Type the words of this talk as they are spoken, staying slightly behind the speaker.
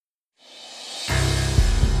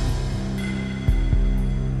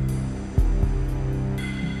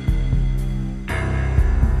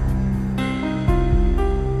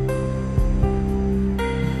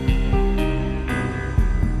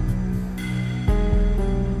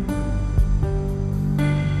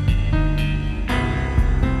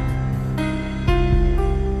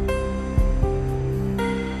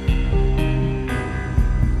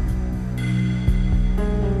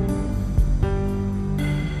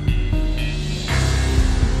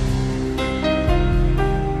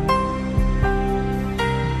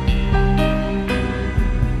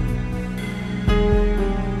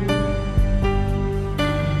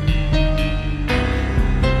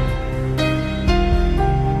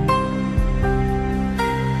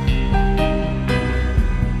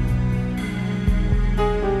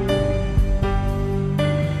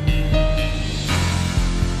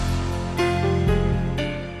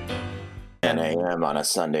a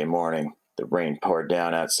Sunday morning. The rain poured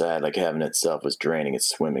down outside like heaven itself was draining its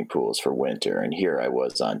swimming pools for winter, and here I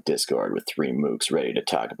was on Discord with three mooks ready to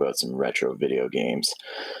talk about some retro video games.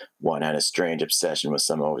 One had a strange obsession with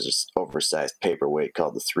some oversized paperweight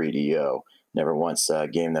called the 3DO. Never once saw a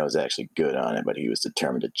game that was actually good on it, but he was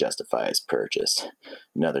determined to justify his purchase.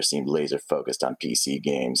 Another seemed laser focused on PC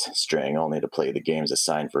games, straying only to play the games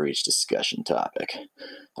assigned for each discussion topic.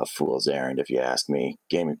 A fool's errand, if you ask me.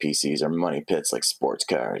 Gaming PCs are money pits like sports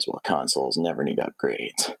cars, while consoles never need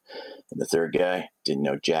upgrades. And the third guy didn't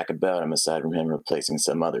know jack about him aside from him replacing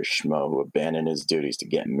some other schmo who abandoned his duties to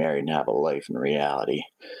get married and have a life in reality.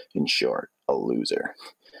 In short, a loser.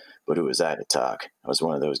 But who was I to talk? I was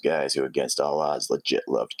one of those guys who, against all odds, legit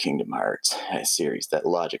loved Kingdom Hearts, a series that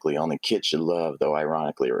logically only kids should love, though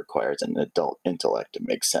ironically requires an adult intellect to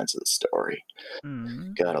make sense of the story.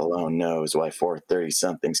 God alone knows why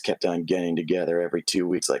 430-somethings kept on getting together every 2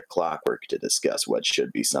 weeks like clockwork to discuss what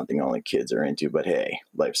should be something only kids are into, but hey,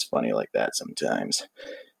 life's funny like that sometimes.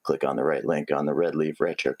 Click on the right link on the Red Leaf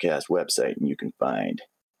Retrocast website and you can find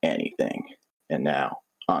anything. And now,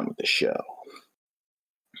 on with the show.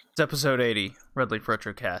 It's episode 80, Red Leaf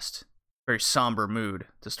Retrocast. Very somber mood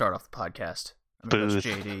to start off the podcast. I'm your host,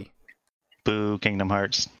 JD. Boo, Kingdom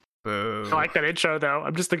Hearts. Boo. I like that intro, though.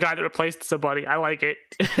 I'm just the guy that replaced somebody. I like it.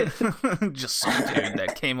 Just some dude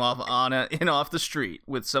that came off off the street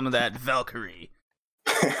with some of that Valkyrie.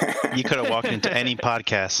 You could have walked into any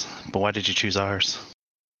podcast, but why did you choose ours?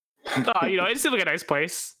 It seemed like a nice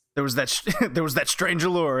place. There was that strange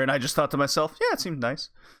allure, and I just thought to myself, yeah, it seemed nice.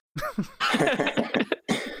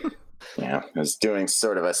 Yeah, I was doing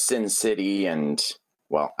sort of a Sin City and,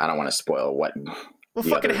 well, I don't want to spoil what. Well,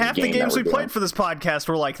 fucking half the games we played for this podcast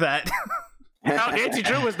were like that. Nancy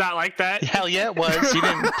Drew was not like that. Hell yeah, it was. You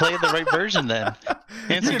didn't play the right version then.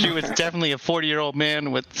 Nancy Drew was definitely a 40-year-old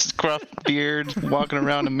man with scruff beard walking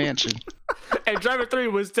around a mansion. And Driver 3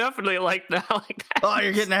 was definitely like that. Oh,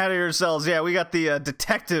 you're getting ahead of yourselves. Yeah, we got the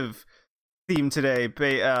detective theme today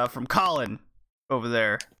from Colin over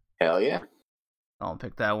there. Hell yeah. I'll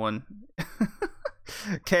pick that one.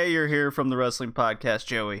 Kay, you're here from the Wrestling Podcast.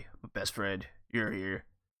 Joey, my best friend, you're here.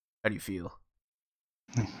 How do you feel?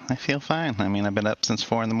 I feel fine. I mean, I've been up since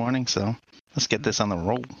 4 a.m, so let's get this on the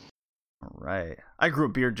roll. All right. I grew a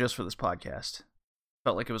beard just for this podcast.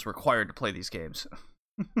 Felt like it was required to play these games.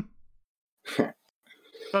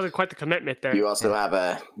 Wasn't quite the commitment there. You also have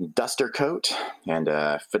a duster coat and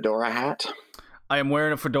a fedora hat. I am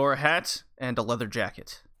wearing a fedora hat and a leather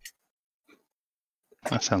jacket.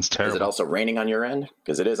 That sounds terrible. Is it also raining on your end?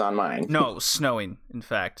 Because it is on mine. No, it was snowing, in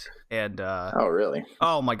fact. And oh, really?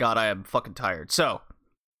 Oh my god, I am fucking tired. So,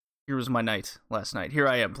 here was my night last night. Here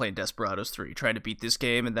I am playing Desperados 3, trying to beat this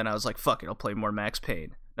game, and then I was like, fuck it, I'll play more Max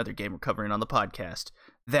Payne. Another game we're covering on the podcast.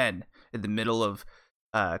 Then, in the middle of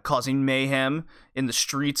causing mayhem in the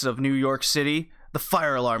streets of New York City, the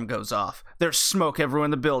fire alarm goes off. There's smoke everywhere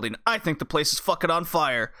in the building. I think the place is fucking on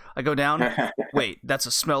fire. I go down. Wait, that's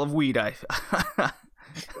a smell of weed.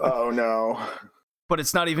 Oh, no. But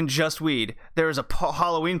it's not even just weed. There is a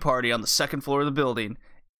Halloween party on the second floor of the building.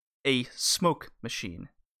 A smoke machine,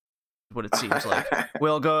 what it seems like.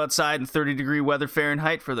 We'll go outside in 30-degree weather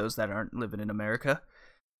Fahrenheit for those that aren't living in America.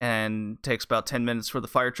 And it takes about 10 minutes for the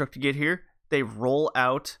fire truck to get here. They roll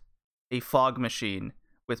out a fog machine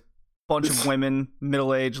with a bunch of women,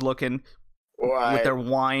 middle-aged looking, with their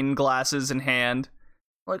wine glasses in hand.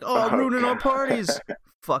 Like, oh, ruining our parties.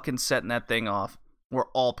 Fucking setting that thing off. We're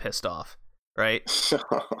all pissed off, right?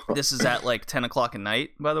 This is at like 10 o'clock at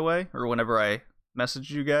night, by the way, or whenever I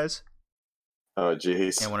messaged you guys. Oh,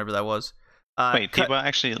 jeez. Yeah, whenever that was. Wait, people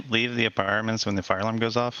actually leave the apartments when the fire alarm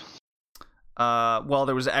goes off? Well,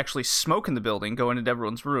 there was actually smoke in the building going into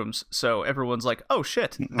everyone's rooms, so everyone's like, oh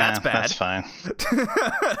shit, that's bad. That's fine.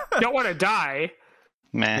 You don't want to die.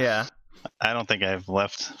 Man, yeah. I don't think I've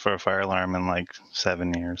left for a fire alarm in like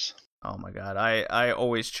 7 years. Oh my god, I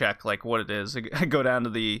always check like what it is. I go down to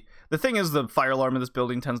the thing is the fire alarm in this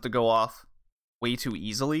building tends to go off way too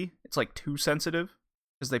easily. It's like too sensitive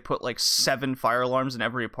because they put like 7 fire alarms in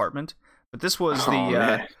every apartment. But this was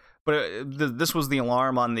this was the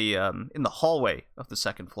alarm on the in the hallway of the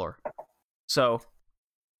second floor. So,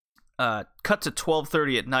 cut to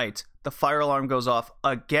 12:30 at night, the fire alarm goes off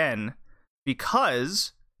again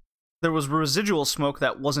because there was residual smoke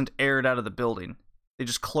that wasn't aired out of the building. They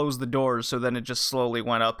just closed the doors, so then it just slowly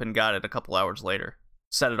went up and got it a couple hours later.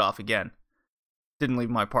 Set it off again. Didn't leave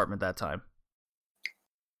my apartment that time.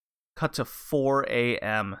 Cut to 4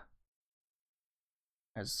 a.m.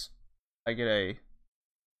 As I get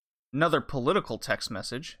another political text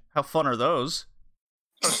message. How fun are those?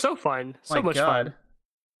 Oh, so fun. So My much God. fun.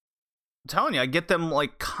 telling you, I get them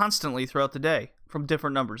like constantly throughout the day from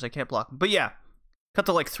different numbers. I can't block them. But yeah, cut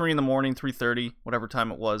to like 3 in the morning, 3:30, whatever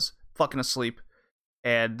time it was, fucking asleep.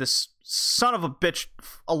 And this son of a bitch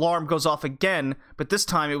alarm goes off again, but this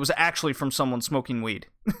time it was actually from someone smoking weed.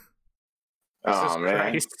 Oh,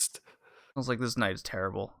 man. Christ. I was like, this night is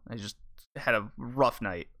terrible. I just had a rough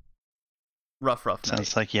night. Rough night.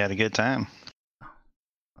 Sounds like you had a good time.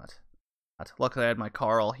 Not. Luckily, I had my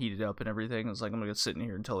car all heated up and everything. I was like, I'm going to sit in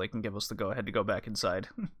here until they can give us the go-ahead to go back inside.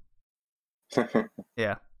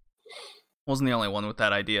 Yeah. Wasn't the only one with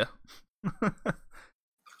that idea.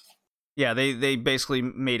 Yeah, they basically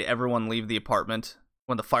made everyone leave the apartment.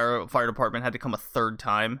 When the fire department had to come a third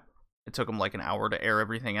time, it took them like an hour to air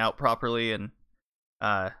everything out properly. And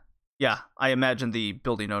yeah, I imagine the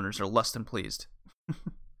building owners are less than pleased.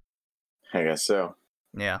 I guess so.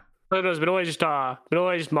 Yeah. Those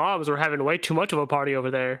middle-aged moms were having way too much of a party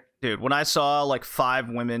over there. Dude, when I saw like 5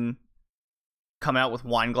 women come out with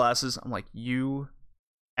wine glasses, I'm like, you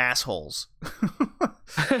assholes.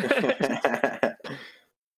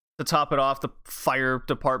 To top it off, the fire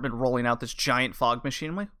department rolling out this giant fog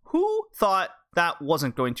machine. I'm like, who thought that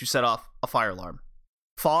wasn't going to set off a fire alarm?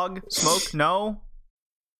 Fog? Smoke? No?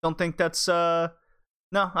 Don't think that's, no?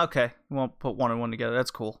 Okay. We won't put one and one together.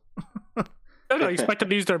 That's cool. No, you expect them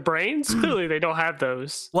to use their brains? Clearly, they don't have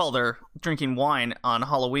those. Well, they're drinking wine on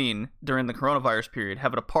Halloween during the coronavirus period,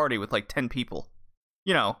 having a party with like 10 people.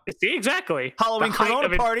 You know. See, exactly. Halloween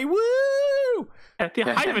corona party, woo! At the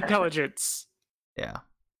height of intelligence. Yeah.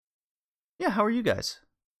 Yeah, how are you guys?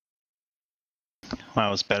 Well,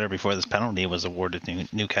 it was better before this penalty was awarded to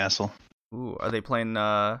Newcastle. Ooh, are they playing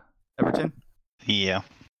Everton? Yeah.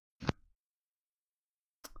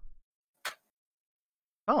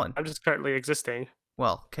 Colin. I'm just currently existing.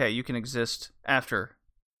 Well, okay, you can exist after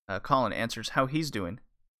Colin answers how he's doing.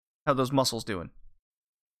 How those muscles doing?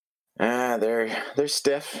 They're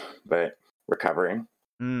stiff, but recovering.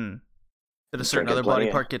 Did a certain Drinking other body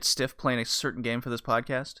plenty. part get stiff playing a certain game for this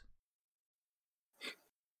podcast?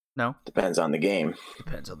 No? Depends on the game.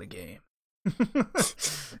 Depends on the game.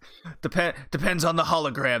 Depends on the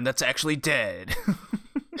hologram that's actually dead.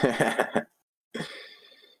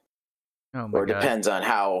 Oh my Or God. depends on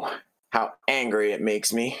how angry it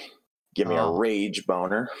makes me. Give me a Oh. rage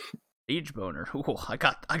boner. Rage boner. Ooh, I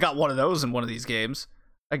got one of those in one of these games.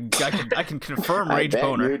 I can confirm rage I bet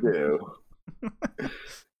boner. you do.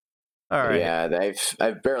 All right. Yeah,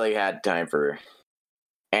 I've barely had time for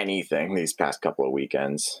anything these past couple of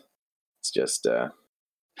weekends. It's just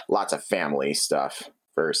lots of family stuff.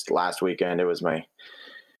 Last weekend it was my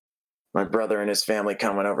brother and his family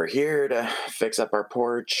coming over here to fix up our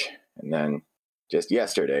porch, and then just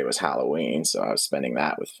yesterday was Halloween, so I was spending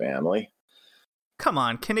that with family. Come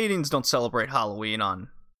on, Canadians don't celebrate Halloween on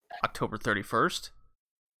October 31st.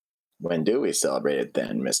 When do we celebrate it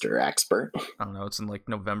then, Mr. Expert? I don't know, it's in like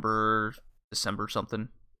November, December something.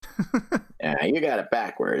 Yeah, you got it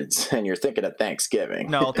backwards, and you're thinking of Thanksgiving.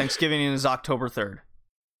 No, Thanksgiving is October 3rd.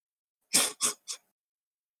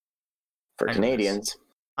 For I know Canadians.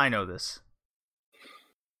 I know this.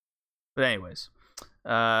 But anyways.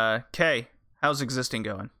 Kay, how's existing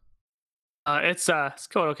going? It's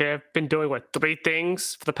going okay. I've been doing 3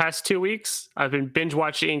 things for the past 2 weeks. I've been binge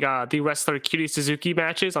watching the wrestler Cutie Suzuki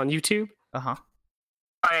matches on YouTube, Uh-huh.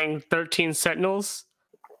 playing 13 Sentinels,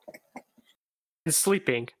 and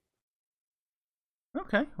sleeping.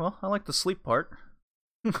 Okay, well, I like the sleep part.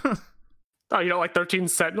 No, Oh, you don't like 13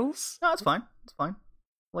 Sentinels? that's fine. It's fine.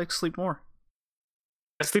 I like to sleep more.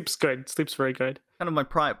 Sleep's good. Sleep's very good. Kind of my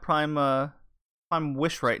prime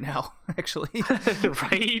wish right now, actually.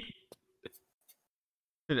 Right?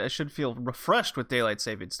 I should feel refreshed with daylight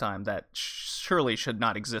savings time. That surely should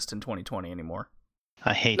not exist in 2020 anymore.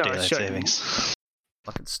 I hate No, it daylight shouldn't. savings.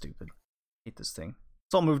 Fucking stupid. Hate this thing.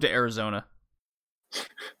 Let's all move to Arizona.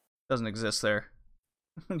 Doesn't exist there.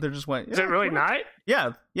 They just went. Is it really not?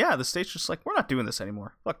 Yeah. The state's just like, we're not doing this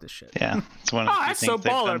anymore. Fuck this shit. Yeah, it's one of Oh, the few that's so things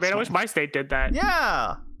they've done baller, man. I wish smart. my state did that.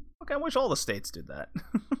 Yeah. Okay, I wish all the states did that.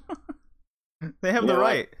 They have You the know what?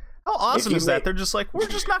 right. How awesome you is that? make- They're just like, we're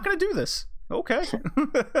just not going to do this. Okay.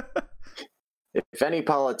 If any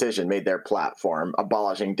politician made their platform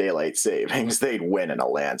abolishing daylight savings, they'd win in a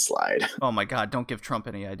landslide. Oh my God, don't give Trump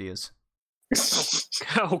any ideas.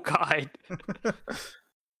 Oh, God.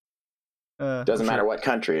 Doesn't matter what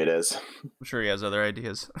country it is. I'm sure he has other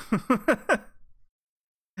ideas.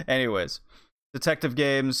 Anyways, detective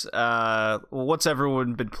games. What's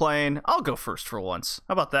everyone been playing? I'll go first for once.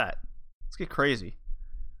 How about that? Let's get crazy.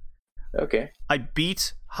 Okay. I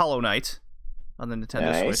beat Hollow Knight on the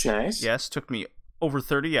Nintendo Nice, Switch. nice. Yes, took me over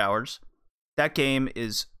 30 hours. That game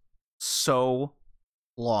is so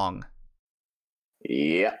long.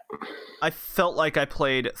 Yep. I felt like I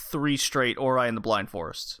played 3 straight Ori and the Blind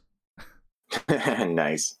Forest.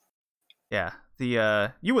 Nice. Yeah,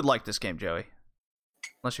 you would like this game, Joey,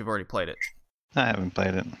 unless you've already played it. I haven't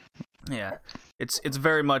played it. Yeah, it's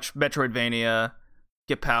very much Metroidvania,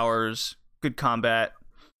 get powers, good combat,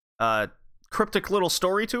 cryptic little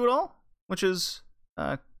story to it all, which is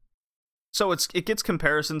so it gets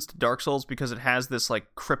comparisons to Dark Souls because it has this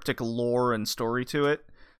like cryptic lore and story to it,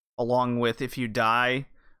 along with if you die,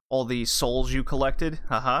 all the souls you collected,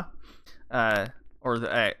 or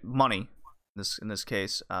the money. In this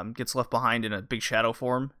case, gets left behind in a big shadow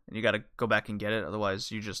form, and you got to go back and get it.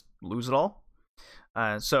 Otherwise, you just lose it all.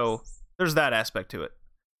 So there's that aspect to it.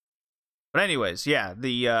 But anyways, yeah,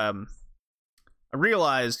 I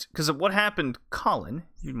realized, because of what happened, Colin,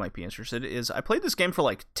 you might be interested, is I played this game for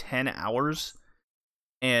like 10 hours,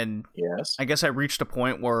 and yes, I guess I reached a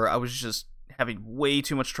point where I was just having way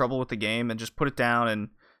too much trouble with the game and just put it down and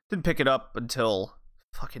didn't pick it up until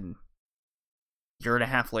fucking year and a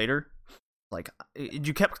half later. Like,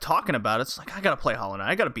 you kept talking about it. It's like, I gotta play Hollow Knight.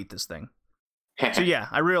 I gotta beat this thing. So yeah,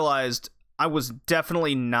 I realized I was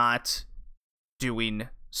definitely not doing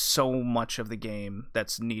so much of the game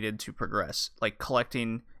that's needed to progress. Like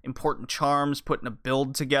collecting important charms, putting a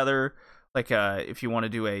build together. Like if you want to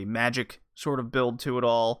do a magic sort of build to it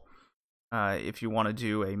all. If you want to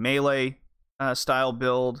do a melee style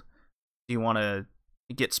build. Do you want to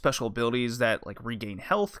get special abilities that like regain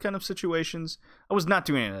health kind of situations? I was not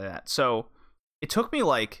doing any of that. So it took me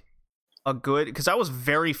like a good, because I was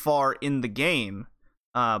very far in the game,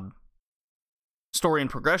 story and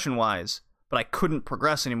progression wise, but I couldn't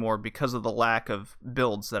progress anymore because of the lack of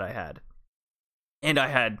builds that I had. And I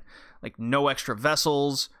had like no extra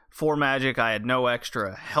vessels for magic. I had no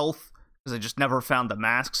extra health because I just never found the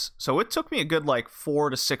masks. So it took me a good like 4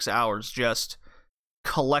 to 6 hours just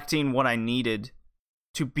collecting what I needed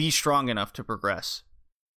to be strong enough to progress.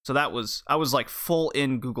 So I was like full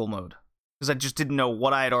in Google mode because I just didn't know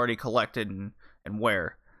what I had already collected and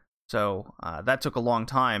where. So that took a long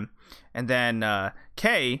time. And then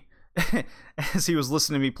Kay, as he was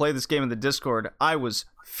listening to me play this game in the Discord, I was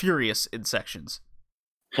furious in sections.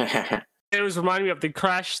 It was reminding me of the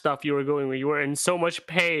Crash stuff you were going where you were in so much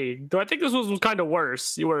pain. Though I think this was kind of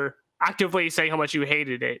worse. You were actively saying how much you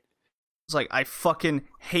hated it. It's like, I fucking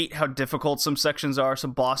hate how difficult some sections are.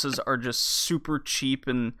 Some bosses are just super cheap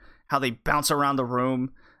and how they bounce around the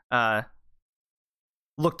room.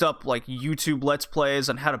 Looked up like YouTube Let's Plays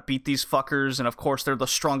on how to beat these fuckers, and of course they're the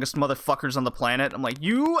strongest motherfuckers on the planet. I'm like,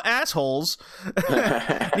 you assholes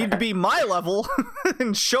need to be my level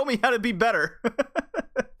and show me how to be better.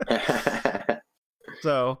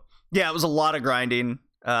 So yeah, it was a lot of grinding.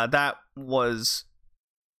 That was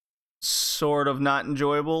sort of not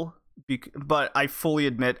enjoyable, but I fully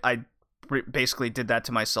admit I basically did that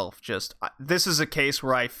to myself. This is a case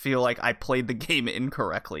where I feel like I played the game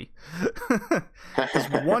incorrectly.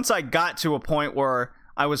 Once I got to a point where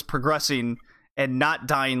I was progressing and not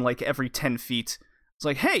dying like every 10 feet, it's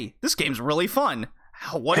like, hey, this game's really fun.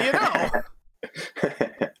 What do you know?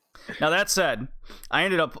 Now that said, I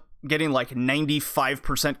ended up getting like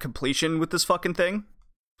 95% completion with this fucking thing.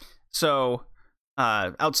 So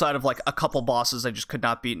outside of like a couple bosses I just could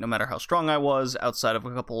not beat no matter how strong I was, outside of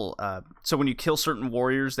a couple so when you kill certain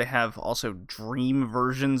warriors, they have also dream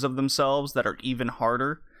versions of themselves that are even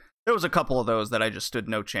harder. There was a couple of those that I just stood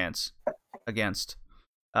no chance against.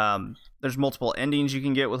 There's multiple endings you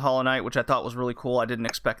can get with Hollow Knight, which I thought was really cool. I didn't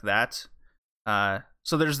expect that.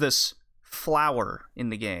 So there's this flower in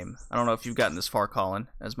the game. I don't know if you've gotten this far, Colin,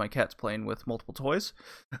 as my cat's playing with multiple toys.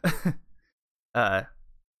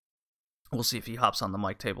 We'll see if he hops on the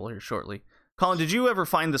mic table here shortly. Colin, did you ever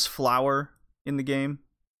find this flower in the game?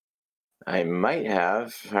 I might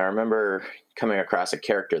have. I remember coming across a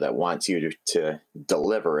character that wants you to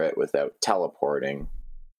deliver it without teleporting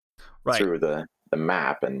through the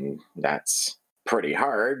map, and that's pretty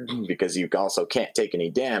hard because you also can't take any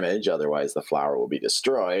damage, otherwise the flower will be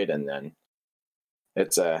destroyed, and then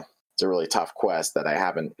it's a really tough quest that I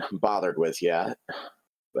haven't bothered with yet.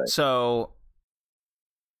 But so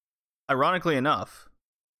ironically enough,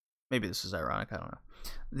 maybe this is ironic, I don't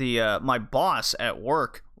know. My boss at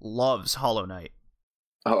work loves Hollow Knight.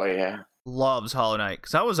 Oh yeah. Loves Hollow Knight.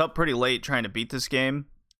 Because I was up pretty late trying to beat this game.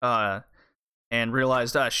 And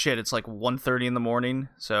realized, shit, it's like 1:30 in the morning.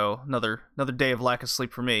 So another day of lack of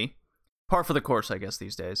sleep for me. Par for the course, I guess,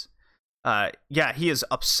 these days. Yeah, he is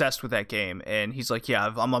obsessed with that game. And he's like,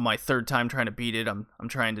 yeah, I'm on my 3rd time trying to beat it. I'm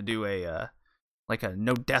trying to do a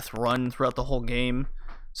no death run throughout the whole game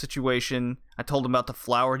situation. I told him about the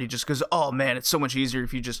flower, and he just goes, oh man, it's so much easier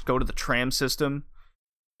if you just go to the tram system,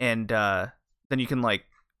 and then you can like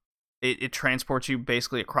it transports you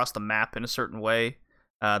basically across the map in a certain way.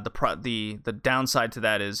 The downside to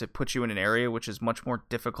that is it puts you in an area which is much more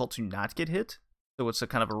difficult to not get hit. So it's a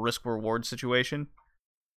kind of a risk reward situation.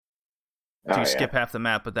 So you skip half the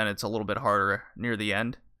map, but then it's a little bit harder near the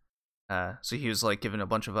end. So he was like giving a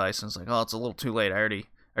bunch of advice, and it's like, oh, it's a little too late. I already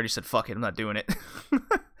said fuck it, I'm not doing it.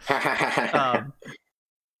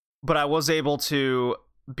 But I was able to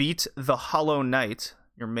beat the Hollow Knight,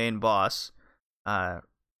 your main boss,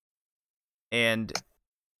 and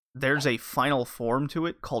there's a final form to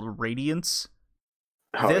it called Radiance.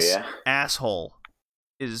 This asshole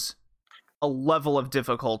is a level of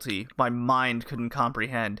difficulty my mind couldn't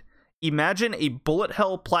comprehend. Imagine a bullet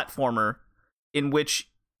hell platformer in which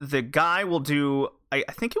the guy will do, I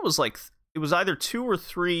think it was either 2 or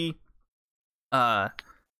 3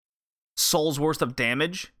 souls worth of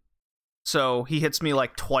damage. So he hits me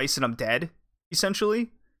like twice and I'm dead, essentially.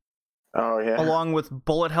 Oh, yeah. Along with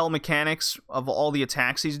bullet hell mechanics of all the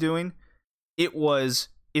attacks he's doing. It was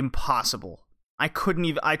impossible. I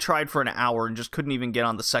tried for an hour and just couldn't even get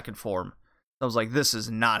on the second form. I was like, this is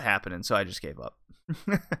not happening, so I just gave up.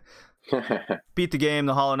 Beat the game,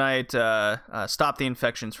 the Hollow Knight, stopped the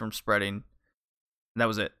infections from spreading. And that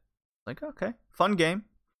was it. Like, okay, fun game.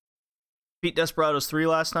 Beat Desperados 3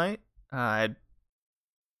 last night. I had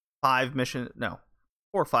 4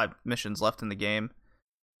 or 5 missions left in the game.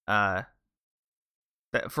 For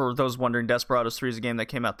those wondering, Desperados 3 is a game that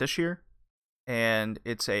came out this year, and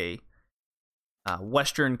it's a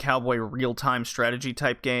Western cowboy real-time strategy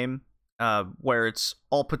type game. Where it's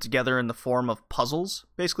all put together in the form of puzzles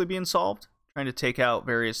basically being solved, trying to take out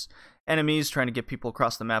various enemies, trying to get people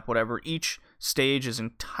across the map, whatever. Each stage is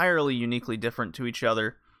entirely uniquely different to each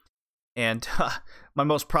other. And my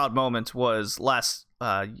most proud moment was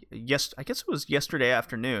I guess it was yesterday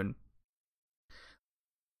afternoon.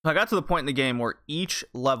 I got to the point in the game where each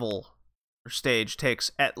level or stage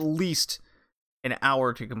takes at least an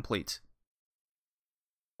hour to complete.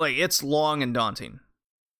 Like, it's long and daunting.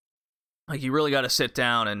 Like, you really got to sit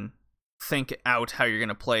down and think out how you're going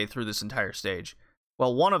to play through this entire stage.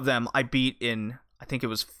 Well, one of them I beat in, I think it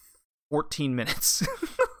was 14 minutes.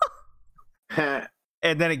 And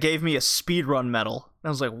then it gave me a speedrun medal. And I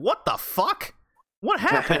was like, what the fuck? What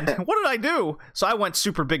happened? What did I do? So I went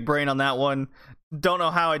super big brain on that one. Don't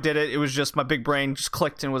know how I did it. It was just my big brain just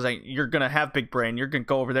clicked and was like, you're going to have big brain. You're going to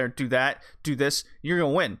go over there and do that, do this. You're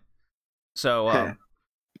going to win. So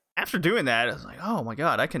after doing that, I was like, oh my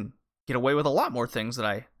God, I can get away with a lot more things that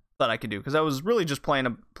I thought I could do, because I was really just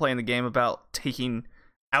playing the game about taking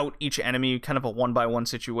out each enemy, kind of a 1-by-1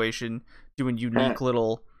 situation, doing unique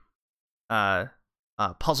little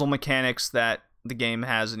puzzle mechanics that the game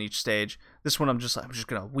has in each stage. This one I'm just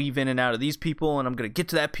gonna weave in and out of these people, and I'm gonna get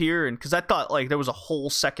to that pier, and because I thought like there was a whole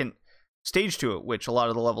second stage to it, which a lot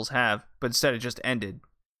of the levels have, but instead it just ended.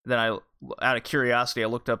 Then I, out of curiosity, I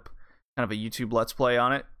looked up kind of a YouTube Let's Play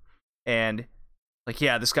on it, and like,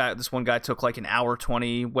 yeah, this one guy took like an hour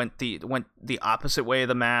 20, went the opposite way of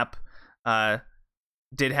the map,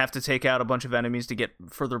 did have to take out a bunch of enemies to get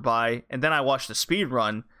further by, and then I watched a speed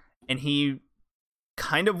run, and he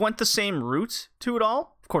kind of went the same route to it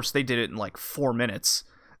all. Of course, they did it in like 4 minutes.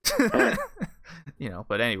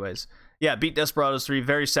 But anyways, yeah, beat Desperados 3,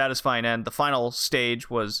 very satisfying end. The final stage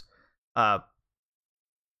was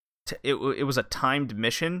it was a timed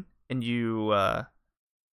mission, and you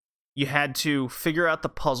had to figure out the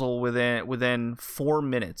puzzle within 4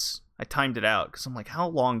 minutes. I timed it out because I'm like, how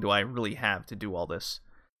long do I really have to do all this?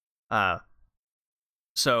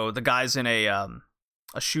 So the guy's in a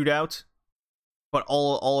shootout, but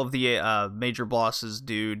all of the major bosses,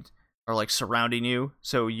 dude, are like surrounding you.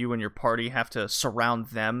 So you and your party have to surround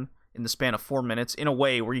them in the span of 4 minutes in a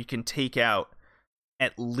way where you can take out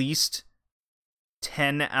at least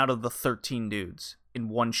 10 out of the 13 dudes in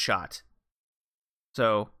one shot.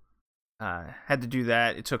 So had to do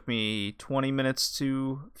that. It took me 20 minutes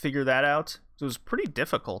to figure that out. So it was pretty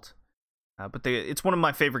difficult. But it's one of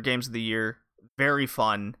my favorite games of the year. Very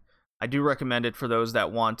fun. I do recommend it for those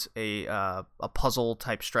that want a puzzle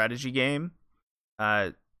type strategy game.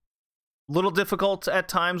 Little difficult at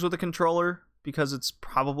times with a controller because it's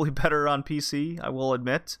probably better on PC, I will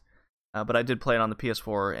admit. But I did play it on the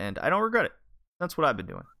PS4 and I don't regret it. That's what I've been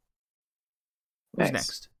doing. Who's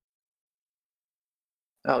next?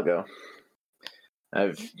 I'll go.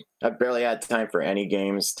 I've barely had time for any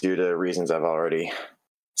games due to reasons I've already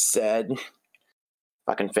said.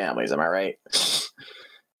 Fucking families, am I right?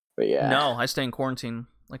 But yeah. No, I stay in quarantine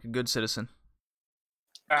like a good citizen.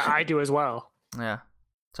 I do as well. Yeah.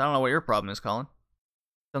 So I don't know what your problem is, Colin.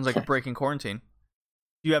 Sounds like you're breaking quarantine.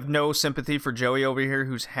 You have no sympathy for Joey over here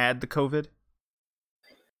who's had the COVID?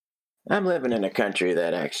 I'm living in a country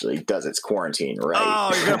that actually does its quarantine right.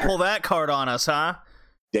 Oh, you're gonna pull that card on us, huh?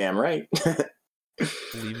 Damn right.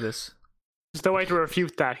 Believe this. There's no way to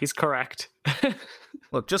refute that. He's correct.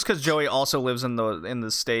 Look, just because Joey also lives in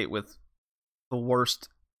the state with the worst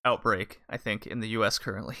outbreak, I think, in the U.S.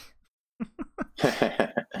 currently.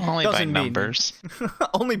 Only by numbers.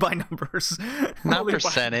 Only by numbers. Not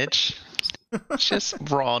percentage. Just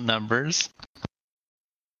raw numbers.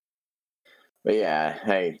 But yeah,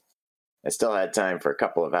 I still had time for a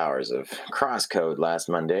couple of hours of crosscode last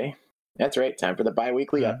Monday. That's right, time for the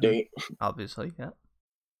bi-weekly update. Obviously, yeah.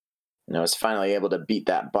 And I was finally able to beat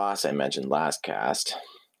that boss I mentioned last cast.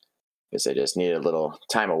 Guess I just needed a little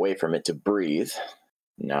time away from it to breathe.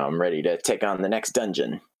 Now I'm ready to take on the next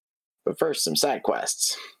dungeon. But first, some side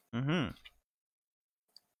quests. Mm-hmm.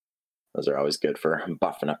 Those are always good for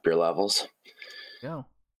buffing up your levels. Yeah.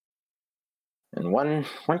 And one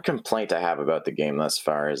complaint I have about the game thus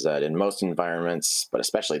far is that in most environments, but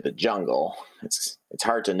especially the jungle, it's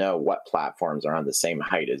hard to know what platforms are on the same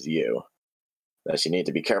height as you. Thus, you need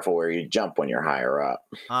to be careful where you jump when you're higher up.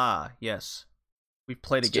 Ah, yes. We've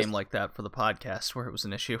played a game like that for the podcast where it was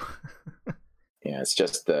an issue. Yeah, it's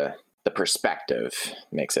just the perspective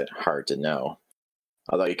makes it hard to know.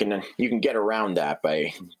 Although you can get around that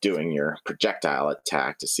by doing your projectile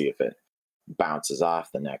attack to see if it bounces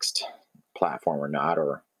off the next platform or not,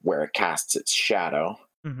 or where it casts its shadow.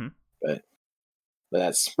 Mm-hmm. But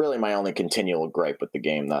that's really my only continual gripe with the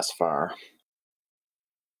game thus far.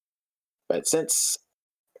 But since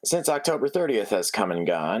October 30th has come and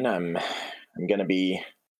gone, I'm going to be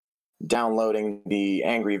downloading the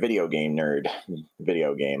Angry Video Game Nerd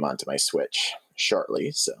video game onto my Switch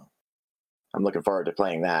shortly, so I'm looking forward to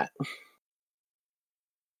playing that.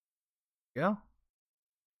 Yeah.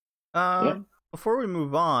 Before we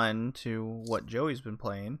move on to what Joey's been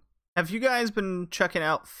playing, have you guys been checking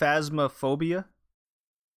out Phasmophobia?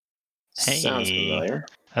 Hey, sounds familiar.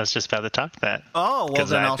 I was just about to talk that. Oh, well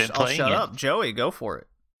then I'll shut it. up. Joey, go for it.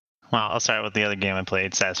 Well, I'll start with the other game I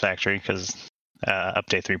played, Satisfactory, because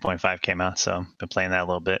update 3.5 came out, so I've been playing that a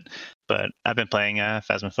little bit. But I've been playing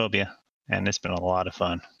Phasmophobia, and it's been a lot of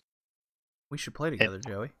fun. We should play together,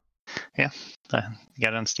 Joey. Yeah, you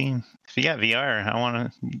got it on Steam. If you got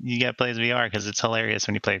VR, you got to play as VR, because it's hilarious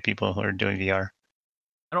when you play with people who are doing VR.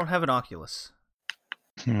 I don't have an Oculus.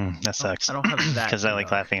 That sucks. I don't have that. Because I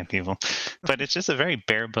like laughing at people. But it's just a very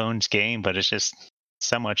bare bones game, but it's just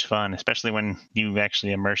so much fun, especially when you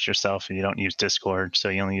actually immerse yourself and you don't use Discord, so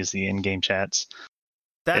you only use the in-game chats.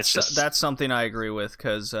 That's something I agree with,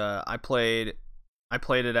 because I played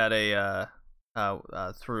it at a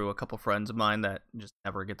through a couple friends of mine that just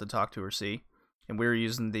never get to talk to or see, and we were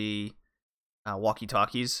using the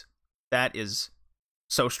walkie-talkies. That is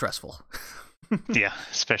so stressful. Yeah,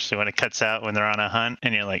 especially when it cuts out when they're on a hunt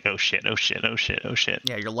and you're like, oh shit.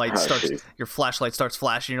 Yeah, your flashlight starts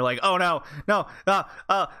flashing. You're like, oh no,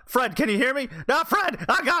 Fred, can you hear me? No, Fred,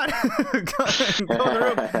 oh god, go in the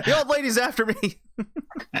room. The old lady's after me.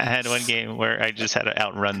 I had one game where I just had to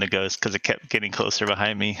outrun the ghost because it kept getting closer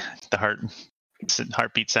behind me. The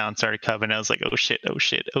heartbeat sound started coming. I was like, oh shit.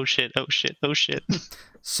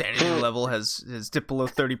 Sanity level has dipped below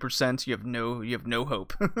 30%. You have no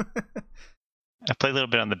hope. I played a little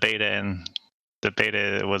bit on the beta, and the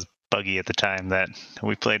beta was buggy at the time. That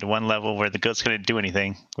we played one level where the ghost couldn't do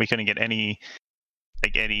anything. We couldn't get any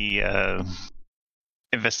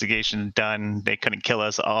investigation done. They couldn't kill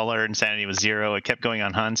us. All our insanity was 0. It kept going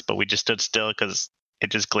on hunts, but we just stood still because it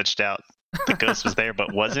just glitched out. The ghost was there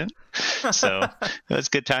but wasn't. So it was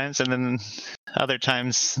good times. And then other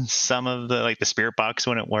times, some of the spirit box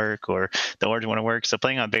wouldn't work or the origin wouldn't work. So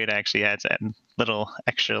playing on beta actually adds that little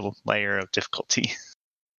extra layer of difficulty.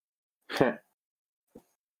 But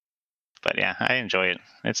yeah, I enjoy it.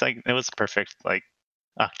 It was perfect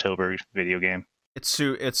October video game. It's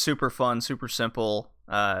super fun, super simple.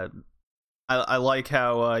 I like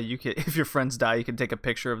how you can, if your friends die, you can take a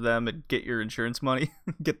picture of them and get your insurance money,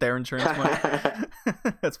 get their insurance money.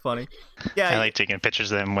 That's funny. Yeah, I like taking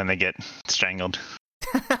pictures of them when they get strangled.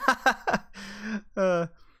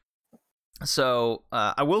 So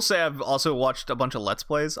I will say I've also watched a bunch of Let's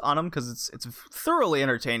Plays on them because it's thoroughly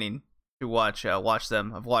entertaining to watch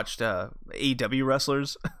them. I've watched AEW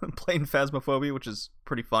wrestlers playing Phasmophobia, which is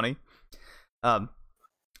pretty funny.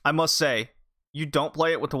 I must say, you don't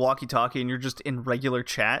play it with the walkie-talkie and you're just in regular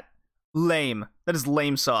chat. Lame. That is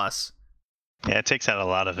lame sauce. Yeah, it takes out a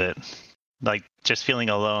lot of it. Just feeling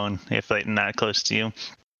alone if not close to you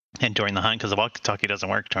and during the hunt, because the walkie-talkie doesn't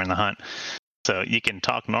work during the hunt. So you can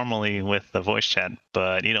talk normally with the voice chat,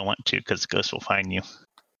 but you don't want to because the ghost will find you.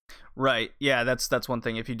 Right. Yeah, that's one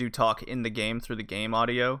thing. If you do talk in the game through the game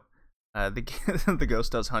audio, The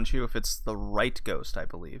ghost does hunt you if it's the right ghost, I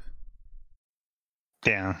believe.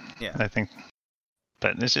 Yeah, I think.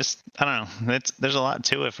 But it's just, I don't know. There's a lot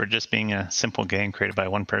to it for just being a simple game created by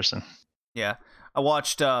one person. Yeah, I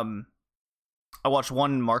watched one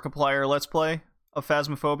Markiplier Let's Play of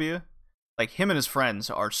Phasmophobia. Like, him and his friends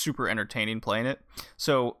are super entertaining playing it.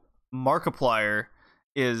 So Markiplier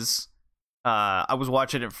is, I was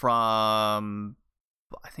watching it from,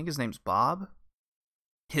 I think his name's Bob.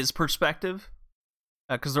 His perspective,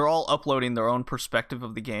 because they're all uploading their own perspective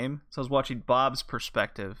of the game. So I was watching Bob's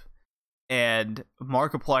perspective, and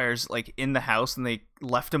Markiplier's like in the house, and they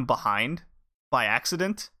left him behind by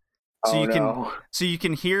accident. So you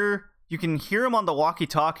can hear him on the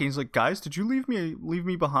walkie-talkie. He's like, "Guys, did you leave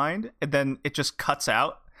me behind?" And then it just cuts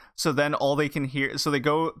out. So then all they can hear, so they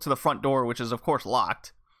go to the front door, which is of course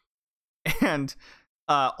locked, and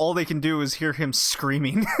all they can do is hear him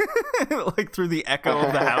screaming like through the echo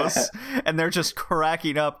of the house, and they're just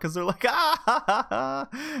cracking up because they're like, ah.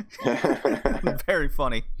 Very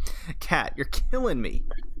funny. Cat, you're killing me.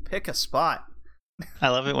 Pick a spot. I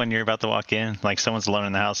love it when you're about to walk in, like someone's alone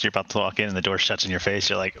in the house, you're about to walk in and the door shuts in your face.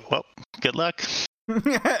 You're like, well, good luck.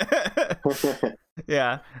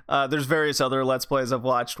 Yeah, there's various other Let's Plays I've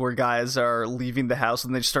watched where guys are leaving the house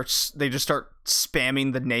and they just start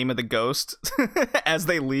spamming the name of the ghost as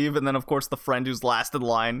they leave, and then of course the friend who's last in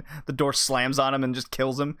line, the door slams on him and just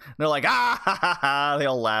kills him. And they're like, ah, ha, ha, ha. They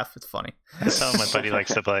all laugh. It's funny. That's how my buddy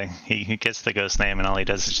likes to play. He gets the ghost name and all he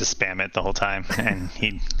does is just spam it the whole time, and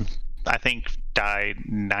he, I think, died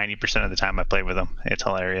 90% of the time I played with him. It's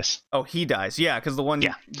hilarious. Oh, he dies. Yeah, because the one,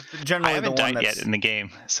 generally I haven't the one died that's yet in the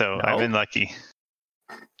game, so No? I've been lucky.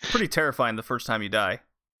 pretty terrifying the first time you die.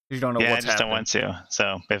 You don't know Yeah, I what's just happening. don't want to.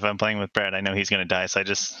 So if I'm playing with Brad, I know he's going to die. So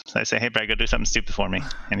I say, hey, Brad, go do something stupid for me.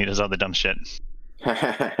 And he does all the dumb shit.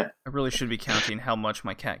 I really should be counting how much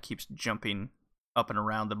my cat keeps jumping up and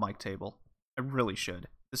around the mic table. I really should.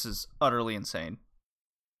 This is utterly insane.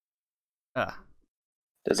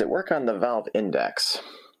 Does it work on the Valve Index?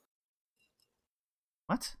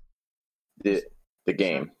 What? The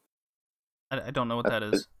game. I don't know what that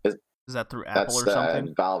is. Is that through Apple That's or the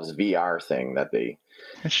something? Valve's VR thing that they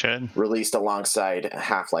It should. released alongside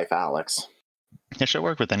Half-Life Alyx. It should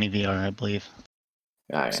work with any VR, I believe.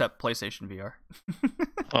 Yeah. Except PlayStation VR.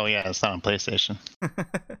 Oh, yeah, it's not on PlayStation.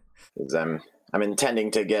 'Cause I'm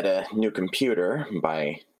intending to get a new computer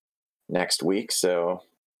by next week, so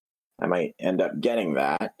I might end up getting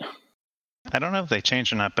that. I don't know if they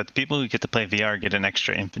changed or not, but the people who get to play VR get an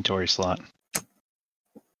extra inventory slot.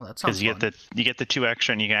 Well, that sounds Because you get the 2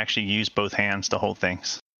 extra, and you can actually use both hands to hold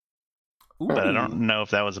things. Ooh. But I don't know if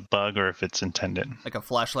that was a bug or if it's intended. Like a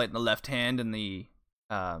flashlight in the left hand and the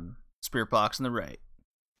spirit box in the right.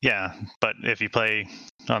 Yeah, but if you play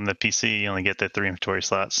on the PC, you only get the 3 inventory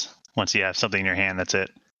slots. Once you have something in your hand, that's it.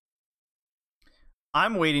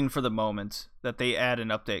 I'm waiting for the moment that they add an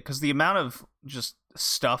update, because the amount of just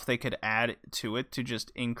stuff they could add to it to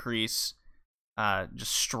just increase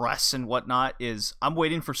just stress and whatnot is, I'm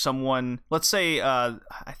waiting for someone, let's say I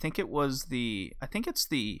think it's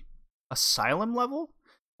the asylum level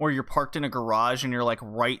where you're parked in a garage and you're like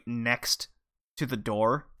right next to the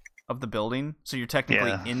door of the building, so you're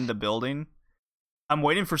technically in the building. I'm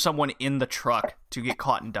waiting for someone in the truck to get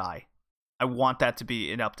caught and die. I want that to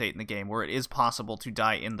be an update in the game where it is possible to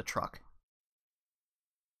die in the truck.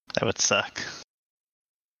 That would suck.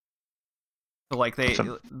 So like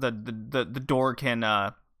the door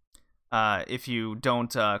can if you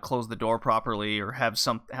don't close the door properly or have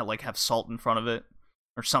salt in front of it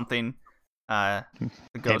or something, the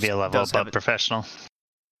ghost Maybe a level does have above it. professional.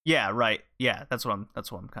 Yeah, right. Yeah, that's what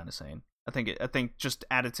I'm kind of saying. I think just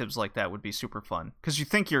additives like that would be super fun, because you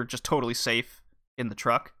think you're just totally safe in the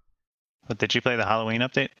truck. But did you play the Halloween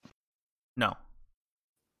update? No.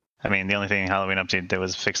 I mean, the only thing in Halloween update there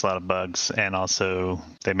was fix a lot of bugs, and also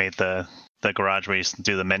they made the garage where you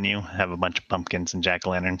do the menu have a bunch of pumpkins and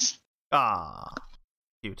jack-o'-lanterns. Ah,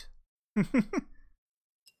 cute.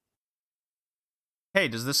 Hey,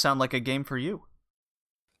 does this sound like a game for you?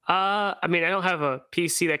 I mean, I don't have a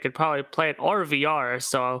PC that could probably play it or VR,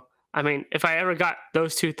 so I mean, if I ever got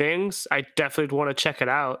those 2 things, I definitely want to check it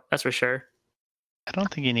out. That's for sure. I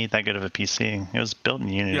don't think you need that good of a PC. It was built in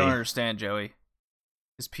Unity. You don't understand, Joey.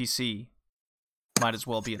 His PC might as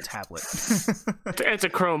well be a tablet. It's a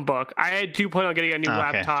Chromebook. I do plan on getting a new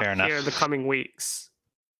laptop fair enough. here in the coming weeks.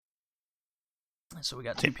 So we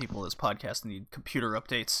got 2 people in this podcast that need computer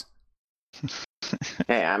updates.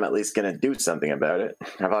 Hey, I'm at least going to do something about it.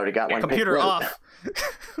 I've already got one Computer picked off.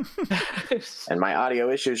 out, and my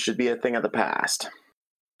audio issues should be a thing of the past.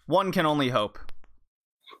 One can only hope.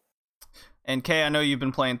 And Kay, I know you've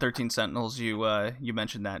been playing 13 Sentinels. You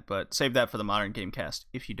mentioned that, but save that for the Modern Gamecast,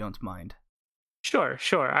 if you don't mind.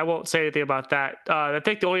 Sure. I won't say anything about that. I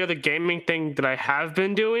think the only other gaming thing that I have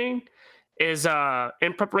been doing is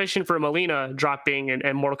in preparation for Melina dropping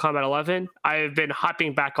in Mortal Kombat 11. I've been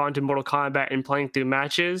hopping back onto Mortal Kombat and playing through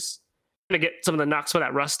matches to get some of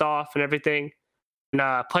that rust off and everything.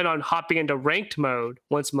 And plan on hopping into ranked mode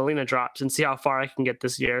once Melina drops and see how far I can get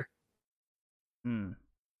this year.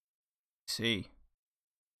 See.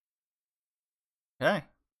 Okay.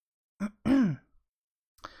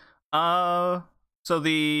 So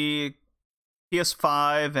the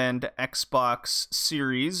PS5 and Xbox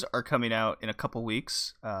Series are coming out in a couple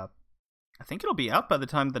weeks. I think it'll be out by the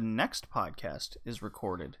time the next podcast is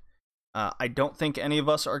recorded. I don't think any of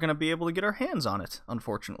us are going to be able to get our hands on it,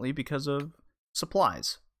 unfortunately, because of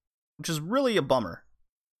supplies, which is really a bummer.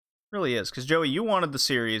 Really is, because Joey, you wanted the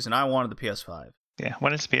Series and I wanted the PS5. Yeah,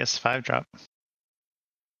 when does PS5 drop?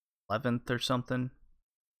 11th or something.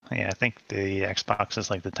 Yeah, I think the Xbox is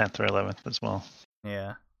like the 10th or 11th as well.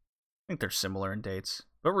 Yeah, I think they're similar in dates.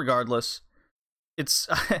 But regardless, it's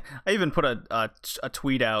I even put a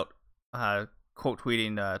tweet out, quote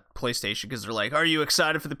tweeting PlayStation, because they're like, "Are you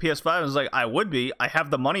excited for the PS5?" I was like, "I would be. I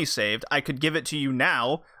have the money saved. I could give it to you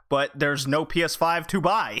now, but there's no PS5 to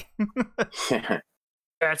buy."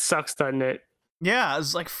 That sucks, doesn't it? Yeah, I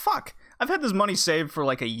was like, "Fuck! I've had this money saved for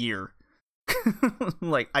like a year.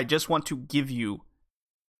 Like, I just want to give you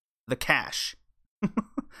the cash.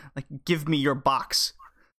 Like, give me your box."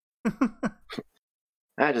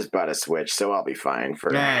 I just bought a Switch, so I'll be fine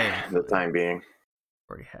for the time being.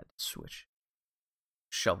 Already had the Switch.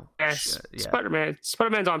 Shovel. Yes, Yeah.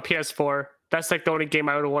 Spider-Man's on PS4. That's like the only game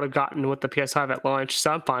I would have gotten with the PS5 at launch,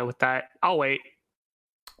 so I'm fine with that. I'll wait.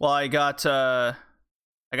 Well, I got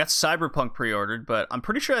Cyberpunk pre-ordered, but I'm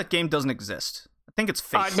pretty sure that game doesn't exist. I think it's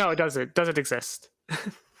fake. No, it doesn't. Doesn't exist.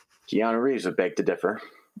 Keanu Reeves would beg to differ.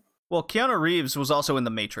 Well, Keanu Reeves was also in The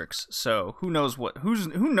Matrix, so who knows what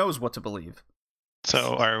to believe.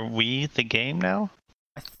 So are we the game now?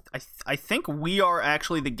 I think we are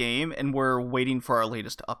actually the game, and we're waiting for our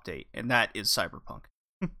latest update, and that is Cyberpunk.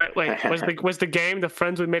 Wait, was the game the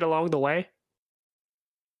friends we made along the way?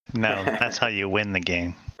 No, that's how you win the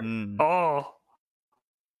game. Oh.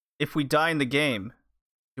 If we die in the game,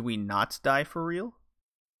 do we not die for real?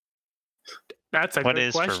 That's a What good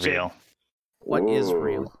is question. for real? What is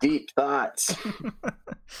real? Deep thoughts.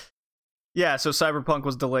 Yeah, so Cyberpunk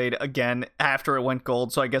was delayed again after it went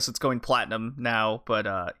gold, so I guess it's going platinum now.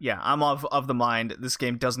 But yeah, I'm of the mind this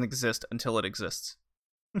game doesn't exist until it exists.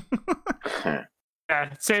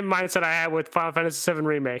 Yeah, same mindset I had with Final Fantasy VII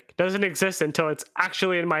Remake. Doesn't exist until it's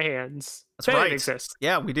actually in my hands. That's Then right. It exists.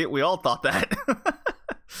 Yeah, we did. We all thought that.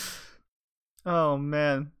 Oh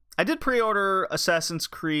man, I did pre-order Assassin's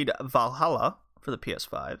Creed Valhalla for the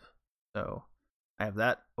PS5, so I have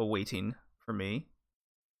that awaiting for me.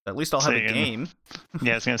 At least I'll have a game.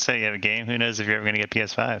 Yeah, I was gonna say you have a game. Who knows if you're ever gonna get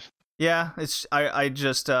PS5? Yeah, it's I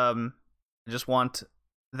just want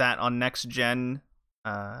that on next gen.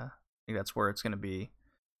 I think that's where it's gonna be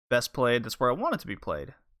best played. That's where I want it to be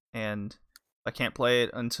played. And if I can't play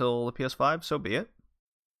it until the PS5, so be it.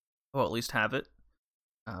 I'll at least have it.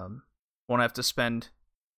 Won't have to spend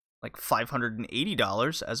like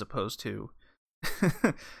 $580 as opposed to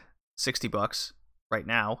 $60 right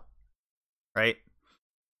now, right?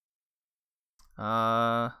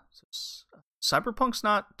 Cyberpunk's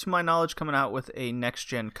not, to my knowledge, coming out with a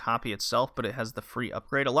next-gen copy itself, but it has the free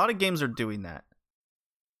upgrade. A lot of games are doing that.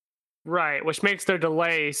 Right, which makes their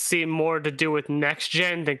delay seem more to do with next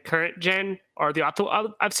gen than current gen, or the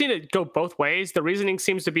I've seen it go both ways. The reasoning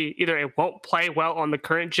seems to be either it won't play well on the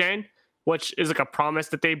current gen, which is like a promise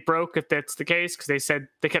that they broke if that's the case, because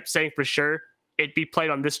they kept saying for it'd be played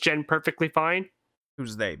on this gen perfectly fine.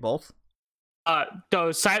 Who's they? Both?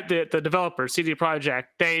 The developers, CD Projekt,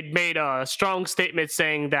 they made a strong statement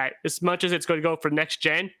saying that as much as it's going to go for next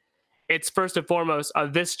gen, it's first and foremost a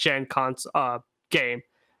this gen game.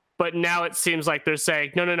 But now it seems like they're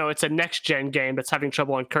saying no, it's a next gen game that's having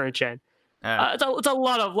trouble on current gen. It's a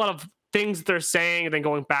lot of things that they're saying and then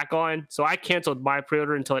going back on. So I canceled my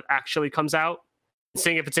pre-order until it actually comes out,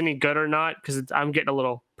 seeing if it's any good or not, because I'm getting a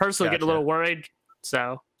little worried.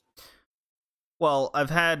 So. Well, I've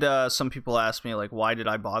had some people ask me, like, why did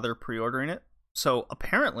I bother pre-ordering it? So,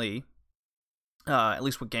 apparently, at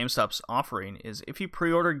least what GameStop's offering, is if you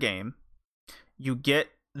pre-order a game, you get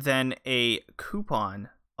then a coupon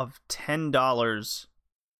of $10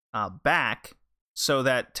 back, so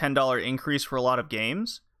that $10 increase for a lot of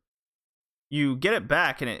games you get it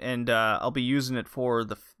back, and I'll be using it for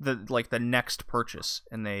the next purchase,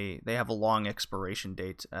 and they have a long expiration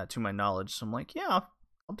date, to my knowledge. So I'm like, yeah,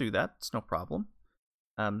 I'll do that. It's no problem.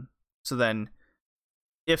 So then,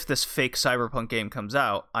 if this fake Cyberpunk game comes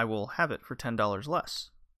out, I will have it for $10 less.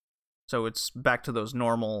 So it's back to those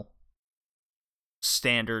normal,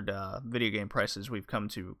 standard video game prices we've come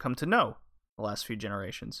to know the last few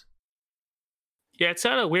generations. Yeah, it's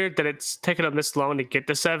kind of weird that it's taken them this long to get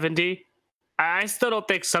to 70. I still don't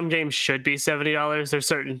think some games should be $70. There's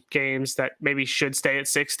certain games that maybe should stay at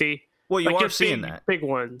 60. Well, you like are seeing that. Big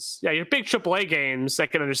ones. Yeah, your big AAA games I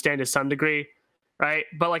can understand to some degree, right?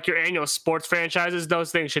 But like your annual sports franchises,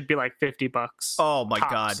 those things should be like $50. Oh my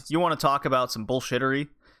tops. God. You want to talk about some bullshittery?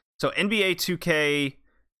 So NBA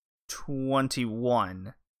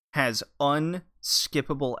 2K21 has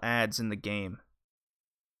unskippable ads in the game.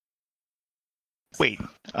 Wait,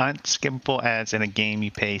 unskippable ads in a game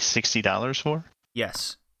you pay $60 for?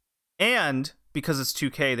 Yes. And because it's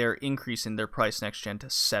 2K, they're increasing their price next gen to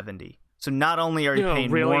 $70. So not only are you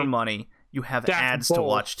paying more money, you have ads to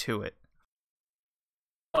watch to it.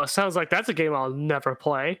 Oh, sounds like that's a game I'll never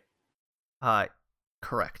play.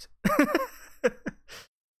 Correct.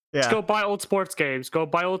 Yeah. Just go buy old sports games.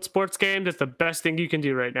 It's the best thing you can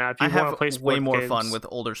do right now if you want to play sports games. I have way more fun with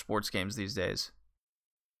older sports games these days.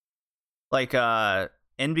 Like NBA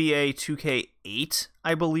 2K8,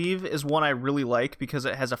 I believe, is one I really like because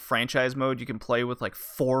it has a franchise mode you can play with like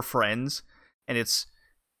 4 friends, and it's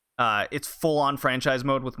full-on franchise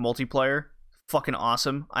mode with multiplayer. Fucking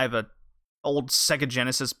awesome. I have a old Sega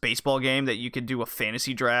Genesis baseball game that you could do a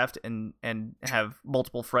fantasy draft and have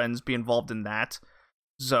multiple friends be involved in that.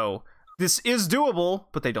 So this is doable,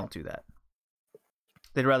 but they don't do that.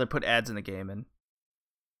 They'd rather put ads in the game and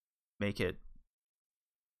make it.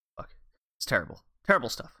 Fuck, it's terrible, terrible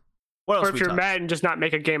stuff. What else? Or if you're mad and just not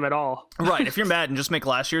make a game at all. Right. If you're mad and just make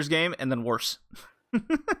last year's game and then worse.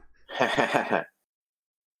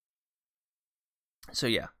 So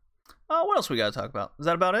yeah. What else we got to talk about? Is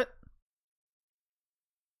that about it?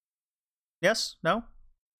 Yes? No?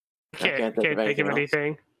 Can't think of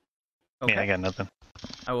anything. Okay. Yeah, I got nothing.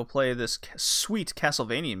 I will play this sweet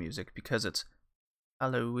Castlevania music because it's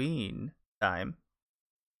Halloween time.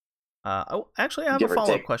 Actually, I have a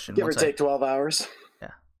follow-up question. Give or take 12 hours.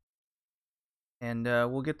 Yeah. And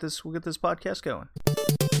we'll get this podcast going.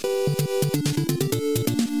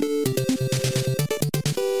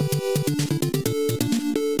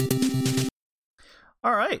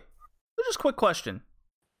 All right. So just a quick question.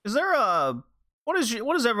 Is there what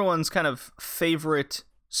is everyone's kind of favorite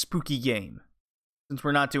spooky game? Since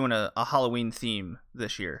we're not doing a Halloween theme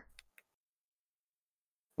this year.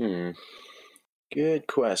 Good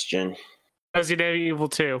question. Resident Evil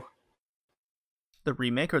 2. The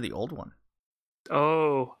remake or the old one?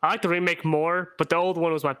 Oh, I like the remake more, but the old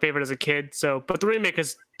one was my favorite as a kid. But the remake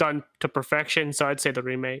is done to perfection, so I'd say the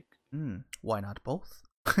remake. Why not both?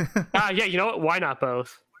 Yeah, you know what? Why not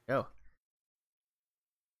both? Go.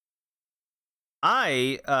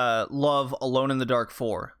 I love Alone in the Dark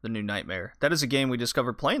 4, The New Nightmare. That is a game we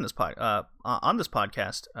discovered playing this on this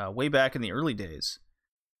podcast way back in the early days.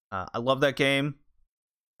 I love that game.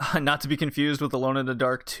 Not to be confused with Alone in the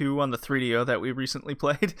Dark 2 on the 3DO that we recently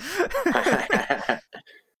played.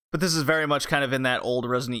 But this is very much kind of in that old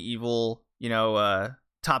Resident Evil,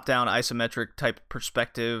 top-down isometric type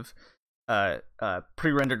perspective,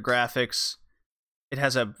 pre-rendered graphics. It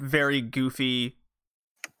has a very goofy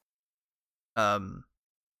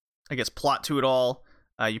plot to it all.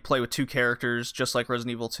 You play with 2 characters, just like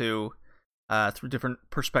Resident Evil 2, through different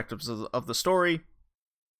perspectives of the story.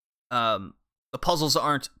 The puzzles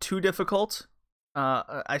aren't too difficult.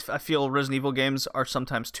 I feel Resident Evil games are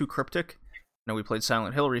sometimes too cryptic. I know we played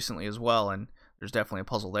Silent Hill recently as well, and there's definitely a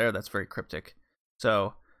puzzle there that's very cryptic.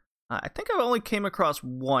 So I think I've only came across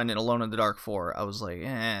one in Alone in the Dark 4. I was like,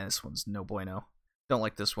 this one's no bueno. Don't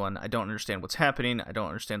like this one. I don't understand what's happening. I don't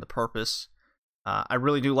understand the purpose. I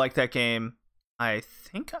really do like that game. I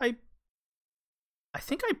think I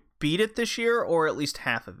beat it this year, or at least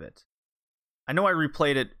half of it. I know I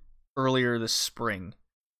replayed it earlier this spring,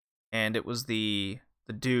 and it was the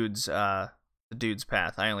dude's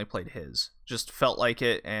path. I only played his. Just felt like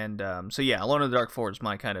it, and so yeah, Alone in the Dark 4 is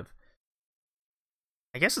my kind of.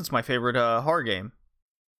 I guess it's my favorite horror game.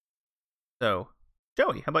 So,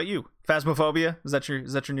 Joey, how about you? Phasmophobia? Is that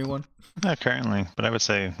your new one? Not currently, but I would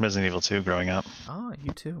say Resident Evil 2 growing up. Ah,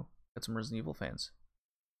 you too. Got some Resident Evil fans.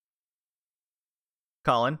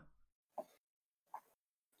 Colin?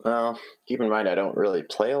 Well, keep in mind I don't really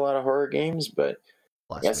play a lot of horror games, but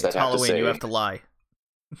I guess it's Halloween, you have to lie.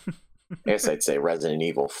 I guess I'd say Resident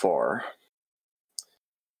Evil 4.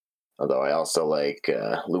 Although I also like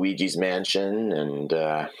Luigi's Mansion and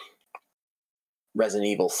Resident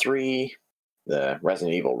Evil 3, the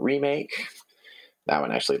Resident Evil remake. That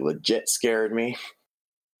one actually legit scared me.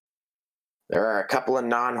 There are a couple of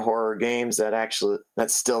non-horror games that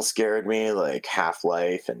still scared me, like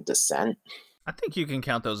Half-Life and Descent. I think you can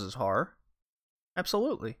count those as horror.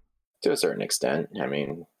 Absolutely. To a certain extent. I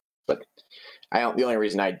mean, but the only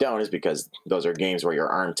reason I don't is because those are games where you're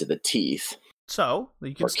armed to the teeth. So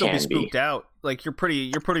you can still be spooked out. Like you're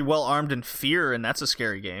pretty well armed in fear, and that's a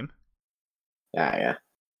scary game. Yeah.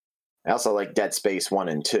 I also like Dead Space 1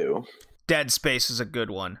 and 2. Dead Space is a good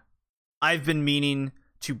one. I've been meaning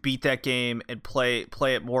to beat that game and play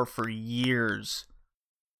it more for years.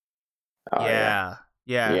 Oh, yeah.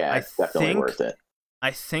 It's definitely worth it.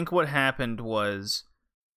 I think what happened was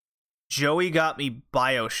Joey got me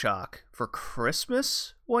BioShock for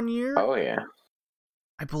Christmas one year. Oh, yeah.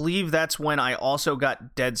 I believe that's when I also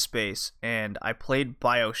got Dead Space, and I played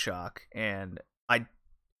BioShock, and I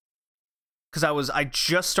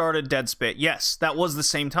just started Dead Space. Yes, that was the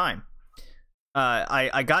same time.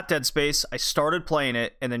 I got Dead Space, I started playing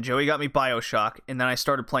it, and then Joey got me BioShock, and then I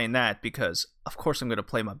started playing that because, of course, I'm going to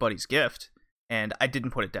play my buddy's gift, and I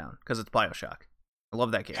didn't put it down because it's BioShock. I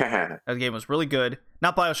love that game. That game was really good.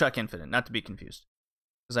 Not BioShock Infinite, not to be confused.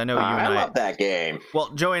 Because I know you and I love that game.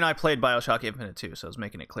 Well, Joey and I played BioShock Infinite too, so I was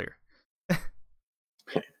making it clear.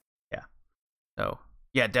 Yeah. So,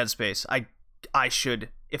 yeah, Dead Space. I should,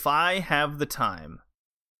 if I have the time,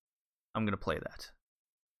 I'm going to play that.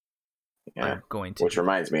 Yeah. I'm going to. Which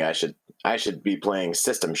reminds me, I should be playing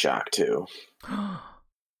System Shock too. I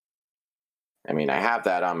mean, I have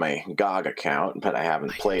that on my GOG account, but I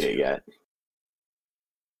haven't played it yet.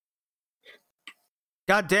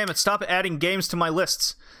 God damn it, stop adding games to my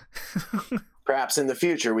lists. Perhaps in the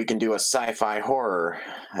future we can do a sci-fi horror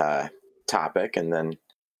topic, and then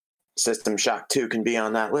System Shock 2 can be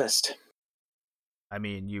on that list. I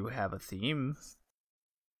mean, you have a theme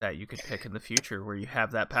that you could pick in the future where you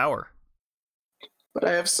have that power. But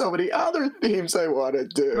I have so many other themes I want to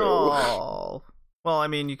do. Oh. Well, I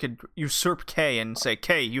mean, you could usurp Kay and say,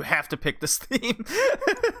 Kay, you have to pick this theme.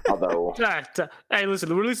 Although, hey,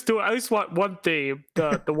 listen, we at least want one theme,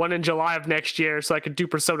 the one in July of next year, so I can do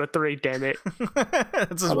Persona 3. Damn it!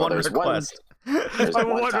 That's just one request. There's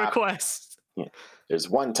one request. Yeah, there's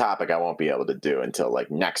one topic I won't be able to do until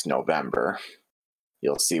like next November.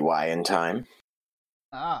 You'll see why in time.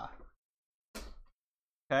 Ah.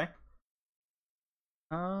 Okay.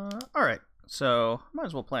 All right. So might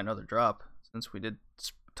as well play another drop, since we did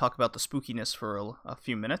talk about the spookiness for a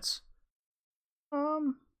few minutes.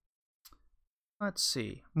 Let's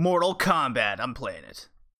see. Mortal Kombat. I'm playing it.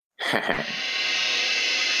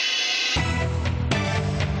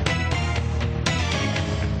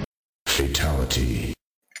 Fatality.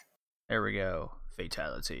 There we go.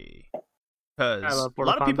 Fatality. Because a Mortal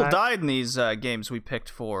lot of people Kombat. died in these games we picked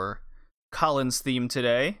for Colin's theme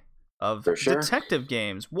today of For sure. detective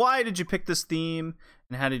games. Why did you pick this theme,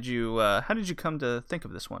 and how did you come to think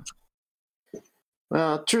of this one?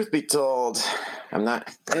 Well, truth be told, I'm not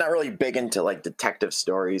really big into like detective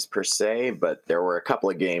stories per se, but there were a couple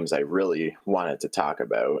of games I really wanted to talk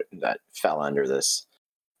about that fell under this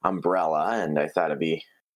umbrella, and I thought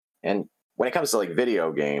and when it comes to like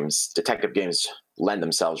video games, detective games lend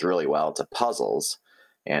themselves really well to puzzles,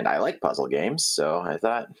 and I like puzzle games, so I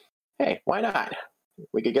thought, hey, why not?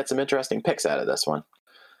 We could get some interesting picks out of this one.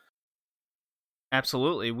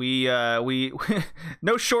 Absolutely. We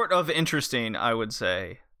no short of interesting, I would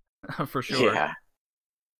say. For sure. Yeah.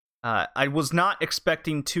 I was not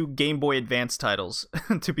expecting 2 Game Boy Advance titles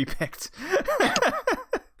to be picked.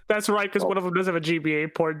 That's right, because one of them does have a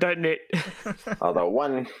GBA port, doesn't it? Although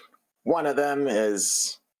one of them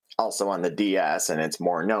is also on the DS, and it's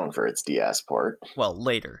more known for its DS port. Well,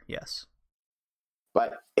 later, yes.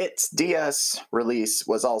 But its DS release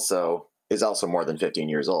is also more than 15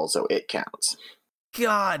 years old, so it counts.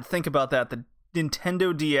 God, think about that. The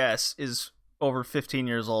Nintendo DS is over 15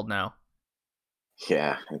 years old now.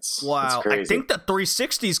 Yeah, it's Wow. It's crazy. I think the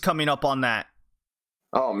 360's coming up on that.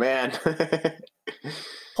 Oh man.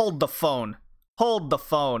 Hold the phone. Hold the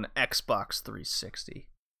phone, Xbox 360.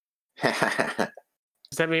 Does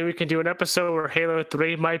that mean we can do an episode where Halo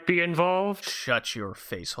 3 might be involved? Shut your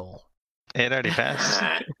face hole. It already passed.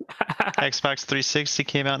 Xbox 360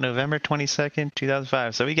 came out November 22nd,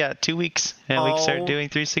 2005. So we got 2 weeks, and we can start doing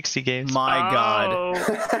 360 games. My God.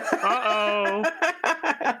 Uh-oh.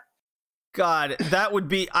 God,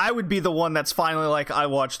 I would be the one that's finally like, I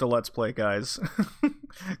watched a Let's Play, guys.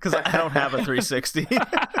 Because I don't have a 360.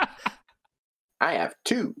 I have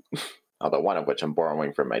 2, although one of which I'm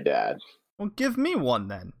borrowing from my dad. Well, give me one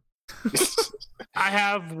then. I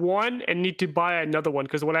have one and need to buy another one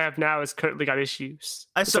because what I have now is currently got issues.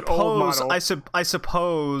 I It's an old suppose model. I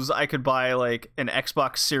suppose I could buy like an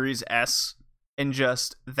Xbox Series S and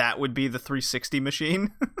just that would be the 360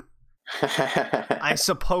 machine. I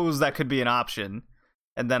suppose that could be an option,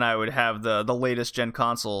 and then I would have the latest gen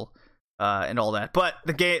console and all that. But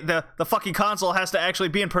the fucking console has to actually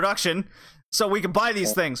be in production so we can buy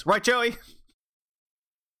these things, right, Joey?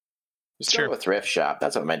 Just go to a thrift shop.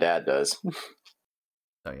 That's what my dad does.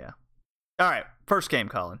 Oh yeah. All right, first game,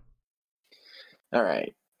 Colin. All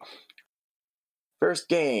right. First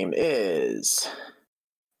game is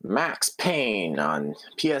Max Payne on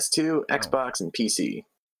PS2, Xbox, and PC.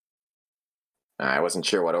 I wasn't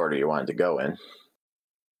sure what order you wanted to go in.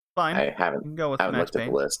 Fine. I You haven't can go with haven't Max looked at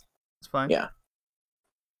Payne. the list. It's fine. Yeah.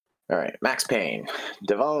 All right, Max Payne,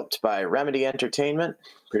 developed by Remedy Entertainment,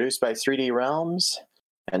 produced by 3D Realms,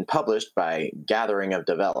 and published by Gathering of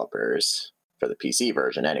Developers for the PC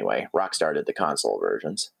version anyway. Rockstar did the console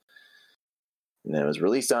versions. And it was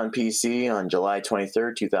released on PC on July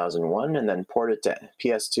 23rd, 2001, and then ported to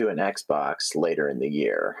PS2 and Xbox later in the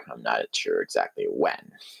year. I'm not sure exactly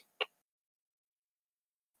when.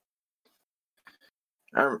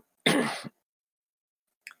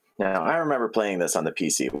 Now, I remember playing this on the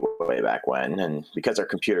PC way back when, and because our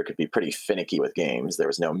computer could be pretty finicky with games, there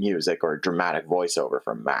was no music or dramatic voiceover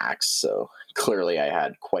from Max, so clearly I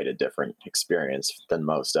had quite a different experience than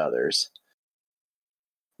most others.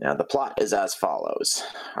 Now, the plot is as follows.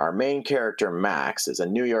 Our main character, Max, is a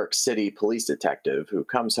New York City police detective who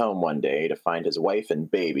comes home one day to find his wife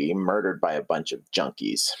and baby murdered by a bunch of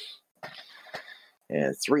junkies.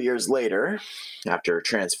 And 3 years later, after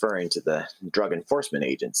transferring to the Drug Enforcement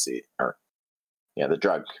Agency, the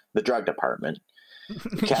drug department,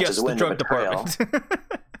 he catches wind of a trail.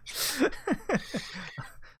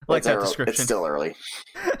 Like that description. It's still early.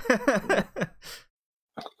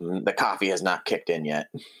 The coffee has not kicked in yet.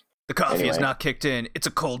 The coffee has not kicked in. It's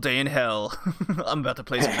a cold day in hell. I'm about to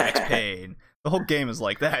play some Max Payne. The whole game is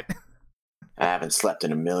like that. I haven't slept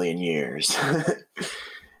in a million years.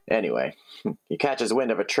 Anyway, he catches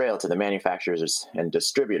wind of a trail to the manufacturers and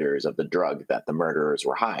distributors of the drug that the murderers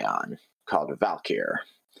were high on, called Valkyr.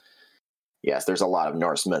 Yes, there's a lot of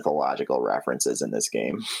Norse mythological references in this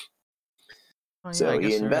game. Oh, yeah, So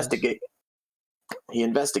he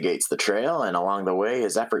investigates the trail, and along the way,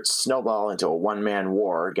 his efforts snowball into a one-man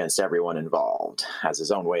war against everyone involved, as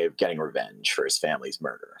his own way of getting revenge for his family's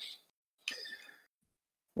murder.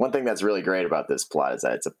 One thing that's really great about this plot is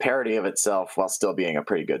that it's a parody of itself while still being a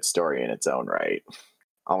pretty good story in its own right.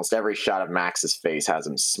 Almost every shot of Max's face has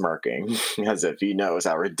him smirking, as if he knows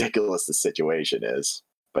how ridiculous the situation is,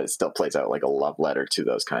 but it still plays out like a love letter to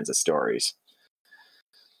those kinds of stories.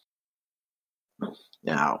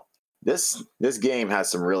 Now, this game has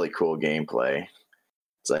some really cool gameplay.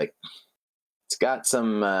 It's got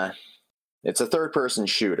some, it's a third-person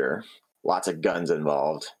shooter, lots of guns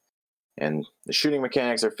involved. And the shooting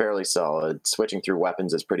mechanics are fairly solid. Switching through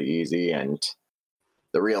weapons is pretty easy, and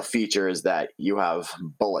the real feature is that you have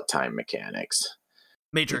bullet time mechanics.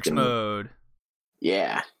 Matrix mode.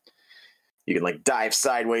 Yeah. You can dive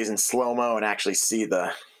sideways in slow-mo and actually see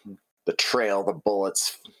the trail the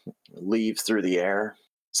bullets leave through the air,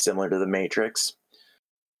 similar to the Matrix.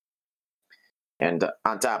 And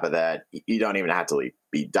on top of that, you don't even have to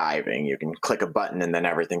be diving. You can click a button and then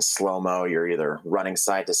everything's slow-mo. You're either running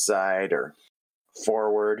side to side or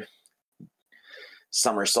forward,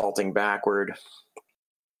 somersaulting backward.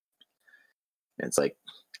 It's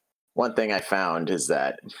one thing I found is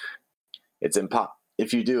that it's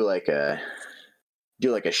if you do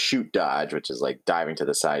a shoot dodge, which is diving to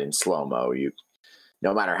the side in slow-mo,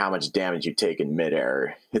 no matter how much damage you take in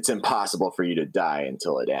midair, it's impossible for you to die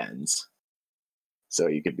until it ends. So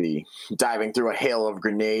you could be diving through a hail of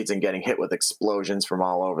grenades and getting hit with explosions from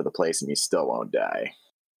all over the place and you still won't die.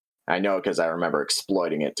 I know because I remember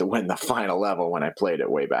exploiting it to win the final level when I played it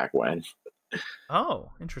way back when.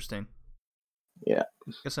 Oh, interesting. Yeah.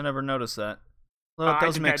 Guess I never noticed that. Well, it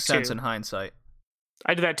does make sense in hindsight.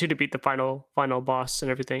 I did that too to beat the final boss and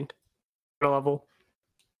everything. Final level.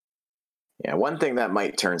 Yeah, one thing that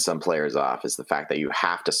might turn some players off is the fact that you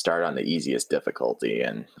have to start on the easiest difficulty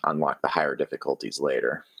and unlock the higher difficulties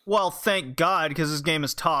later. Well, thank God, because this game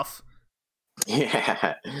is tough.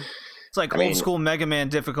 Yeah. It's like old school Mega Man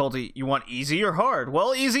difficulty. You want easy or hard?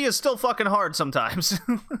 Well, easy is still fucking hard sometimes.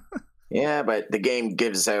 Yeah, but the game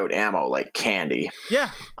gives out ammo like candy. Yeah,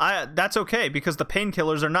 that's okay, because the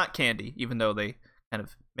painkillers are not candy, even though they kind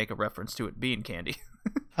of make a reference to it being candy.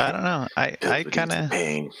 I don't know. I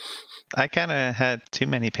kind of had too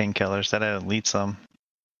many painkillers that I would lead some.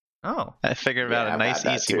 Oh, I figured out Yeah, a I've nice,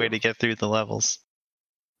 had that easy way too. to get through the levels.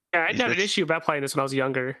 Yeah, I had an It's- issue about playing this when I was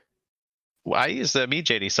younger. Well, I used to me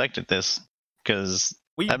JD sucked at this because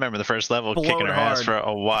we I remember the first level blowed kicking her ass hard. for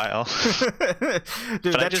a while. Dude,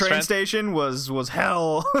 But I that just train ran- station was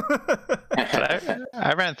hell. But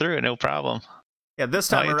I ran through it, no problem. Yeah,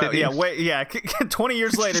 this All time you around, did yeah, 20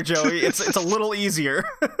 years later, Joey, it's a little easier.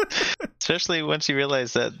 Especially once you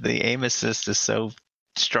realize that the aim assist is so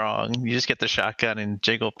strong. You just get the shotgun and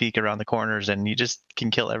jiggle peek around the corners, and you just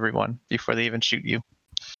can kill everyone before they even shoot you.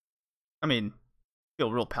 I mean,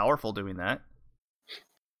 feel real powerful doing that.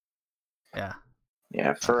 Yeah.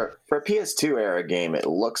 Yeah, for a PS2 era game, it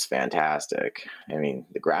looks fantastic. I mean,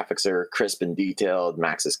 the graphics are crisp and detailed.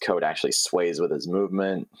 Max's code actually sways with his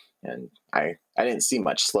movement, and I didn't see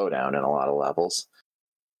much slowdown in a lot of levels.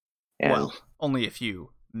 And Well, only if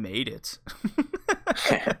you made it.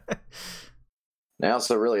 I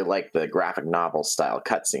also really like the graphic novel style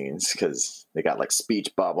cutscenes because they got like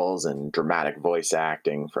speech bubbles and dramatic voice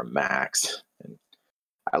acting from Max. And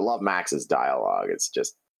I love Max's dialogue.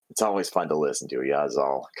 It's always fun to listen to. He has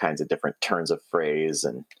all kinds of different turns of phrase,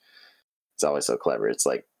 and it's always so clever. It's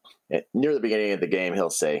like near the beginning of the game, he'll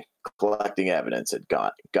say, "Collecting evidence had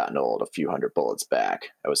gotten old a few hundred bullets back.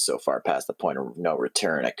 I was so far past the point of no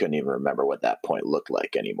return, I couldn't even remember what that point looked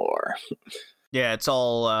like anymore." Yeah, it's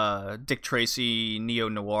all Dick Tracy,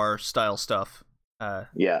 neo-noir style stuff.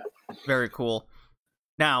 Yeah. Very cool.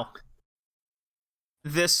 Now,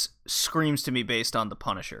 this screams to me based on The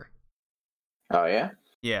Punisher. Oh, yeah?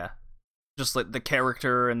 Yeah. Just like the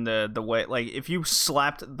character and the way, like, if you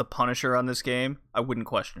slapped The Punisher on this game, I wouldn't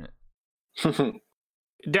question it.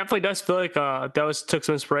 It definitely does feel like those took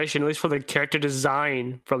some inspiration, at least for the character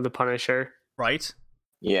design from the Punisher. Right?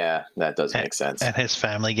 Yeah, that does make sense. And his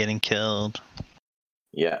family getting killed.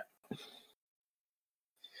 Yeah.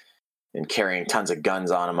 And carrying tons of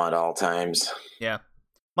guns on him at all times. Yeah.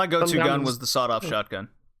 My go-to Sometimes- gun was the sawed-off shotgun.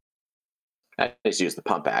 I just use the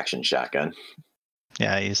pump action shotgun.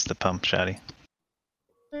 Yeah, I used the pump shotty.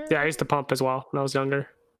 Yeah, I used to pump as well when I was younger.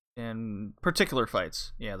 In particular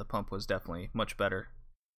fights, yeah, the pump was definitely much better.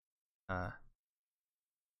 I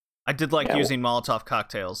did like Yeah, using Molotov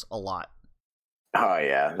cocktails a lot. Oh,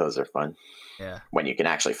 yeah, those are fun. Yeah. When you can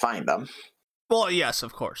actually find them. Well, yes,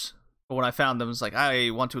 of course. But when I found them, it's like,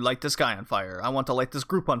 I want to light this guy on fire. I want to light this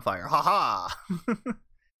group on fire. Ha ha!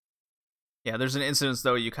 Yeah, there's an instance,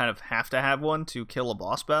 though, you kind of have to have one to kill a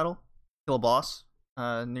boss battle. Kill a boss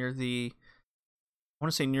near the... I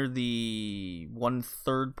want to say near the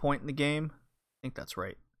 1/3 point in the game. I think that's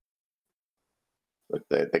right. With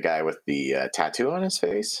the guy with the tattoo on his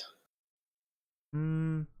face.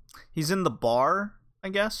 He's in the bar, I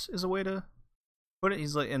guess, is a way to put it.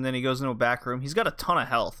 He's like, and then he goes into a back room. He's got a ton of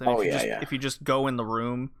health. And if you just go in the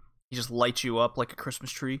room, he just lights you up like a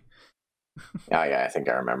Christmas tree. Oh, yeah, I think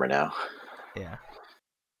I remember now. Yeah.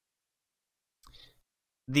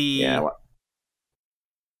 The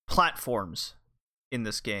platforms in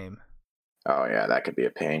this game. Oh, yeah, that could be a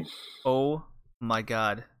pain. Oh my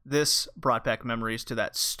god. This brought back memories to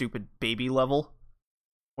that stupid baby level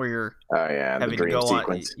where you're the having to dream go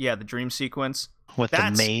sequence. on. Yeah, the dream sequence. With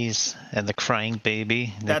the maze and the crying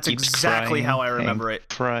baby. That's keeps exactly how I remember it.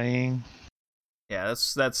 Crying. Yeah,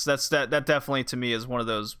 that definitely to me is one of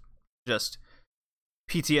those just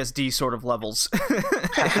PTSD sort of levels.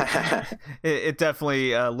 it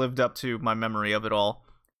definitely lived up to my memory of it all.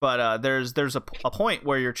 But there's a point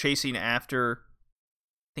where you're chasing after,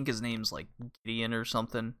 I think his name's like Gideon or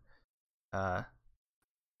something, and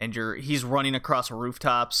he's running across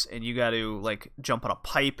rooftops, and you got to like jump on a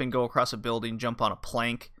pipe and go across a building, jump on a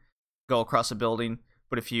plank, go across a building.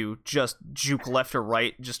 But if you just juke left or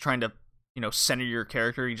right, just trying to center your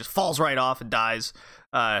character, he just falls right off and dies.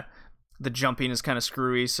 The jumping is kind of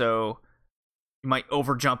screwy, so you might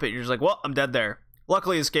overjump it. You're just like, well, I'm dead there.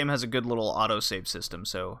 Luckily, this game has a good little autosave system,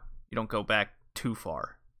 so you don't go back too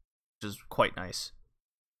far, which is quite nice.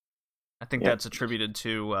 I think that's attributed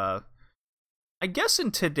to, I guess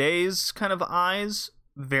in today's kind of eyes,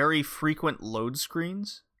 very frequent load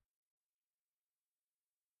screens.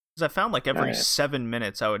 Because I found like every 7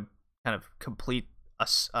 minutes I would kind of complete a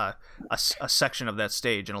section of that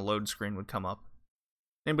stage and a load screen would come up.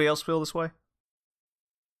 Anybody else feel this way?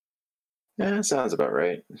 Yeah, that sounds about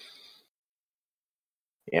right.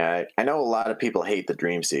 Yeah, I know a lot of people hate the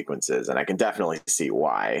dream sequences, and I can definitely see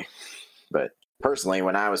why. But personally,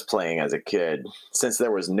 when I was playing as a kid, since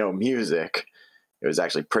there was no music, it was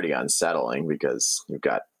actually pretty unsettling because you've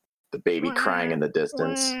got the baby crying in the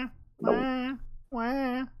distance. Where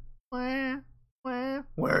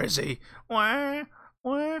is he?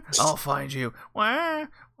 Wah. I'll find you. Wah.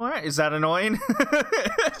 Wah. Is that annoying?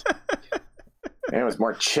 It was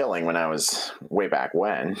more chilling when I was way back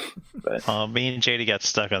when. But Me and JD got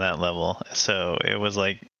stuck on that level, so it was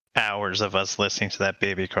like hours of us listening to that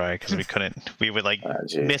baby cry because we couldn't. We would like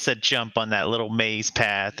miss a jump on that little maze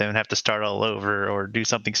path and have to start all over, or do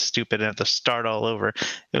something stupid and have to start all over.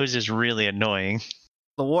 It was just really annoying.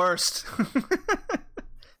 The worst.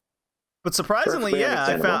 But surprisingly,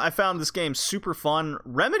 Perfectly I found this game super fun.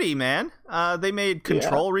 Remedy, man, they made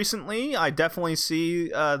Control recently. I definitely see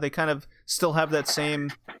they kind of still have that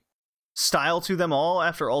same style to them all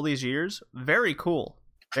after all these years. Very cool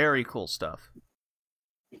stuff.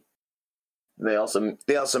 they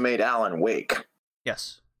also made Alan Wake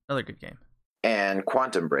Yes, another good game. and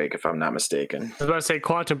Quantum Break, if I'm not mistaken. I was about to say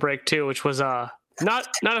Quantum Break too, which was not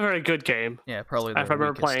a very good game. Yeah, probably. If I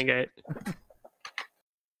remember playing it.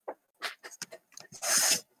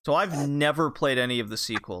 So I've never played any of the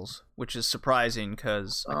sequels, which is surprising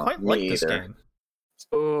because I quite like this either. game.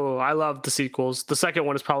 Oh, I love the sequels. The second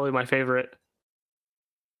one is probably my favorite.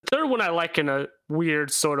 The third one I like in a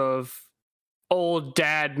weird sort of old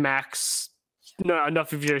dad Max, no,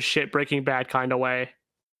 enough of your shit Breaking Bad kind of way.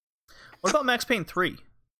 What about Max Payne 3?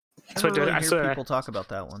 That's what I hear people talk about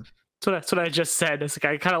that one. That's what I just said. It's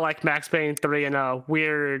like I kind of like Max Payne 3 in a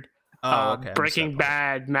weird Okay, Breaking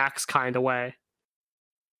Bad Max kind of way.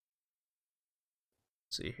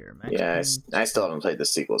 Let's see here. Max Yeah, Payne. I still haven't played the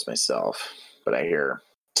sequels myself, but I hear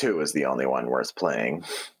 2 is the only one worth playing.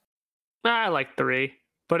 I like 3,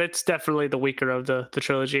 but it's definitely the weaker of the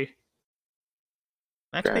trilogy.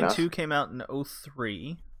 Max Fair Payne enough. 2 came out in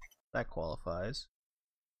 2003. That qualifies.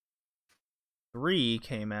 3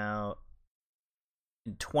 came out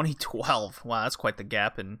in 2012. Wow, that's quite the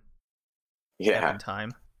gap in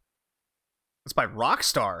time. It's by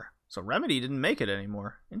Rockstar, so Remedy didn't make it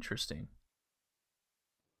anymore. Interesting.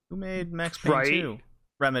 Who made Max Payne Right. 2?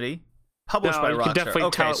 Remedy. Published by You Rockstar. can definitely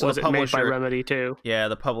Okay, tell it so the wasn't made by publisher. Remedy too. Yeah,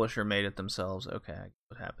 the publisher made it themselves. Okay, I get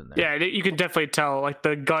what happened there. Yeah, you can definitely tell. Like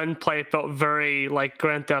the gunplay felt very like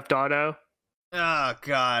Grand Theft Auto. Oh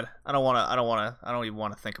God, I don't even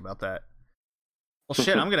want to think about that. Well,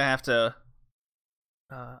 shit, I'm gonna have to,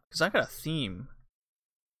 because I got a theme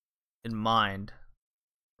in mind.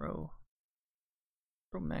 Throw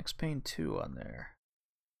Max Payne 2 on there.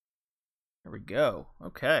 There we go.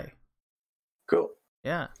 Okay. Cool.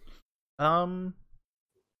 Yeah.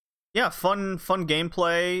 Yeah, fun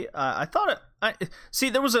gameplay. I thought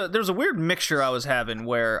there was a weird mixture I was having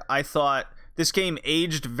where I thought this game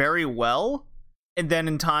aged very well, and then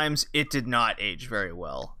in times it did not age very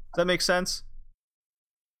well. Does that make sense?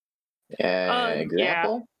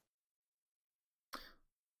 Example?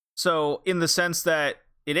 So in the sense that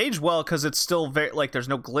it aged well because it's still very like there's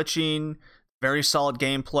no glitching, very solid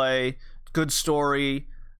gameplay, good story,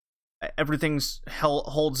 everything's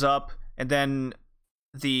holds up, and then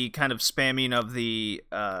the kind of spamming of the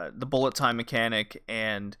bullet time mechanic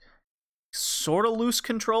and sort of loose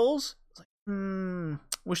controls. It's like,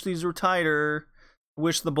 wish these were tighter.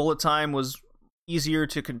 Wish the bullet time was easier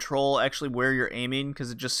to control actually where you're aiming,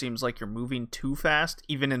 because it just seems like you're moving too fast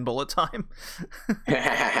even in bullet time.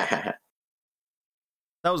 That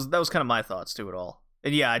was kind of my thoughts to it all.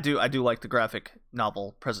 And yeah, I do like the graphic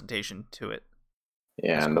novel presentation to it.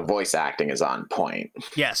 Yeah, and the voice acting is on point.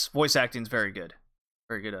 Yes, voice acting's very good.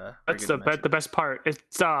 Very good. That's the best part. It's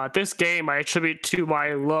this game I attribute to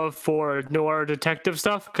my love for noir detective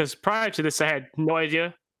stuff, because prior to this I had no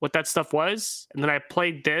idea what that stuff was, and then I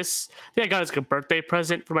played this. I think I got it as a birthday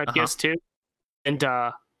present for my PS2, and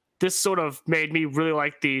this sort of made me really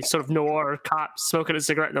like the sort of noir cop smoking a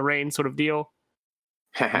cigarette in the rain sort of deal.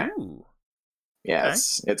 Ooh.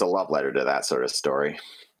 Yes, it's a love letter to that sort of story.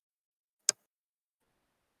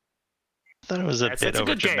 I thought it was a bit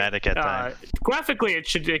over dramatic at times. Graphically,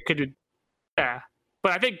 it could, yeah.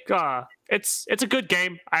 But I think it's a good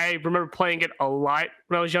game. I remember playing it a lot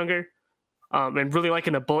when I was younger, and really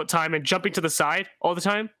liking the bullet time and jumping to the side all the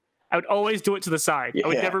time. I would always do it to the side. Yeah. I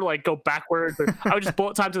would never like go backwards. I would just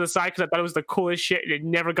bullet time to the side because I thought it was the coolest shit, and it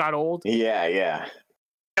never got old. Yeah.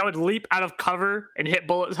 I would leap out of cover and hit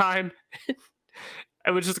bullet time.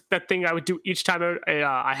 It was just that thing I would do each time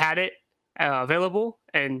I had it available.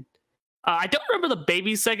 And I don't remember the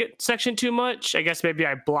baby section too much. I guess maybe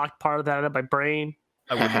I blocked part of that out of my brain.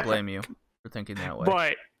 I wouldn't blame you for thinking that way.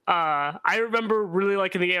 But I remember really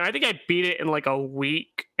liking the game. I think I beat it in like a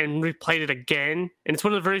week and replayed it again. And it's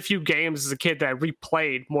one of the very few games as a kid that I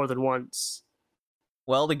replayed more than once.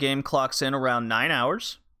 Well, the game clocks in around 9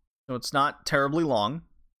 hours, so it's not terribly long,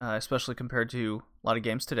 especially compared to a lot of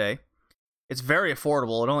games today. It's very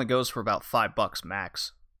affordable. It only goes for about $5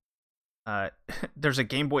 max. There's a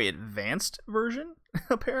Game Boy Advanced version,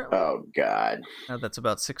 apparently. Oh, God. That's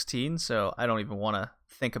about 16, so I don't even want to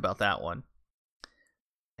think about that one.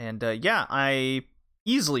 And yeah, I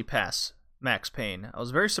easily pass Max Payne. I was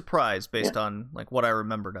very surprised based on like what I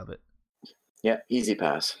remembered of it. Yeah, easy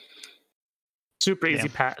pass. Super easy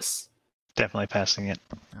pass. Definitely passing it.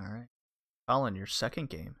 All right. Colin, your second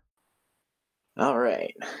game. All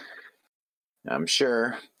right. I'm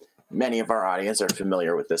sure many of our audience are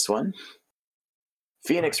familiar with this one.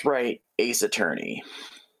 Phoenix Wright Ace Attorney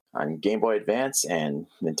on Game Boy Advance and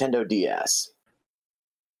Nintendo DS.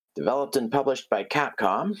 Developed and published by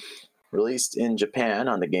Capcom, released in Japan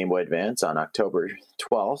on the Game Boy Advance on October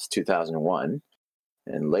 12th, 2001,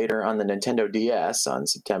 and later on the Nintendo DS on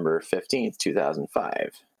September 15th,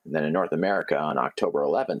 2005, and then in North America on October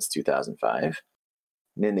 11th, 2005,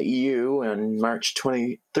 and in the EU on March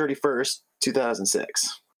 31st,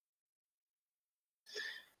 2006.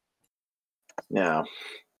 Now,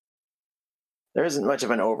 there isn't much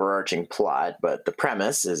of an overarching plot, but the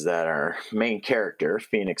premise is that our main character,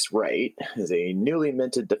 Phoenix Wright, is a newly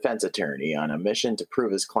minted defense attorney on a mission to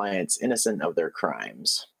prove his clients innocent of their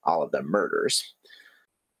crimes, all of them murders.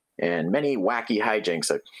 And many wacky hijinks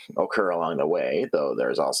occur along the way, though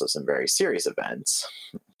there's also some very serious events,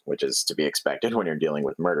 which is to be expected when you're dealing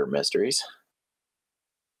with murder mysteries.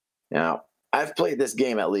 Now, I've played this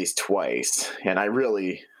game at least twice, and I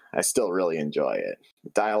still really enjoy it. The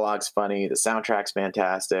dialogue's funny, the soundtrack's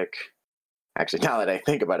fantastic. Actually, now that I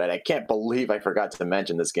think about it, I can't believe I forgot to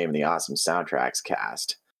mention this game in the awesome soundtracks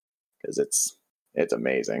cast, because it's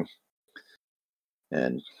amazing.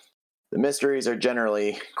 And the mysteries are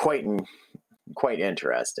generally quite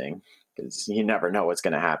interesting, because you never know what's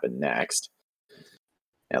going to happen next,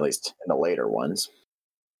 at least in the later ones.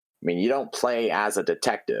 I mean, you don't play as a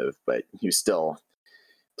detective, but you still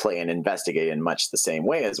play and investigate in much the same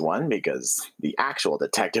way as one, because the actual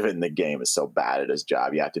detective in the game is so bad at his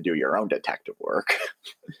job, you have to do your own detective work.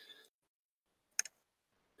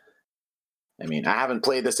 I mean, I haven't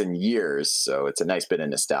played this in years, so it's a nice bit of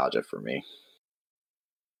nostalgia for me.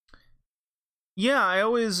 Yeah, I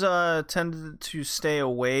always tended to stay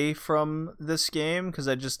away from this game because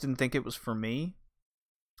I just didn't think it was for me.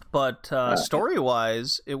 But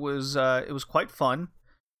story-wise, it was quite fun.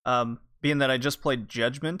 Being that I just played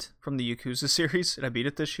Judgment from the Yakuza series, and I beat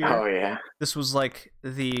it this year. Oh, yeah. This was like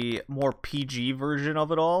the more PG version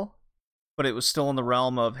of it all, but it was still in the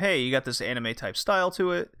realm of, hey, you got this anime-type style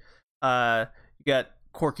to it. You got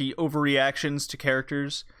quirky overreactions to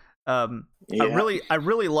characters. Yeah. I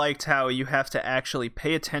really liked how you have to actually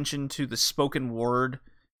pay attention to the spoken word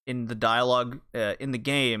in the dialogue in the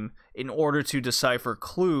game in order to decipher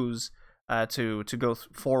clues to go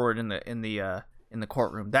forward in the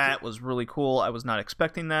courtroom. That was really cool. I was not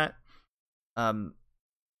expecting that.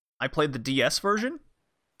 I played the DS version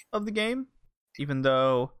of the game, even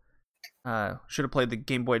though should have played the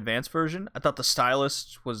Game Boy Advance version. I thought the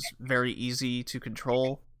stylus was very easy to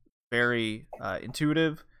control, very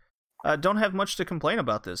intuitive. Don't have much to complain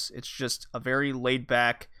about this. It's just a very laid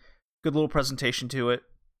back, good little presentation to it.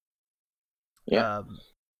 Yeah.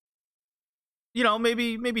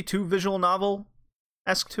 Maybe too visual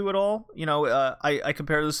novel-esque to it all. I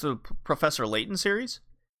compare this to the Professor Layton series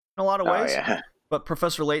in a lot of ways. Oh, yeah. But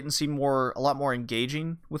Professor Layton seemed a lot more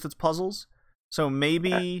engaging with its puzzles. So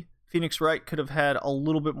maybe Phoenix Wright could have had a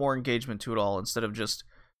little bit more engagement to it all instead of just...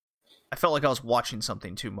 I felt like I was watching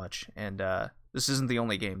something too much, and this isn't the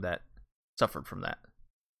only game that suffered from that.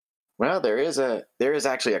 Well, there is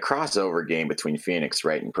actually a crossover game between Phoenix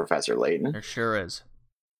Wright and Professor Layton. There sure is.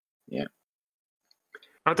 Yeah.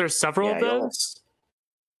 Aren't there several of those?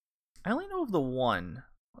 I only know of the one.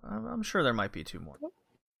 I'm sure there might be two more.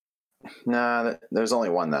 Nah, there's only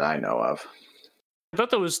one that I know of. I thought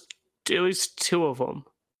there was at least two of them.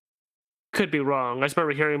 Could be wrong. I just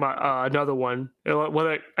remember hearing about another one.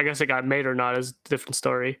 Whether I guess it got made or not is a different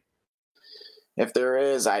story. If there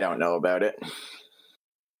is, I don't know about it.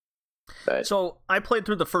 But So I played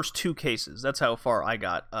through the first two cases. That's how far I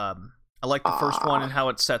got. I like the first one and how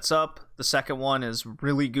it sets up. The second one is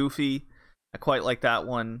really goofy. I quite like that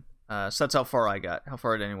one. So that's how far I got. How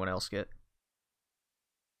far did anyone else get?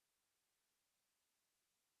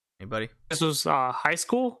 Anybody? This was high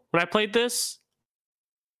school when I played this.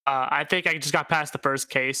 I think I just got past the first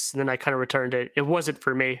case and then I kind of returned it. It wasn't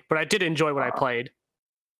for me, but I did enjoy what I played.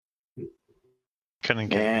 Couldn't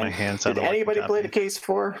get my hands on. Did anybody play the case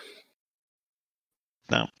 4?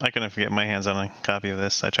 No, I couldn't get my hands on a copy of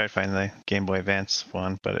this. I tried finding the Game Boy Advance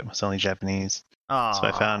one, but it was only Japanese. Aww. So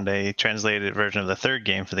I found a translated version of the third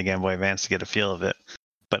game for the Game Boy Advance to get a feel of it.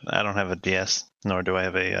 But I don't have a DS, nor do I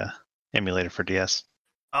have a emulator for DS.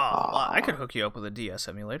 Oh, I could hook you up with a DS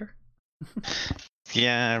emulator.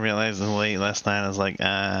 Yeah, I realized late last night. I was like,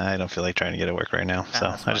 I don't feel like trying to get it work right now. So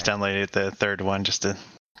that's I just downloaded the third one just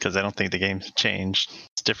because I don't think the game's changed.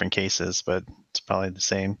 It's different cases, but it's probably the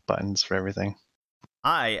same buttons for everything.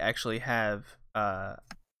 I actually have.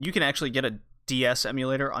 You can actually get a DS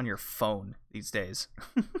emulator on your phone these days.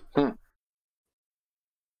 Kind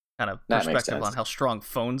of perspective on how strong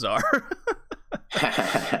phones are.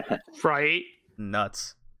 Right.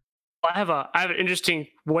 Nuts. I have an interesting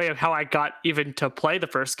way of how I got even to play the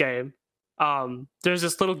first game. There's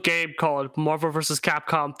this little game called Marvel vs.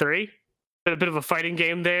 Capcom 3. A bit of a fighting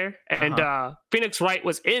game there, and Phoenix Wright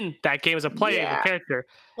was in that game as a player, a character.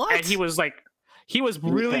 What? And he was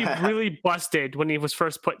really busted when he was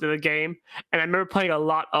first put into the game. And I remember playing a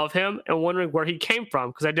lot of him and wondering where he came from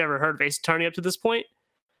because I'd never heard of Ace Attorney up to this point.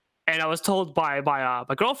 And I was told by my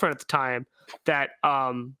girlfriend at the time that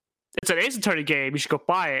it's an Ace Attorney game. You should go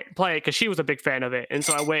play it, because she was a big fan of it. And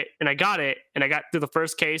so I went and I got it, and I got through the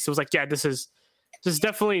first case. It was like, yeah, this is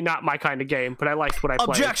definitely not my kind of game, but I liked what I played.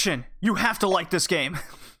 Objection! You have to like this game.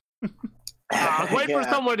 Wait for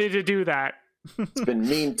somebody to do that. It's been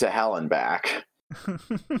mean to hell and back.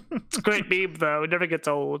 It's a great meme, though. It never gets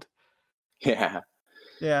old. Yeah.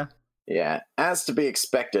 Yeah. Yeah. As to be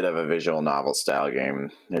expected of a visual novel style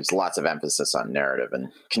game, there's lots of emphasis on narrative and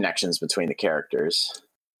connections between the characters.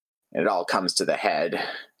 And it all comes to a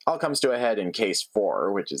head in Case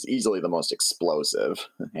 4, which is easily the most explosive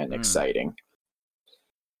and exciting.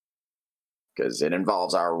 Because it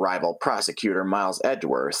involves our rival prosecutor, Miles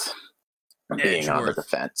Edgeworth, being on the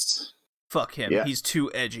defense. Fuck him. Yeah. He's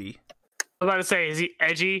too edgy. I was about to say, is he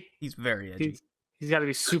edgy? He's very edgy. He's got to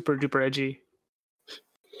be super duper edgy.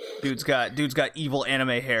 Dude's got evil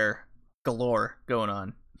anime hair galore going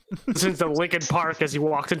on. Since the Linkin Park as he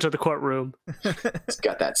walked into the courtroom. He's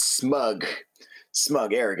got that smug,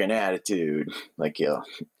 arrogant attitude. Like,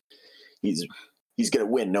 he's gonna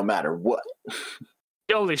win no matter what.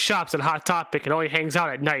 He only shops at Hot Topic and only hangs out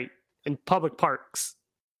at night in public parks.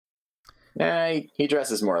 He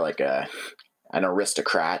dresses more like an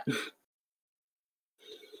aristocrat.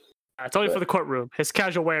 It's only for the courtroom. His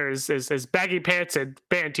casual wear is baggy pants and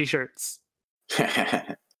band t-shirts.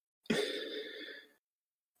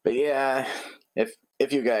 But yeah,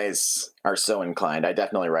 if you guys are so inclined, I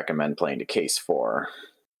definitely recommend playing to Case 4.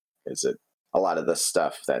 Is it a lot of the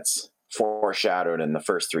stuff that's foreshadowed in the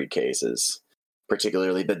first 3 cases,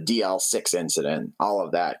 particularly the DL6 incident, all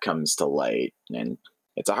of that comes to light. And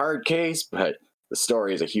it's a hard case, but the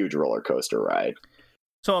story is a huge roller coaster ride.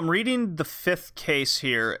 So I'm reading the 5th case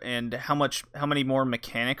here and how many more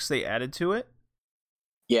mechanics they added to it.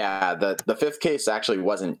 Yeah, the 5th case actually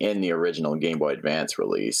wasn't in the original Game Boy Advance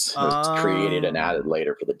release. It was created and added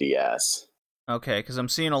later for the DS. Okay, because I'm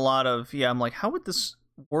seeing a lot of... Yeah, I'm like, how would this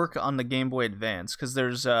work on the Game Boy Advance? Because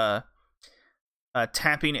there's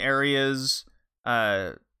tapping areas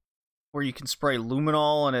where you can spray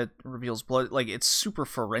luminol and it reveals blood. Like, it's super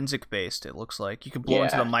forensic based, it looks like. You can blow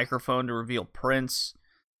into the microphone to reveal prints.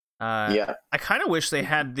 I kind of wish they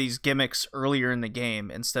had these gimmicks earlier in the game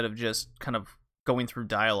instead of just kind of going through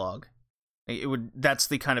dialogue. That's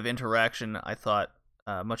the kind of interaction I thought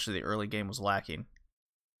much of the early game was lacking.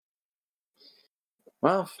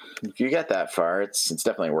 Well, if you get that far, it's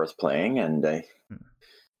definitely worth playing, and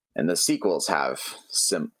the sequels have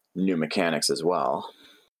some new mechanics as well.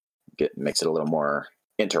 Makes it a little more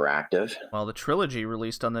interactive. Well, the trilogy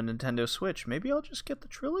released on the Nintendo Switch. Maybe I'll just get the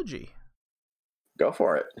trilogy. Go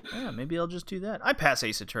for it. Yeah, maybe I'll just do that. I pass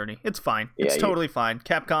Ace Attorney. It's fine. It's totally fine.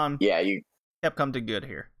 Capcom. Yeah, Capcom did good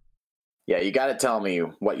here. Yeah, you got to tell me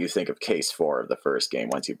what you think of Case 4 of the first game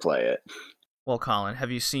once you play it. Well, Colin,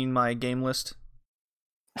 have you seen my game list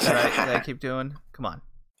that I keep doing? Come on.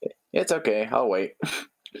 It's okay. I'll wait.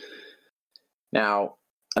 Now,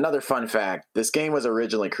 another fun fact, this game was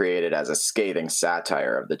originally created as a scathing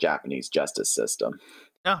satire of the Japanese justice system.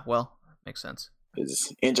 Oh, well, makes sense.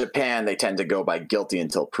 Because in Japan, they tend to go by guilty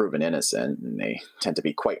until proven innocent, and they tend to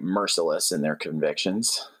be quite merciless in their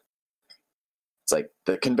convictions. It's like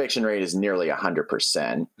the conviction rate is nearly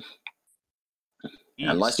 100%.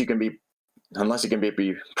 Unless you can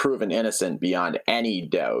be proven innocent beyond any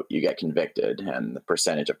doubt, you get convicted, and the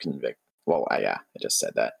percentage of I just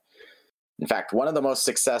said that. In fact, one of the most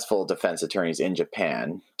successful defense attorneys in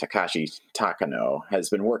Japan, Takashi Takano, has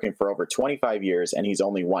been working for over 25 years, and he's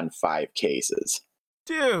only won 5 cases.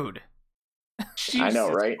 Dude! I know,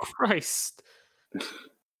 right? Christ.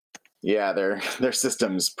 Yeah, their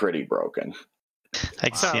system's pretty broken. I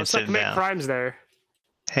can see him sitting down. Crimes there.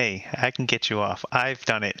 Hey, I can get you off. I've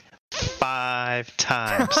done it 5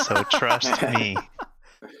 times, so trust me.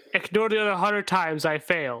 Ignore the other 100 times I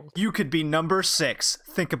failed. You could be number 6.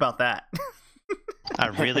 Think about that. I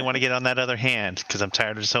really want to get on that other hand because I'm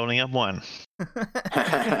tired of just holding up one.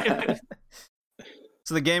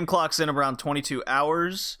 So the game clocks in around 22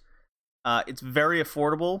 hours. It's very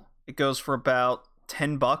affordable. It goes for about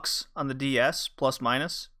 $10 on the DS, plus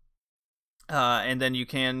minus. And then you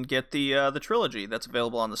can get the trilogy that's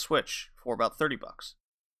available on the Switch for about $30.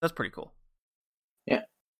 That's pretty cool. Yeah.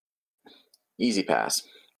 Easy pass.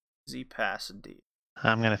 Easy pass indeed.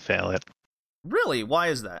 I'm going to fail it. Really? Why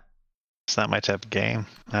is that? It's not my type of game.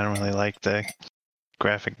 I don't really like the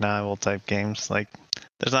graphic novel type games. Like,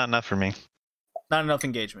 there's not enough for me. Not enough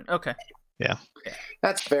engagement. Okay. Yeah.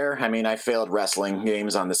 That's fair. I mean, I failed wrestling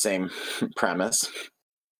games on the same premise.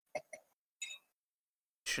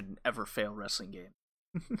 Shouldn't ever fail wrestling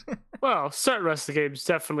game. Well, certain wrestling games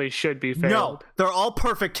definitely should be failed. No, they're all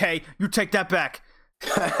perfect, Kay. You take that back.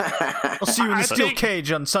 I'll see you in the steel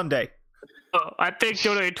cage on Sunday. I think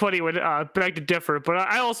Dota 20 would beg to differ, but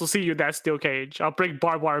I also see you in that steel cage. I'll bring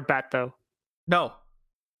barbed wire bat, though. No.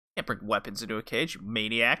 Can't bring weapons into a cage, you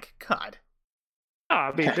maniac. God. Oh,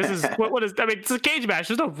 I mean, this is what is? I mean, it's a cage match.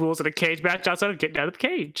 There's no rules in a cage match outside of getting out of the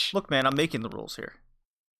cage. Look, man, I'm making the rules here.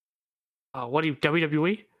 What are you,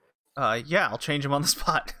 WWE? Yeah, I'll change them on the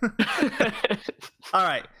spot. All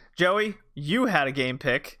right, Joey, you had a game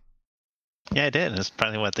pick. Yeah, I did. It's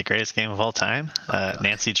probably the greatest game of all time.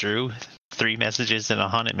 Nancy Drew, 3 messages in a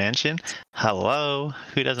haunted mansion. Hello,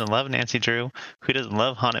 who doesn't love Nancy Drew? Who doesn't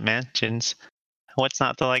love haunted mansions? What's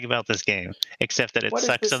not to like about this game, except that it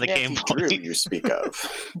sucks on the Game Boy? Drew you speak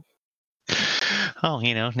of? Oh,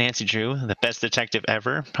 Nancy Drew, the best detective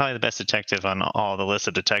ever. Probably the best detective on all the list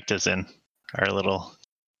of detectives in our little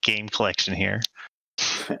game collection here.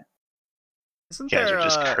 Isn't You guys there are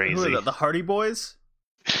just who crazy. are the Hardy Boys?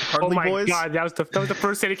 Oh Hardly my Boys? god, that was the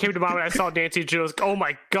first thing that came to mind when I saw Nancy Drew. I was like, oh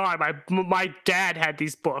my god, my dad had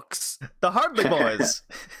these books. The Hardly Boys.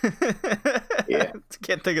 Yeah.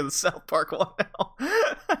 Can't think of the South Park one now.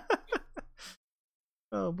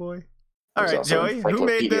 Oh boy. All There's right, also Joey, who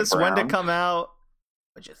made Encyclopedia this? When did it Brown. come out?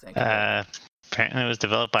 What'd you think? Apparently it was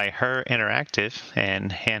developed by Her Interactive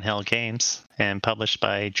and Handheld Games and published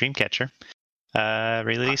by Dreamcatcher.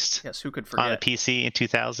 Released Yes, who could on the forget? PC in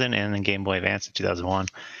 2000 and then Game Boy Advance in 2001.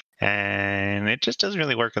 And it just doesn't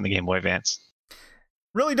really work on the Game Boy Advance.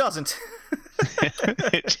 Really doesn't.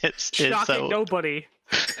 It just is Shocking nobody.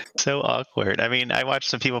 so awkward. I mean, I watched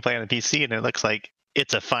some people play on the PC and it looks like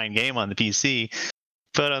it's a fine game on the PC,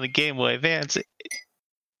 but on the Game Boy Advance,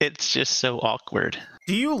 it's just so awkward.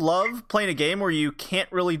 Do you love playing a game where you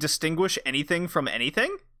can't really distinguish anything from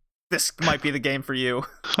anything? This might be the game for you.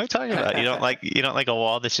 What are you talking about? You don't like a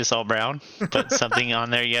wall that's just all brown, but something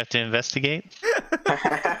on there you have to investigate?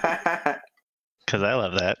 Because I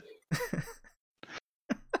love that.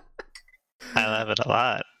 I love it a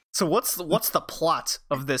lot. So what's the plot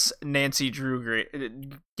of this Nancy Drew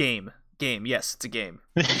game? Game, yes, it's a game.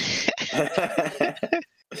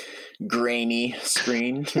 Grainy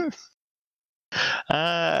screen.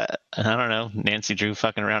 I don't know. Nancy Drew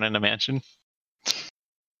fucking around in a mansion.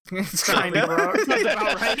 It's kind of. Sounds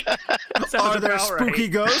about right. Sounds Are there about spooky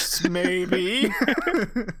right. ghosts? Maybe.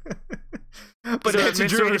 But Is there a Nancy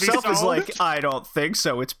Drew mystery to be herself is solved? like, I don't think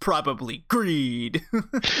so. It's probably greed.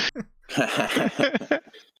 The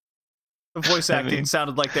voice acting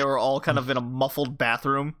sounded like they were all kind of in a muffled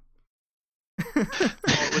bathroom. Oh,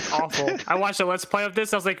 it was awful. I watched a Let's Play of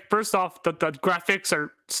this. I was like, first off, the graphics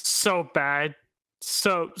are so bad.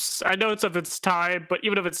 So I know it's of its time, but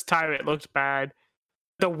even of its time, it looked bad.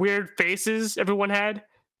 The weird faces everyone had,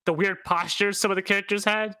 the weird postures some of the characters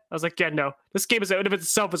had. I was like, yeah, no, this game is in of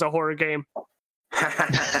itself is a horror game.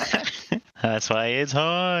 That's why it's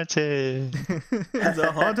haunted. It's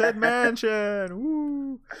a haunted mansion.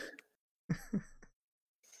 Woo.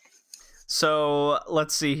 So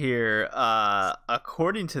let's see here.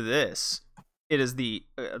 According to this, it is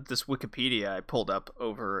this Wikipedia I pulled up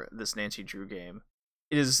over this Nancy Drew game.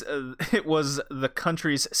 It was the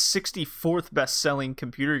country's 64th best-selling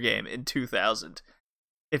computer game in 2000.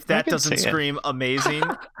 If that can doesn't see it. scream amazing,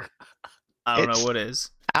 I don't know what is.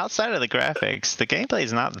 Outside of the graphics, the gameplay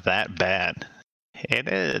is not that bad.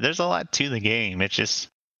 There's a lot to the game. It just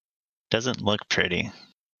doesn't look pretty.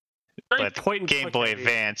 Very But point and Game click Boy heavy.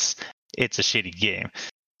 Advance, it's a shitty game.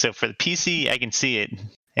 So for the PC, I can see it,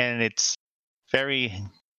 and it's very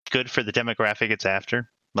good for the demographic it's after.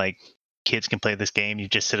 Like, kids can play this game. You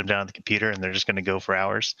just sit them down on the computer, and they're just going to go for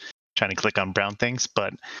hours trying to click on brown things,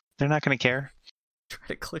 but they're not going to care. Try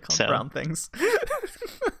to click on So- brown things.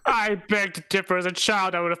 I beg to differ. As a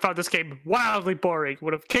child, I would have found this game wildly boring.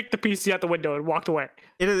 Would have kicked the PC out the window and walked away.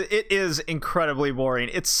 It is incredibly boring.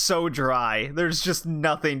 It's so dry. There's just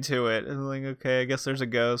nothing to it. I'm like, okay, I guess there's a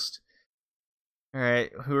ghost. All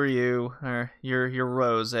right, who are you? You're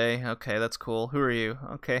Rose, eh? Okay, that's cool. Who are you?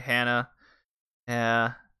 Okay, Hannah.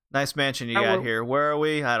 Yeah, nice mansion you got here. Where are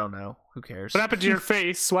we? I don't know. Who cares? What happened to your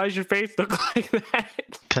face? Why does your face look like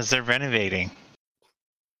that? Because they're renovating.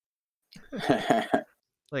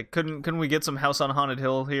 Like, couldn't we get some House on Haunted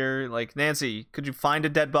Hill here? Like, Nancy, could you find a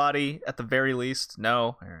dead body at the very least?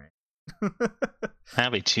 No. All right.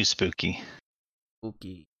 That'd be too spooky.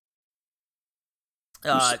 Spooky.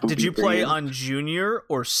 Spooky Did you play brain. on junior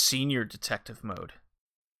or senior detective mode?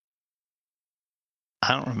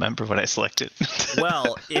 I don't remember what I selected.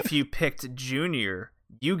 Well, if you picked junior,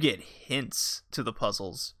 you get hints to the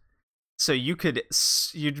puzzles. So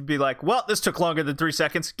you'd be like, well, this took longer than 3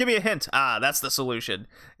 seconds. Give me a hint. Ah, that's the solution.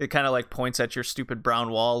 It kind of like points at your stupid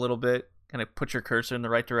brown wall a little bit. Kind of put your cursor in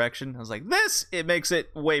the right direction. I was like, it makes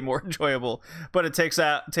it way more enjoyable, but it takes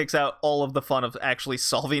out all of the fun of actually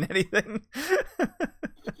solving anything.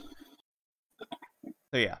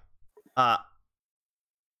 So yeah, I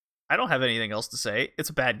don't have anything else to say.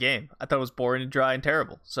 It's a bad game. I thought it was boring and dry and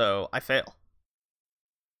terrible, so I fail.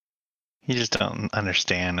 You just don't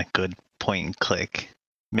understand a good point and click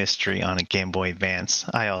mystery on a Game Boy Advance.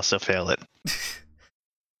 I also fail it.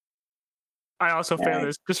 I also failed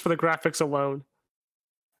this just for the graphics alone.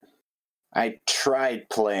 I tried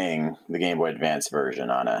playing the Game Boy Advance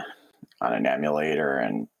version on an emulator,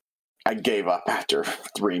 and I gave up after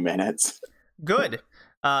 3 minutes. Good.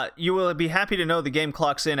 You will be happy to know the game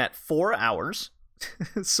clocks in at 4 hours.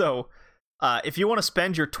 So, if you want to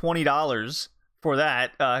spend your $20 for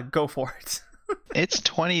that, go for it. It's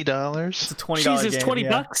 $20. It's a $20 Jesus, game. $20 yeah.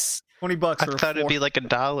 bucks. $20 I for thought it'd be like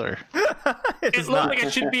 $1. It It is looked not. like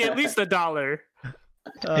it should be at least $1.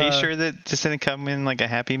 Are you sure that this didn't come in like a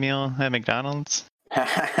Happy Meal at McDonald's?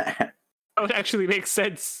 That would actually make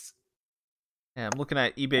sense. Yeah, I'm looking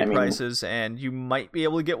at eBay prices, and you might be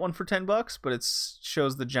able to get one for $10, but it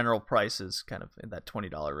shows the general prices kind of in that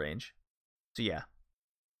 $20 range. So yeah,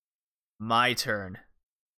 my turn.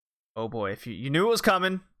 Oh boy, if you knew it was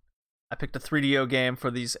coming, I picked a 3DO game for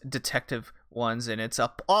these detective ones, and it's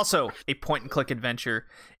also a point-and-click adventure.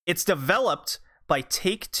 It's developed by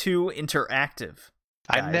Take-Two Interactive.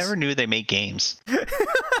 I Guys. never knew they made games.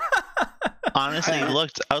 Honestly,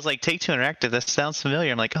 I was like, Take-Two Interactive, that sounds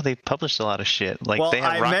familiar. I'm like, oh, they published a lot of shit. Like, Well, they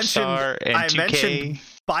have Rockstar and I 2K. mentioned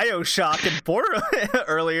BioShock and Border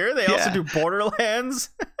earlier. They also Yeah. do Borderlands.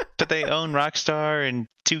 But they own Rockstar and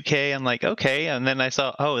 2K. I'm like, okay. And then I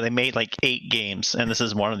saw, oh, they made like 8 games, and this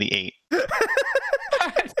is one of the 8.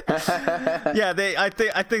 Yeah,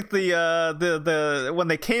 I think the when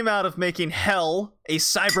they came out of making Hell, a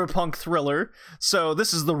cyberpunk thriller, so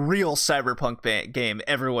this is the real cyberpunk game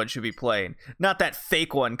everyone should be playing, not that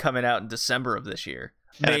fake one coming out in December of this year.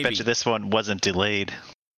 And Maybe. I bet you this one wasn't delayed.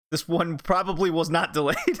 This one probably was not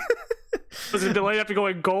delayed. Was it delayed after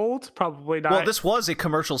going gold? Probably not. Well, this was a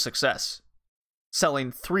commercial success,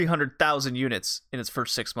 selling 300,000 units in its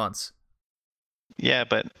first 6 months. Yeah,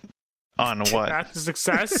 but on what? That's a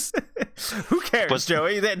success. Who cares,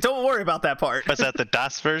 Joey? Don't worry about that part. Was that the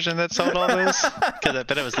DOS version that sold all those? Because I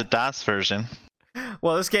bet it was the DOS version.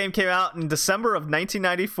 Well, this game came out in December of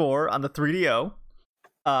 1994 on the 3DO.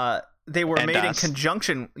 They were And made in DOS.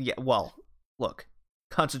 conjunction. Yeah, well, look,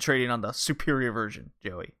 concentrating on the superior version,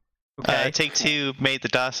 Joey. Okay. Take-Two made the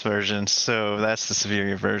DOS version, so that's the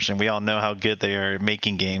superior version. We all know how good they are at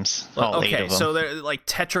making games. Well, All 8 okay, of them. so they're like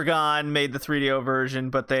Tetragon made the 3DO version,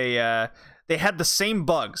 but they had the same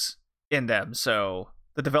bugs in them, so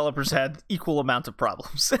the developers had equal amount of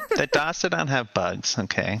problems. The DOS did not have bugs,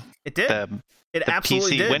 okay? It did. It The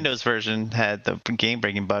absolutely PC did. Windows version had the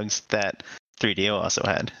game-breaking bugs that 3DO also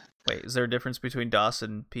had. Wait, is there a difference between DOS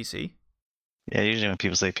and PC? Yeah, usually when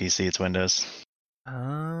people say PC, it's Windows.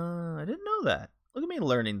 I didn't know that. Look at me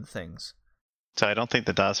learning things. So I don't think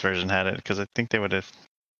the DOS version had it, because I think they would have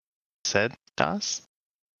said DOS.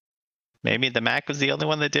 Maybe the Mac was the only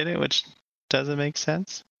one that did it, which doesn't make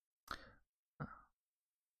sense.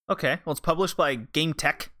 Okay, well, it's published by Game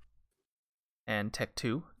Tech and Tech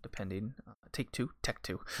 2, depending. Take 2, Tech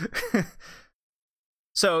 2.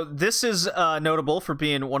 So this is notable for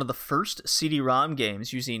being one of the first CD-ROM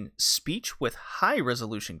games using speech with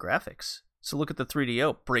high-resolution graphics. So look at the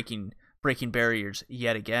 3DO breaking barriers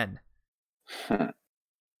yet again.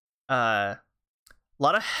 A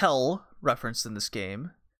lot of hell referenced in this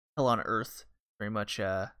game. Hell on Earth, very much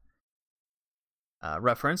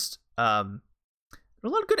referenced. There are a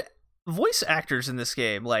lot of good voice actors in this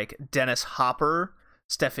game, like Dennis Hopper,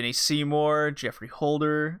 Stephanie Seymour, Jeffrey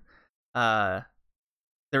Holder,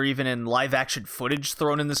 they're even in live action footage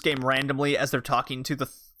thrown in this game randomly as they're talking to the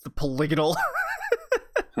polygonal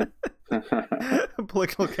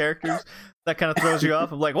polygonal characters. That kind of throws you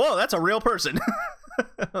off. I'm like, whoa, that's a real person.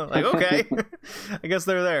 Like, okay, I guess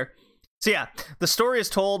they're there. So yeah, the story is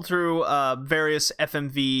told through various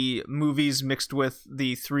FMV movies mixed with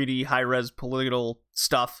the 3D high-res polygonal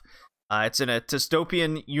stuff. It's in a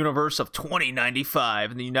dystopian universe of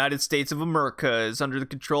 2095, and the United States of America is under the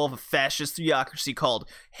control of a fascist theocracy called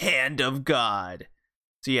Hand of God.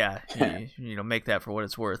 So yeah, you make that for what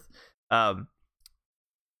it's worth.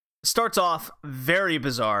 Starts off very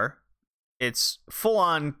bizarre. It's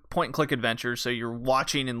full-on point-and-click adventure, so you're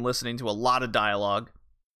watching and listening to a lot of dialogue.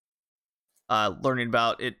 Learning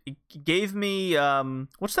about it. It gave me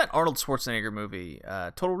what's that Arnold Schwarzenegger movie?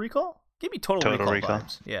 Total Recall? Gave me Total Recall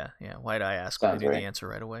vibes. Yeah. Why'd I ask? I knew the answer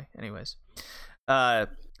right away. Anyways, so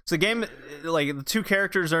the game, like the two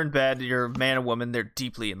characters are in bed. You're a man and woman. They're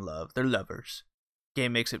deeply in love. They're lovers.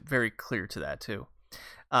 Game makes it very clear to that too.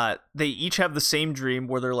 They each have the same dream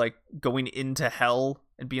where they're like going into hell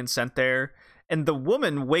and being sent there. And the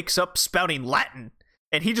woman wakes up spouting Latin.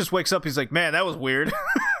 And he just wakes up, he's like, man, that was weird.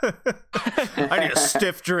 I need a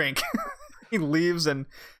stiff drink. He leaves, and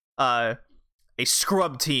a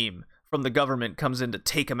scrub team from the government comes in to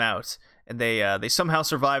take him out. And they somehow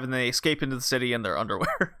survive, and they escape into the city in their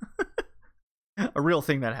underwear. A real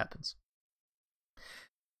thing that happens.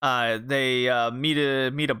 They meet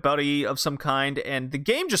a buddy of some kind, and the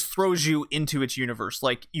game just throws you into its universe.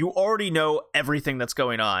 Like, you already know everything that's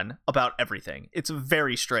going on about everything. It's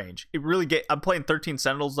very strange. It really I'm playing 13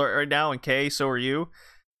 Sentinels right now, and Kay, so are you.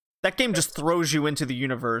 That game just throws you into the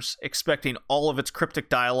universe, expecting all of its cryptic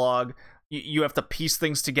dialogue. You have to piece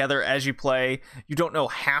things together as you play. You don't know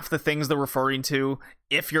half the things they're referring to,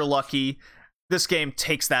 if you're lucky. This game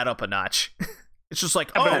takes that up a notch. It's just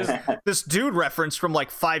like, oh, this dude referenced from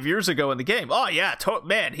like 5 years ago in the game. Oh yeah,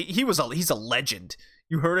 man, he's a legend.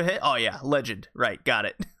 You heard of him? Oh yeah, legend. Right, got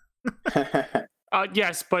it.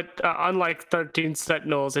 Yes, but unlike 13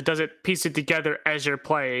 Sentinels, it doesn't piece it together as you're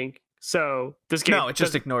playing. So this game, it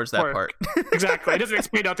just ignores that part. Exactly, it doesn't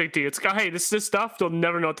explain nothing to you. It's like, hey, this stuff. You'll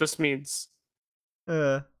never know what this means.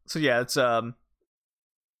 So yeah, it's I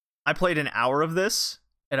played an hour of this,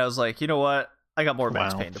 and I was like, you know what? I got more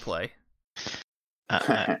Max Payne to play.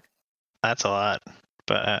 That's a lot,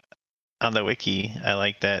 but on the wiki, I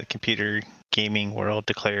like that Computer Gaming World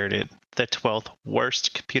declared it the 12th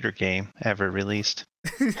worst computer game ever released.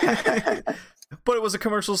 But it was a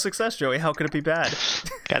commercial success, Joey. How could it be bad?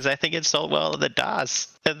 Guys, I think it sold well in the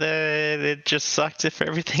DOS, and then it just sucked it for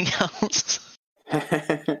everything else.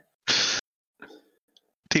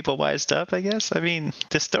 People wised up, I guess. I mean,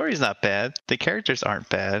 the story's not bad. The characters aren't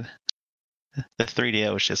bad. The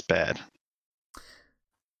 3DO is just bad.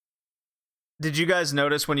 Did you guys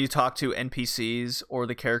notice when you talk to NPCs or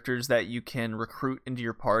the characters that you can recruit into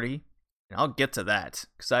your party? And I'll get to that,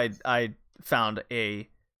 because I found a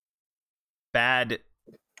bad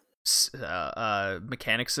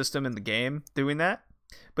mechanic system in the game doing that.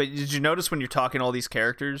 But did you notice when you're talking to all these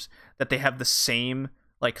characters that they have the same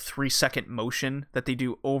like 3-second motion that they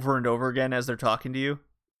do over and over again as they're talking to you?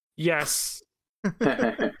 Yes.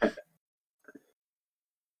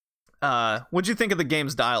 What'd you think of the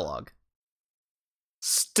game's dialogue?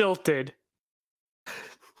 Stilted.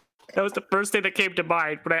 That was the first thing that came to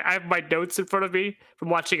mind. But I have my notes in front of me from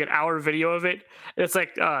watching an hour video of it. And it's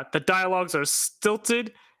like the dialogues are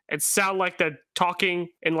stilted and sound like they're talking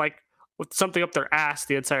in like with something up their ass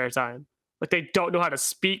the entire time. Like they don't know how to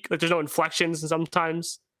speak. Like there's no inflections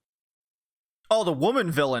sometimes. Oh, the woman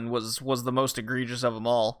villain was the most egregious of them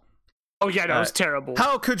all. Oh yeah, no, it was terrible.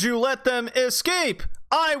 How could you let them escape?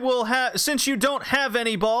 I will have, since you don't have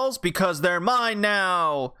any balls, because they're mine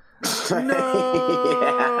now.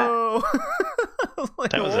 No.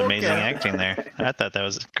 Like, that was amazing acting there. I thought that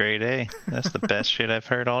was grade A. That's the best shit I've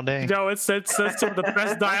heard all day. No, it's some of the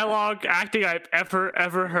best dialogue acting I've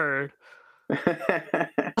ever heard.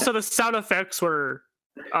 So the sound effects were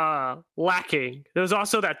lacking. There was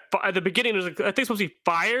also that at the beginning there's I think it's supposed to be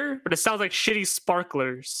fire, but it sounds like shitty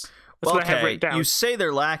sparklers. That's what I have written down. You say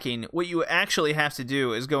they're lacking. What you actually have to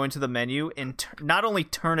do is go into the menu and not only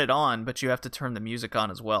turn it on, but you have to turn the music on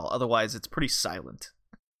as well. Otherwise, it's pretty silent.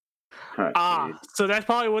 So that's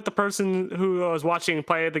probably what the person who was watching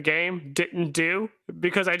play the game didn't do,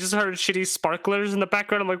 because I just heard shitty sparklers in the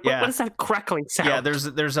background. I'm like, what is that crackling sound? Yeah,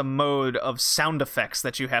 there's a mode of sound effects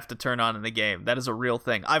that you have to turn on in the game. That is a real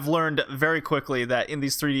thing. I've learned very quickly that in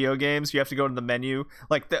these 3DO games, you have to go to the menu,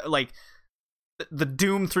 the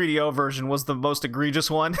Doom 3DO version was the most egregious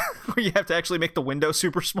one, where you have to actually make the window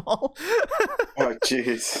super small. Oh,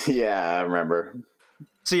 jeez. Yeah, I remember.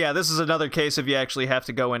 So yeah, this is another case of you actually have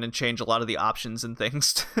to go in and change a lot of the options and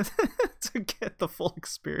things to get the full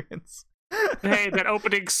experience. Hey, that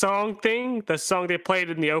opening song thing, the song they played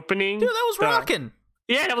in the opening. Dude, that was rocking.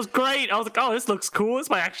 Yeah, that was great. I was like, oh, this looks cool. This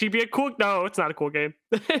might actually be a cool... No, it's not a cool game.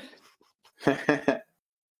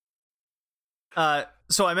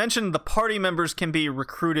 So I mentioned the party members can be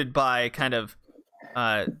recruited by kind of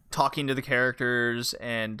talking to the characters,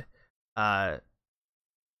 and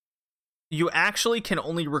you actually can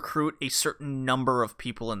only recruit a certain number of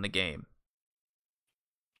people in the game.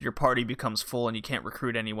 Your party becomes full and you can't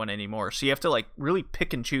recruit anyone anymore. So you have to like really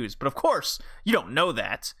pick and choose. But of course, you don't know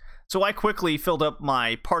that. So I quickly filled up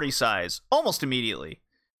my party size almost immediately,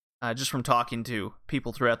 just from talking to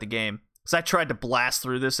people throughout the game. Because I tried to blast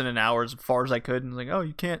through this in an hour as far as I could. And I was like, oh,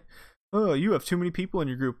 you can't. Oh, you have too many people in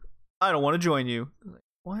your group. I don't want to join you. Like,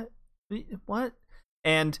 what?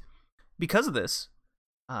 And because of this,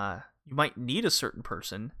 you might need a certain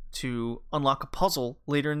person to unlock a puzzle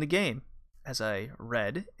later in the game, as I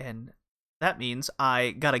read. And that means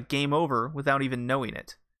I got a game over without even knowing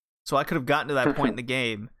it. So I could have gotten to that point in the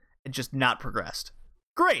game and just not progressed.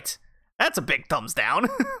 Great! That's a big thumbs down.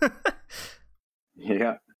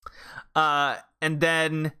 Yeah. And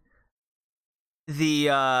then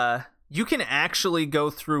the you can actually go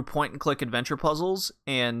through point and click adventure puzzles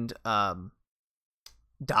and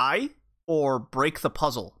die or break the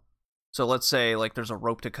puzzle. So let's say like there's a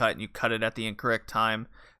rope to cut and you cut it at the incorrect time.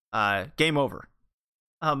 Game over.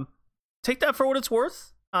 Take that for what it's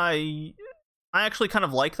worth. I actually kind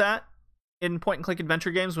of like that in point and click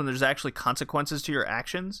adventure games when there's actually consequences to your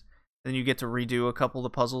actions. Then you get to redo a couple of the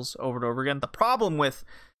puzzles over and over again. The problem with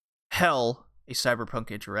Hell, a cyberpunk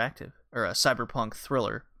interactive, or a cyberpunk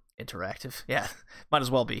thriller interactive, yeah, might as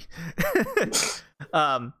well be,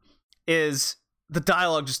 is the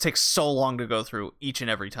dialogue just takes so long to go through each and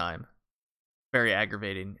every time. Very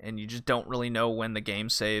aggravating, and you just don't really know when the game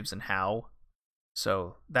saves and how.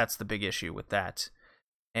 So that's the big issue with that.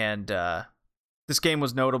 And this game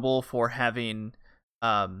was notable for having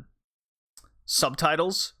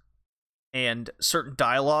subtitles and certain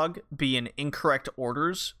dialogue be in incorrect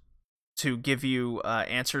orders to give you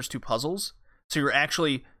answers to puzzles. So you're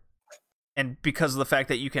actually, and because of the fact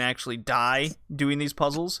that you can actually die doing these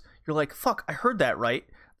puzzles, you're like, fuck, I heard that right.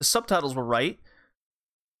 The subtitles were right.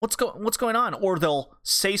 What's going on? Or they'll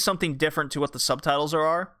say something different to what the subtitles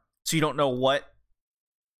are, so you don't know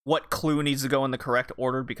what clue needs to go in the correct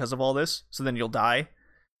order because of all this. So then you'll die.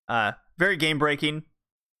 Very game breaking.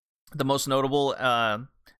 The most notable,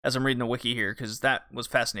 as I'm reading the wiki here, because that was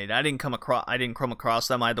fascinating. I didn't come across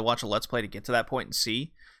them. I had to watch a Let's Play to get to that point and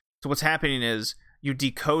see. So what's happening is you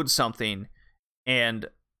decode something, and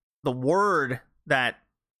the word that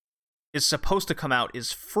is supposed to come out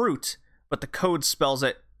is fruit, but the code spells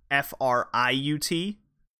it F-R-I-U-T.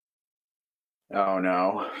 Oh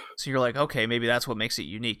no. So you're like, okay, maybe that's what makes it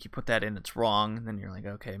unique. You put that in, it's wrong, and then you're like,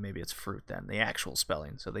 okay, maybe it's fruit then, the actual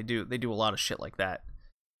spelling. So they do a lot of shit like that.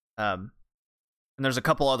 And there's a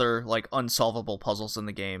couple other like unsolvable puzzles in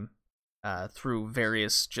the game through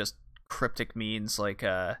various just cryptic means. Like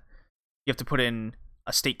you have to put in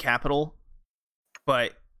a state capital,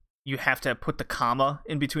 but you have to put the comma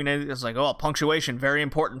in between it. It's like, oh, punctuation, very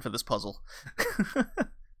important for this puzzle. So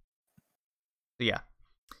yeah.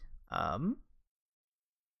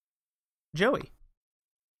 Joey,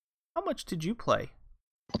 how much did you play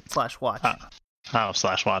 / watch? / watch,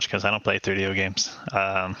 because I don't play 3DO games.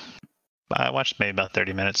 I watched maybe about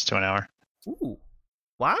 30 minutes to an hour. Ooh,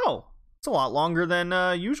 wow. It's a lot longer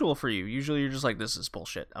than usual for you. Usually you're just like, this is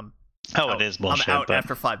bullshit. It is bullshit. I'm out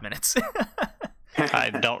after 5 minutes. I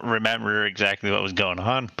don't remember exactly what was going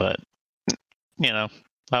on, but, I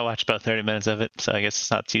watched about 30 minutes of it, so I guess it's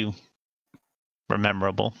not too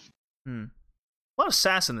memorable. A lot of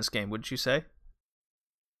sass in this game, wouldn't you say?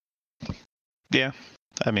 Yeah.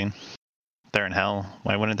 I mean, they're in hell.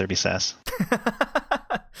 Why wouldn't there be sass?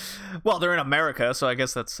 Well, they're in America, so I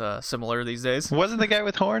guess that's similar these days. Wasn't the guy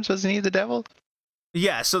with horns, wasn't he the devil?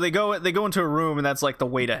 Yeah, so they go into a room, and that's like the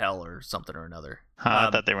way to hell or something or another.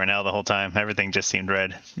 I thought they were in hell the whole time. Everything just seemed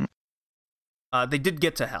red. They did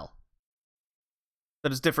get to hell.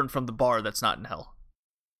 That is different from the bar that's not in hell.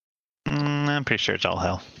 I'm pretty sure it's all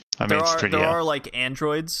hell. I mean, there are like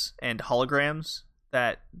androids and holograms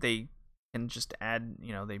that they can just add,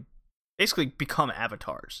 they basically become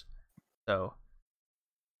avatars. So,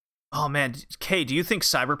 oh man, Kay, do you think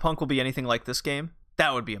Cyberpunk will be anything like this game?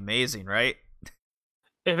 That would be amazing, right?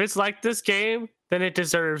 If it's like this game, then it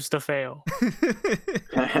deserves to fail.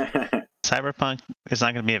 Cyberpunk is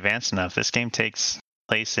not going to be advanced enough. This game takes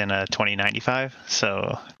place in 2095,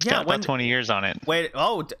 so it's got about 20 years on it. Wait,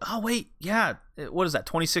 wait, yeah. What is that?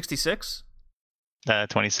 2066?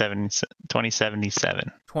 2077.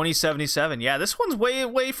 2077. Yeah, this one's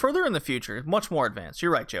way further in the future. Much more advanced.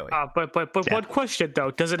 You're right, Joey. But Yeah. one question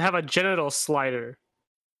though: does it have a genital slider?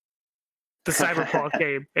 The Cyberpunk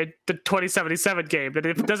game, the 2077 game. And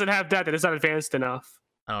if it doesn't have that, then it's not advanced enough.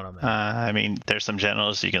 I don't know, man. I mean, there's some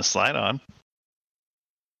genitals you can slide on.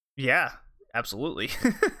 Yeah, absolutely.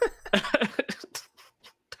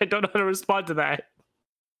 I don't know how to respond to that.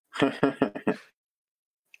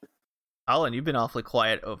 Alan, you've been awfully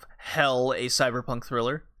quiet of Hell, a cyberpunk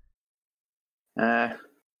thriller. I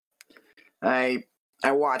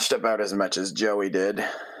watched about as much as Joey did,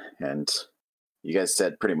 and you guys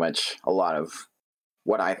said pretty much a lot of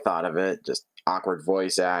what I thought of it. Just awkward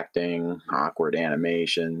voice acting, awkward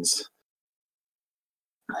animations,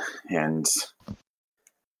 and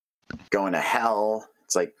going to hell.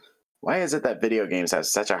 It's like, why is it that video games have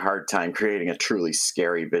such a hard time creating a truly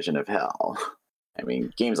scary vision of hell? I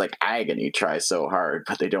mean, games like Agony try so hard,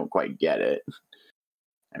 but they don't quite get it.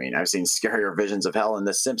 I mean, I've seen scarier visions of hell in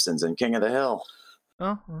The Simpsons and King of the Hill.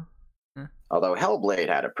 Oh, Although Hellblade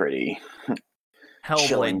had a pretty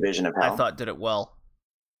chilling Hellblade, vision of hell. I thought did it well.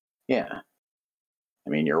 Yeah. I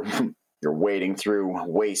mean, you're wading through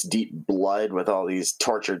waist-deep blood with all these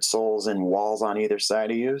tortured souls and walls on either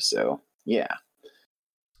side of you, so yeah.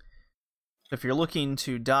 If you're looking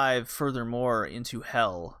to dive furthermore into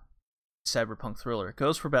Hell, cyberpunk thriller, it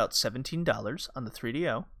goes for about $17 on the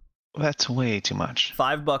 3DO. That's way too much.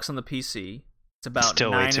 $5 on the PC. It's about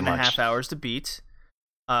Still way too 9.5 much. hours to beat.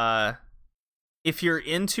 If you're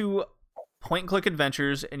into point-and-click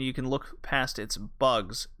adventures and you can look past its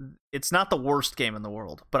bugs, it's not the worst game in the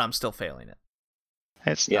world, but I'm still failing it.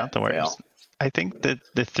 It's Yeah, not the worst. fail. I think that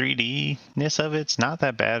the 3D-ness of it's not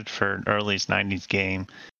that bad for an early 90s game,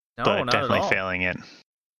 No, but not definitely at all. failing it.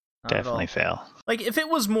 Not at Definitely all. fail. Like, if it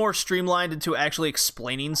was more streamlined into actually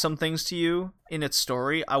explaining some things to you in its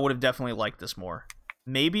story, I would have definitely liked this more.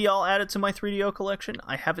 Maybe I'll add it to my 3DO collection.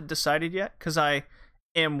 I haven't decided yet, because I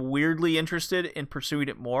am weirdly interested in pursuing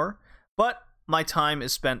it more, but my time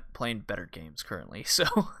is spent playing better games currently, so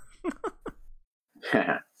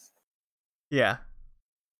yeah.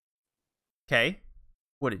 Okay,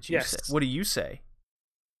 what did you Yes. say? What do you say?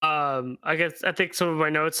 I think some of my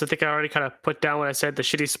notes, I think I already kind of put down what I said, the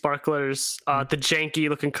shitty sparklers, the janky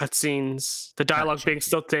looking cutscenes, the dialogue being janky.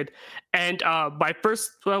 stilted. And my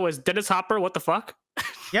first one was Dennis Hopper, what the fuck?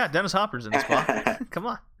 Yeah, Dennis Hopper's in this spot. Come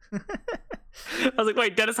on. I was like,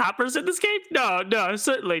 wait, Dennis Hopper's in this game? No,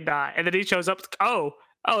 certainly not. And then he shows up, oh,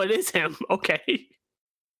 it is him. Okay.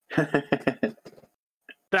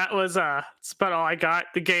 That was that's about all I got.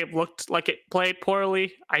 The game looked like it played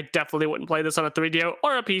poorly. I definitely wouldn't play this on a 3DO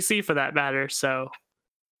or a PC for that matter, so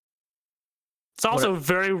it's also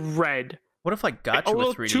very red. What if I got A you a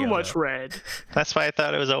little 3DO? too much though? red. That's why I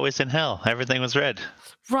thought it was always in hell. Everything was red.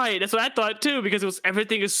 Right, that's what I thought too, because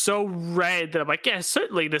everything is so red that I'm like, yeah,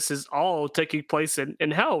 certainly this is all taking place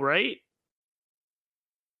in hell, right?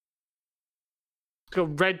 Like a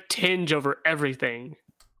red tinge over everything.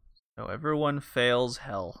 No, everyone fails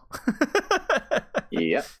hell.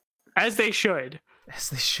 Yep. As they should. As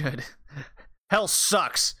they should. Hell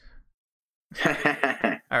sucks. All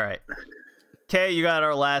right. Okay, you got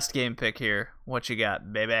our last game pick here. What you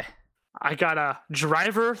got, baby? I got a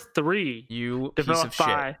Driver 3. You piece of Developed shit.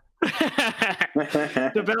 by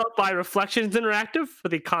developed by Reflections Interactive for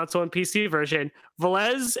the console and PC version,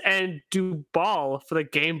 Velez and Dubal for the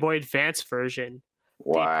Game Boy Advance version. The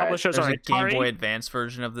Why? publishers There's are a Game Atari. Boy Advance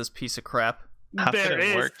version of this piece of crap. How could There it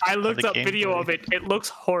is. work I for looked the up Game video Boy? of it. It looks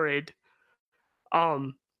horrid.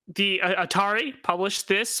 The Atari published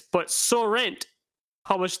this, but Sorrent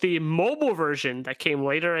published the mobile version that came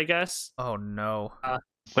later, I guess. Oh no.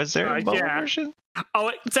 Was there a mobile yeah. version?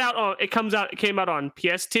 Oh, it's out. It came out on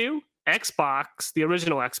PS2, Xbox, the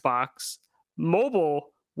original Xbox,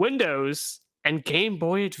 mobile, Windows, and Game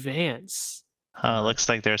Boy Advance. Looks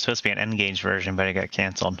like there was supposed to be an N-Gage version, but it got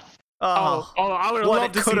canceled. Oh, I would have what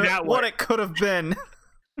loved it to see could that have. one. What it could have been.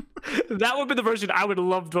 That would be the version I would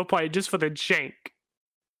love to play just for the jank.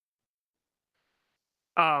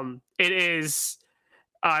 It is.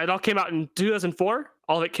 It all came out in 2004.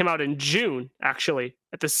 All of it came out in June, actually,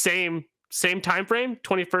 at the same time frame.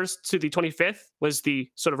 21st to the 25th was the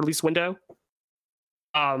sort of release window.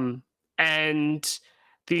 And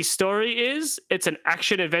the story is it's an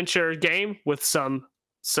action adventure game with some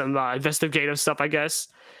investigative stuff, I guess.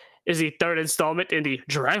 Is the third installment in the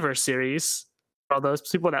Driver series. For all those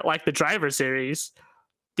people that like the Driver series,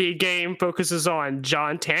 The game focuses on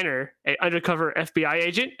John Tanner, an undercover FBI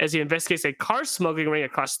agent, as he investigates a car smuggling ring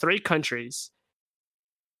across 3 countries.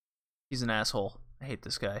 He's an asshole. I hate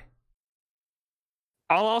this guy.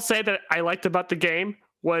 All I'll say that I liked about the game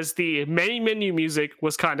was the main menu music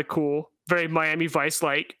was kind of cool, very Miami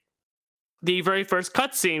Vice-like. The very first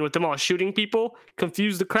cutscene with them all shooting people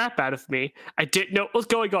confused the crap out of me. I didn't know what was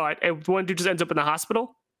going on, and one dude just ends up in the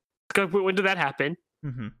hospital. When did that happen?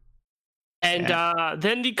 Mm-hmm. And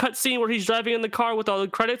then the cutscene where he's driving in the car with all the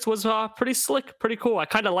credits was pretty slick, pretty cool. I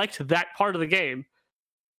kind of liked that part of the game.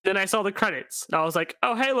 Then I saw the credits, and I was like,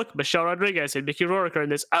 oh, hey, look, Michelle Rodriguez and Mickey Rourke are in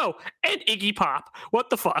this. Oh, and Iggy Pop. What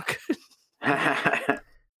the fuck?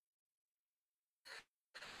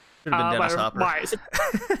 Should have been Dennis Hopper.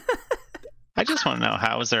 I just want to know,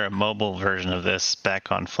 how is there a mobile version of this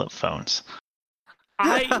back on flip phones?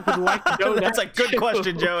 I would like to know That's a good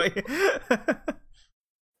question, Joey.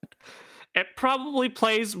 It probably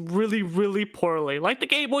plays really, really poorly, like the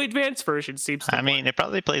Game Boy Advance version seems to. I mean, it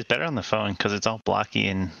probably plays better on the phone because it's all blocky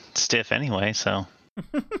and stiff anyway. So,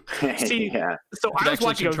 See, Yeah. so I was actually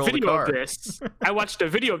watching a control the video of car. this. I watched a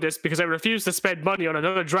video of this because I refused to spend money on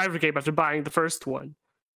another driver game after buying the first one.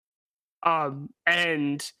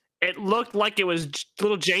 And it looked like it was a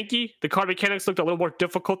little janky. The car mechanics looked a little more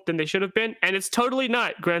difficult than they should have been, and it's totally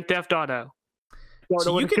not Grand Theft Auto.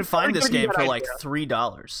 So you can find this game for like idea.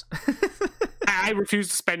 $3. I refuse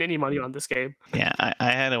to spend any money on this game. yeah,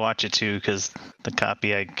 I had to watch it too because the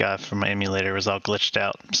copy I got from my emulator was all glitched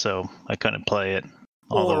out, so I couldn't play it.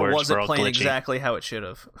 All the Or words was were it all playing glitchy. exactly how it should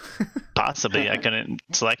have? Possibly, I couldn't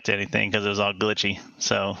select anything because it was all glitchy.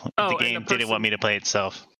 So Oh, the and game the didn't want person- me to play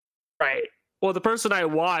itself. Right. Well, the person I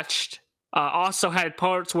watched also had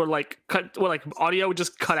parts where audio would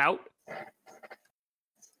just cut out.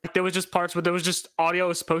 There was just parts where there was just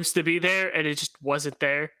audio supposed to be there and it just wasn't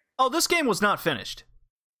there. Oh, this game was not finished.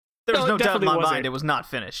 There was No, no it doubt in definitely my wasn't. mind it was not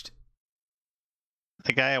finished.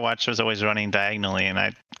 The guy I watched was always running diagonally, and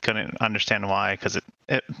I couldn't understand why.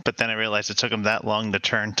 But then I realized it took him that long to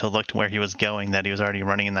turn to look to where he was going that he was already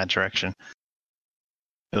running in that direction.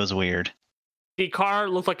 It was weird. The car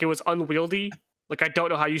looked like it was unwieldy. Like, I don't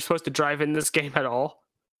know how you're supposed to drive in this game at all.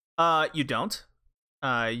 You don't.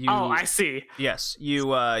 You. Oh, I see. Yes,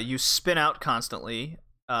 you spin out constantly.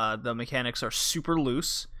 The mechanics are super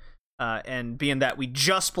loose, and being that we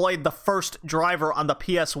just played the first driver on the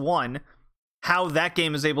PS1, how that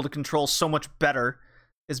game is able to control so much better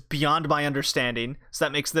is beyond my understanding. So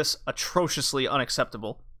that makes this atrociously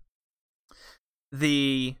unacceptable.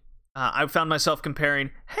 I found myself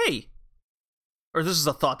comparing, or this is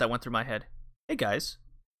a thought that went through my head. Hey guys,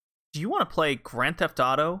 do you want to play Grand Theft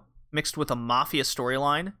Auto mixed with a mafia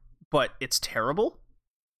storyline, but it's terrible?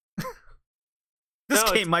 This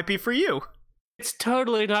No, game might be for you. It's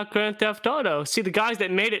totally not Grand Theft Auto. See, the guys that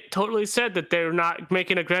made it totally said that they're not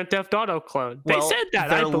making a Grand Theft Auto clone. They Well, said that.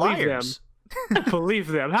 they're I believe liars. them. I believe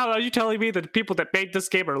them. How are you telling me that the people that made this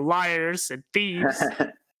game are liars and thieves?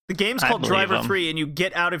 The game's I called believe Driver 'em. 3, and you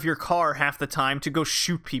get out of your car half the time to go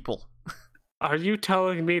shoot people. Are you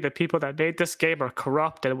telling me the people that made this game are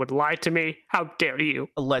corrupt and would lie to me? How dare you? You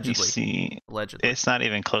Allegedly. see, Allegedly. it's not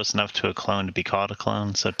even close enough to a clone to be called a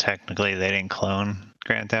clone, so technically they didn't clone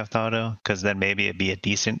Grand Theft Auto, because then maybe it'd be a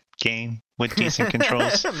decent game with decent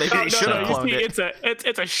controls. Maybe Oh, they should have you cloned see, it.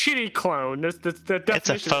 it's a shitty clone. The It's a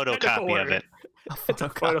definition is photocopy technical of word. it. It's a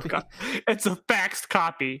photocopy. It's a faxed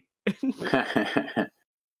copy.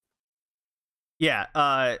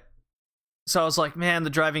 Yeah, so I was like, man, the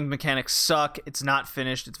driving mechanics suck. It's not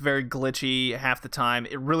finished. It's very glitchy half the time.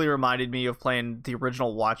 It really reminded me of playing the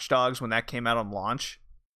original Watch Dogs when that came out on launch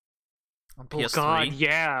on PS3. Oh god,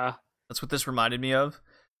 yeah. That's what this reminded me of.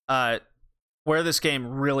 Where this game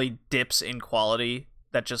really dips in quality,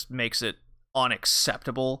 that just makes it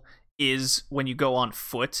unacceptable, is when you go on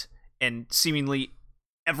foot and seemingly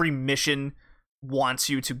every mission wants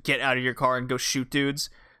you to get out of your car and go shoot dudes.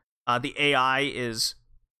 The AI is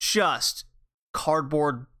just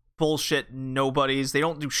cardboard bullshit nobodies. They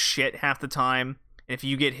don't do shit half the time. And if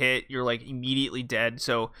you get hit, you're like immediately dead.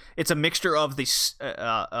 So it's a mixture of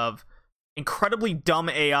of incredibly dumb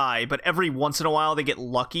AI, but every once in a while they get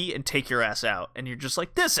lucky and take your ass out, and you're just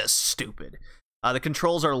like, this is stupid. The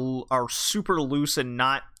controls are super loose and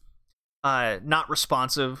not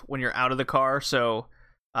responsive when you're out of the car. So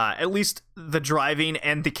at least the driving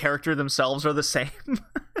and the character themselves are the same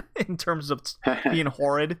in terms of being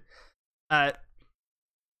horrid. I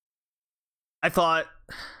thought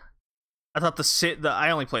I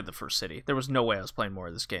only played the first city. There was no way I was playing more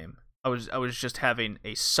of this game. I was just having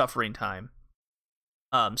a suffering time.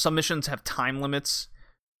 Some missions have time limits,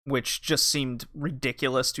 which just seemed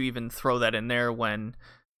ridiculous to even throw that in there when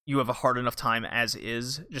you have a hard enough time as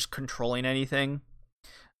is just controlling anything.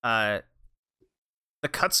 The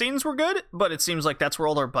cutscenes were good, but it seems like that's where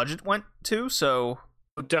all their budget went to. So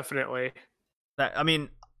Definitely. that, I mean,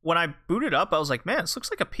 when I booted up, I was like, man, this looks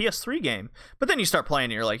like a PS3 game. But then you start playing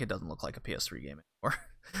and you're like, it doesn't look like a PS3 game anymore.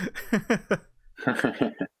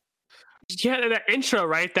 Yeah, that intro,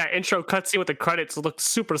 right? That intro cutscene with the credits looked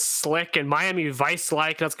super slick and Miami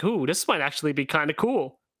Vice-like. And I was like, ooh, this might actually be kind of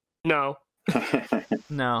cool. No.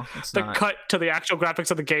 No, it's The not. cut to the actual graphics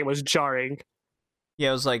of the game was jarring. Yeah,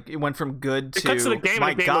 it was like, it went from good The cuts to, to the game,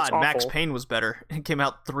 my the game looks God, Max awful. Payne was better. It came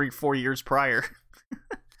out 3-4 years prior.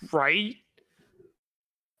 Right?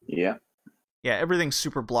 Yeah. Yeah, everything's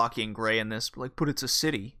super blocky and gray in this, but it's a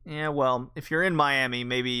city. Yeah, well, if you're in Miami,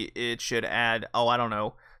 maybe it should add, I don't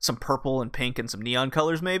know, some purple and pink and some neon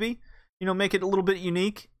colors, maybe? Make it a little bit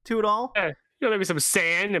unique to it all? Yeah. Maybe some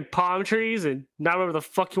sand and palm trees and not whatever the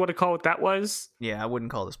fuck you want to call what that was. Yeah, I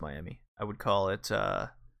wouldn't call this Miami. I would call it,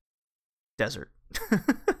 desert.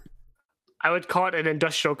 I would call it an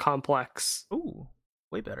industrial complex. Ooh,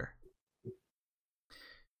 way better.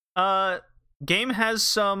 Game has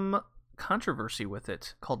some controversy with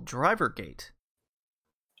it called Drivergate,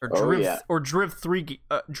 or Driv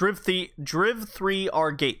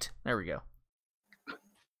 3R Gate. There we go.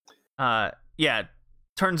 Yeah.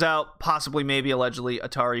 Turns out, possibly, maybe, allegedly,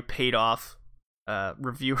 Atari paid off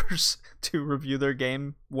reviewers to review their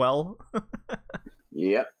game well.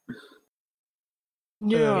 Yep.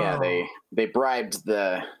 Yeah, they bribed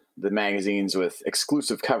the magazines with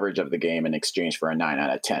exclusive coverage of the game in exchange for a 9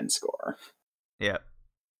 out of 10 score. Yeah.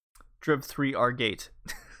 Driv 3R Gate.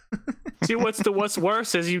 See, what's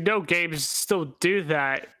worse is games still do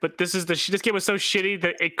that, but this game was so shitty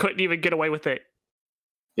that it couldn't even get away with it.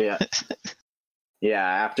 Yeah. Yeah,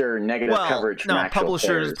 after negative coverage from actual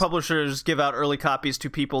publishers give out early copies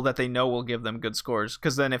to people that they know will give them good scores,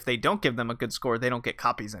 because then if they don't give them a good score, they don't get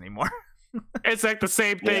copies anymore. It's like the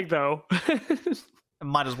same thing, though. It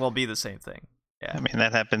might as well be the same thing. Yeah. I mean,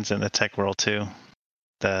 that happens in the tech world too.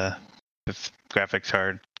 If graphics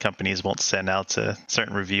card companies won't send out to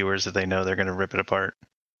certain reviewers if they know they're going to rip it apart.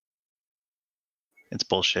 It's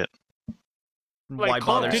bullshit. Why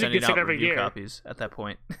Call of bother Duty sending gets it out every review year. copies at that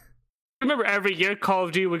point? Remember, every year Call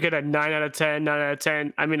of Duty would get a 9 out of 10, 9 out of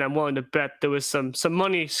 10. I mean, I'm willing to bet there was some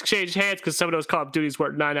money exchanged hands because some of those Call of Duties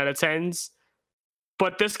were 9 out of 10s.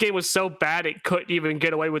 But this game was so bad it couldn't even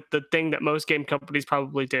get away with the thing that most game companies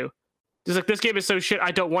probably do. It's like, this game is so shit,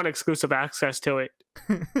 I don't want exclusive access to it.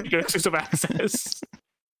 You get exclusive access.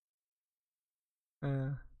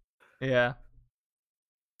 Yeah.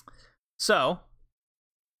 So,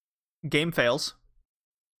 game fails.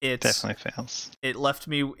 It Definitely fails. It left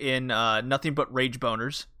me in nothing but rage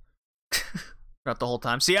boners throughout the whole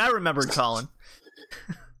time. See, I remembered Colin.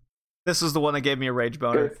 This is the one that gave me a rage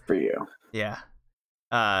boner. Good for you. Yeah.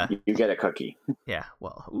 You get a cookie. Yeah.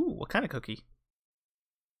 Well, ooh, what kind of cookie?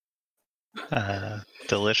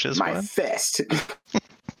 Delicious My one. fist.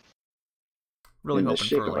 Really In the hoping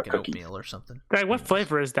shape for of a like an cookie. oatmeal or something. Right, what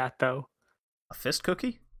flavor is that, though? A fist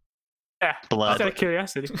cookie? Yeah, Blood. just out of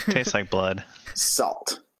curiosity. Tastes like blood.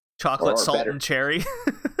 Salt. Chocolate, Or salt, better. and cherry.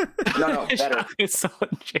 No, better. Chocolate salt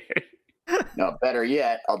and cherry. No, better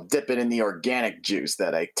yet, I'll dip it in the organic juice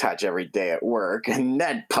that I touch every day at work and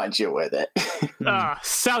then punch you with it.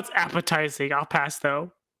 Sounds appetizing. I'll pass,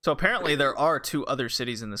 though. So apparently there are 2 other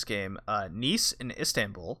cities in this game, Nice and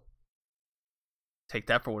Istanbul. Take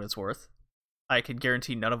that for what it's worth. I can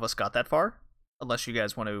guarantee none of us got that far, unless you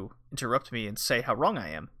guys want to interrupt me and say how wrong I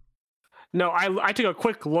am. No, I took a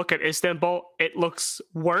quick look at Istanbul. It looks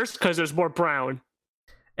worse because there's more brown.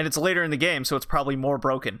 And it's later in the game, so it's probably more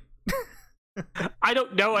broken. I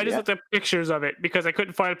don't know. I just looked at pictures of it because I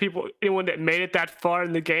couldn't find anyone that made it that far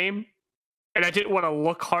in the game. And I didn't want to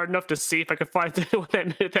look hard enough to see if I could find anyone that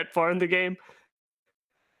made it that far in the game.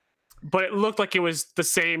 But it looked like it was the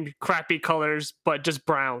same crappy colors, but just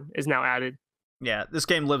brown is now added. Yeah, this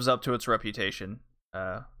game lives up to its reputation.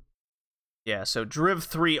 Yeah, so Driv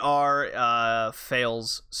 3R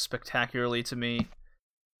fails spectacularly to me.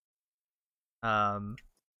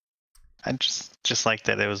 I just like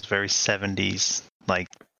that it was very 70s, like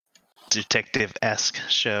detective-esque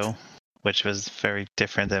show, which was very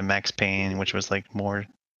different than Max Payne, which was like more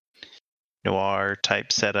noir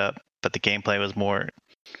type setup, but the gameplay was more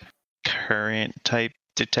current type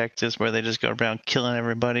detectives where they just go around killing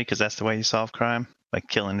everybody because that's the way you solve crime, like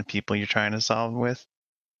killing the people you're trying to solve with.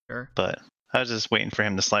 Sure. But I was just waiting for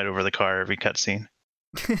him to slide over the car every cutscene.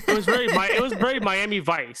 It was very Miami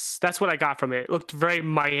Vice. That's what I got from it. It looked very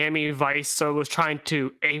Miami Vice, so it was trying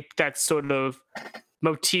to ape that sort of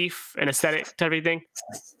motif and aesthetic to everything.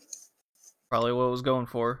 Probably what I was going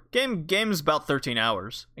for. Game's about 13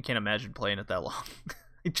 hours. I can't imagine playing it that long.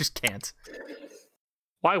 I just can't.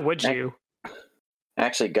 Why would you? I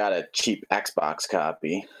actually got a cheap Xbox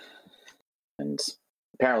copy, and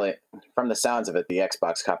apparently, from the sounds of it, the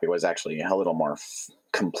Xbox copy was actually a little more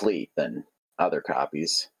complete than other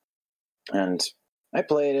copies. And I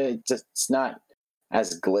played it. It's not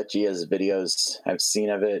as glitchy as videos I've seen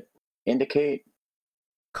of it indicate.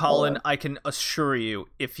 Colin, I can assure you,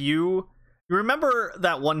 if you remember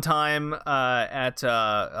that one time at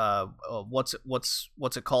what's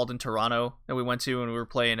it called in Toronto that we went to and we were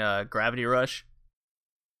playing Gravity Rush,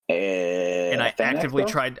 and I actively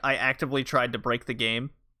tried to break the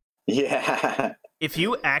game. Yeah. If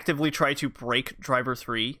you actively try to break Driver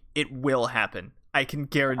 3, it will happen. I can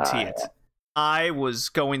guarantee it. I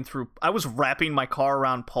was wrapping my car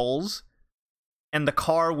around poles, and the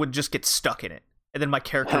car would just get stuck in it, and then my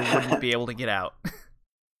character wouldn't be able to get out.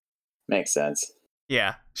 Makes sense.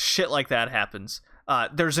 Yeah, shit like that happens.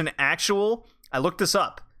 There's an actual... I looked this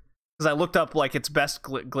up, because I looked up like its best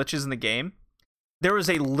glitches in the game. There is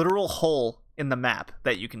a literal hole in the map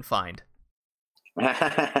that you can find.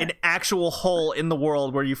 An actual hole in the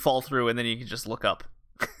world where you fall through, and then you can just look up.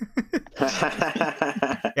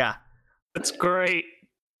 Yeah. That's great.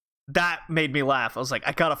 That made me laugh. I was like,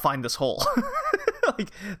 I gotta find this hole. Like,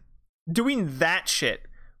 doing that shit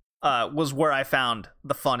was where I found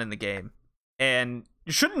the fun in the game. And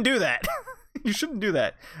you shouldn't do that. You shouldn't do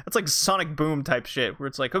that. That's like Sonic Boom type shit, where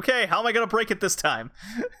it's like, okay, how am I gonna break it this time?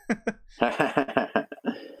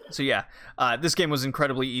 So yeah, this game was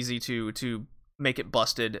incredibly easy to make it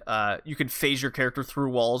busted. You could phase your character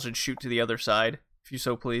through walls and shoot to the other side, if you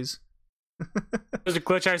so please. There's a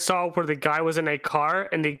glitch I saw where the guy was in a car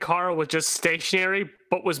and the car was just stationary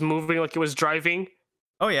but was moving like it was driving.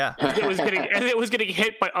 Oh yeah. It was getting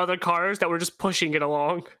hit by other cars that were just pushing it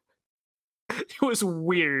along. It was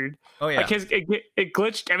weird. Oh yeah. Like it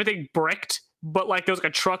glitched, everything bricked, but like there was like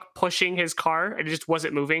a truck pushing his car and it just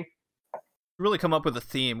wasn't moving. Really come up with a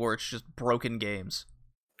theme where it's just broken games.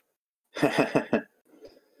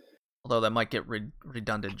 Although that might get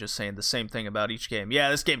redundant just saying the same thing about each game. Yeah,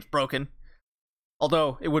 this game's broken.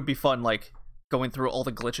 Although it would be fun, like, going through all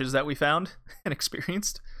the glitches that we found and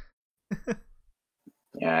experienced.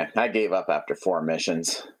 Yeah, I gave up after 4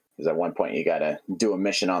 missions. Because at one point you gotta do a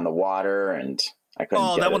mission on the water, and I couldn't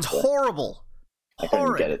get it. Oh, that one's horrible! I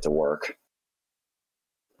couldn't get it to work.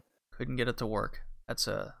 Couldn't get it to work. That's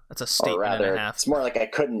a statement or rather, and a half. It's more like I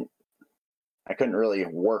couldn't really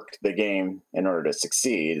work the game in order to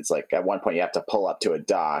succeed. It's like at one point you have to pull up to a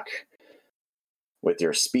dock with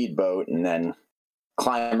your speedboat and then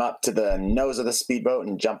climb up to the nose of the speedboat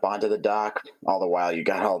and jump onto the dock. All the while you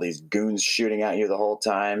got all these goons shooting at you the whole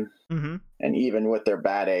time. Mm-hmm. And even with their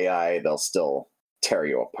bad AI, they'll still tear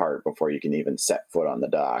you apart before you can even set foot on the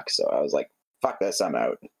dock. So I was like, fuck this, I'm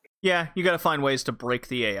out. Yeah, you gotta find ways to break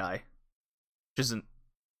the AI. Which isn't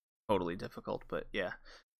totally difficult, but yeah.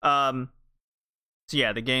 So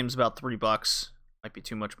yeah, the game's about $3. Might be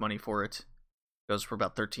too much money for it. Goes for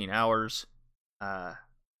about 13 hours.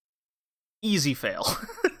 Easy fail.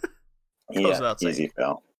 Yeah, easy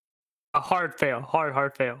fail. A hard fail.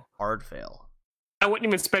 Hard fail. Hard fail. I wouldn't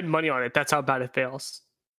even spend money on it. That's how bad it fails.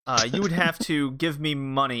 You would have to give me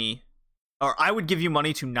money, or I would give you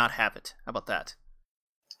money to not have it. How about that?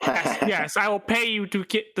 Yes, I will pay you to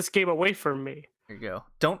get this game away from me. There you go.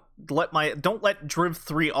 Don't let Driv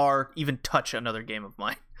 3R even touch another game of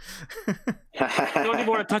mine. I don't even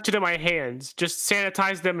want to touch it in my hands. Just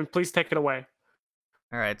sanitize them and please take it away.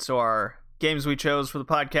 All right, so our games we chose for the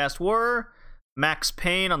podcast were Max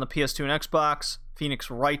Payne on the PS2 and Xbox, Phoenix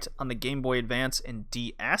Wright on the Game Boy Advance and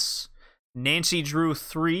DS, Nancy Drew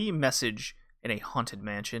 3 Message in a Haunted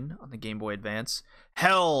Mansion on the Game Boy Advance,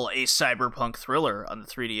 Hell, a cyberpunk thriller on the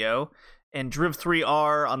 3DO, and Driv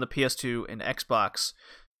 3R on the PS2 and Xbox.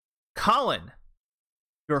 Colin,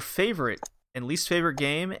 your favorite and least favorite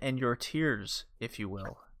game and your tiers, if you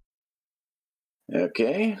will.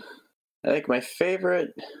 Okay. I think my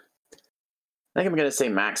favorite... I think I'm going to say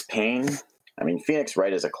Max Payne. I mean, Phoenix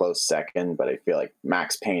Wright is a close second, but I feel like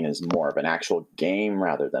Max Payne is more of an actual game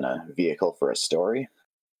rather than a vehicle for a story.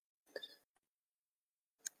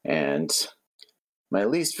 And my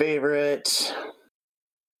least favorite...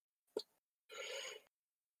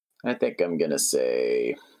 I think I'm going to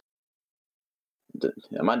say...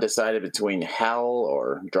 I'm undecided between Hell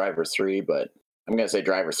or Driver 3, but I'm going to say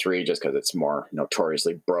Driver 3 just because it's more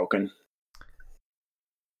notoriously broken.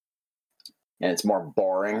 And it's more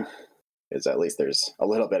boring, because at least there's a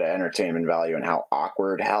little bit of entertainment value in how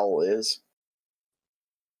awkward Hell is.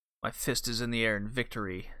 My fist is in the air in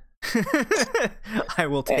victory. I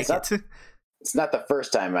will take it. It's not the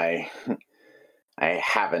first time I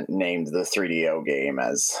haven't named the 3DO game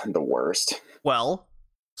as the worst. Well,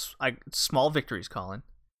 small victories, Colin.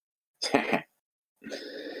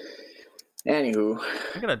 Anywho,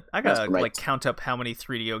 I gotta like count up how many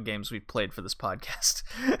 3DO games we've played for this podcast.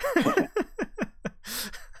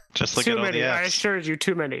 Just look too at all many. the I Fs. assure you,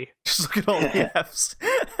 too many. Just look at all the Fs.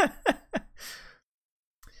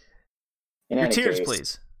 in Your any tiers, case,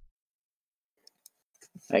 please.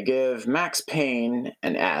 I give Max Payne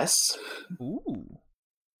an S, Ooh.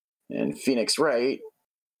 and Phoenix Wright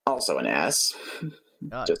also an S.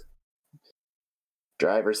 God. Just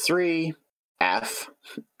Driver 3, F.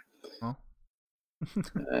 Oh.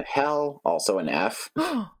 Hell, also an F.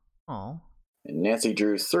 Oh. And Nancy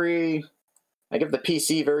Drew 3. I give the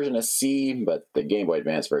PC version a C, but the Game Boy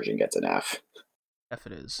Advance version gets an F. F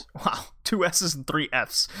it is. Wow. 2 S's and 3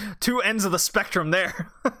 Fs. 2 ends of the spectrum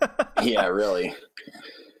there. Yeah, really.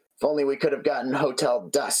 If only we could have gotten Hotel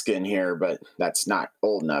Dusk in here, but that's not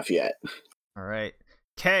old enough yet. All right.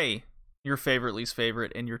 K, your favorite, least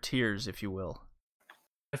favorite, and your tiers, if you will.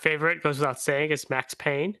 My favorite goes without saying is Max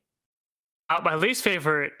Payne. My least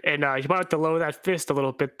favorite, and you might have to lower that fist a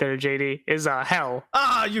little bit there, JD, is Hell.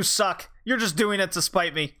 Ah, you suck. You're just doing it to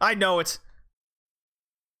spite me. I know it.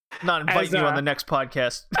 Not inviting you on the next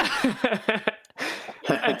podcast.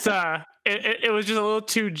 It's it was just a little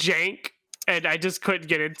too jank, and I just couldn't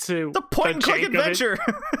get into The point and click jank of it. adventure.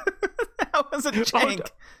 How was it jank?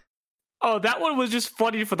 Oh, that one was just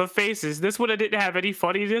funny for the faces. This one I didn't have any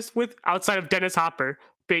funniness with outside of Dennis Hopper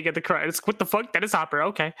being at the crowd. It's what the fuck, Dennis Hopper?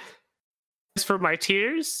 Okay. As for my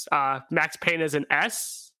tiers, Max Payne is an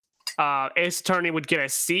S. Ace Attorney would get a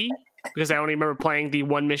C because I only remember playing the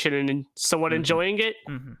one mission and somewhat enjoying it.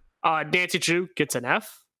 Nancy Drew gets an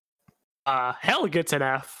F. Hell gets an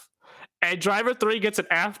F. And Driver 3 gets an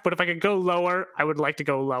F, but if I could go lower, I would like to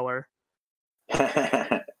go lower.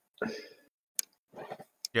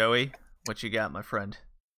 Joey, what you got, my friend?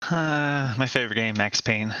 My favorite game, Max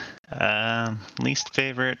Payne. Least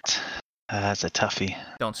favorite. That's a toughie.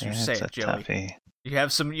 Don't you say It's it, a Joey. toughie. You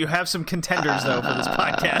have some contenders though for this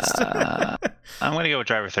podcast. I'm gonna go with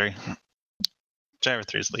Driver 3. Driver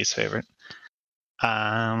 3 is least favorite.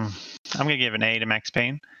 I'm gonna give an A to Max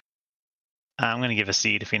Payne. I'm gonna give a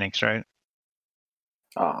C to Phoenix Wright.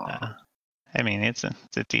 Aw. I mean, it's a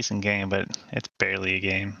decent game, but it's barely a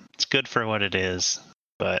game. It's good for what it is,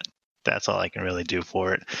 but that's all I can really do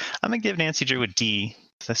for it. I'm gonna give Nancy Drew a D,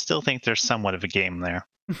 because I still think there's somewhat of a game there.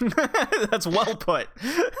 That's well put.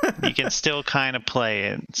 You can still kind of play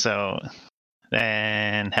it. So,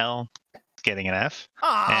 and Hell is getting an F,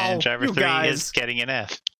 Oh, and Driver you 3 guys. is getting an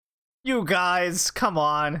F. You guys, come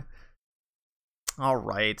on. All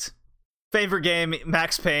right. Favorite game,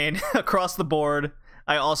 Max Payne, across the board.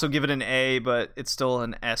 I also give it an A, but it's still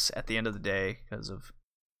an S at the end of the day because of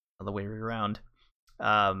the way around.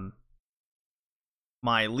 My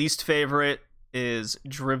least favorite is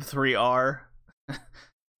Driv 3R.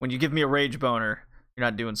 When you give me a rage boner, you're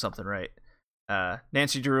not doing something right.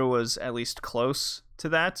 Nancy Drew was at least close to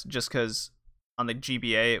that, just because on the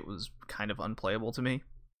GBA it was kind of unplayable to me.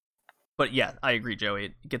 But yeah, I agree, Joey.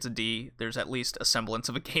 It gets a D. There's at least a semblance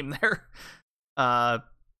of a game there.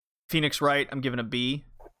 Phoenix Wright, I'm giving a B.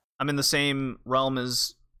 I'm in the same realm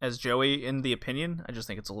as Joey in the opinion. I just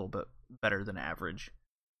think it's a little bit better than average.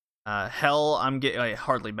 Hell, it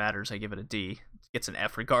hardly matters. I give it a D. It gets an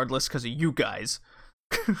F regardless because of you guys.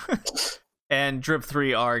 And Driv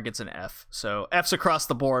 3R gets an F. So F's across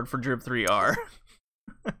the board for Driv 3R.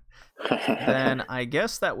 Then I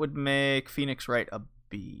guess that would make Phoenix Wright a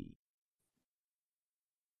B.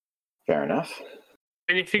 Fair enough.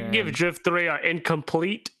 And if you can give Driv 3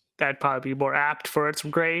 incomplete, that'd probably be more apt for its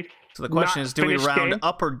grade. So the question Not is, do we finished round game.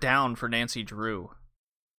 up or down for Nancy Drew?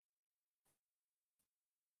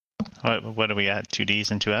 What do we got? 2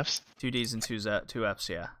 Ds and 2 Fs? 2 Ds and 2 Fs,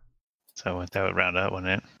 yeah. So that would round out,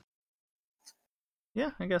 wouldn't it?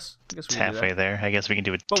 Yeah, I guess we It's can halfway do there. I guess we can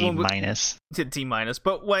do a But D when we- minus. that. D minus,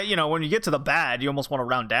 but when you get to the bad, you almost want to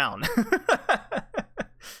round down.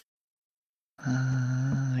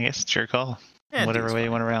 I guess it's your call. Yeah, Whatever D's way you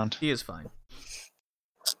fine. want to round. D is fine.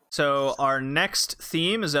 So our next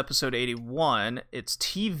theme is episode 81. It's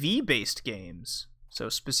TV-based games. So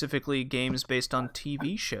specifically games based on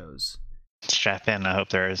TV shows. Strap in. I hope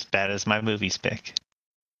they're as bad as my movies pick.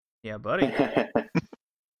 Yeah, buddy.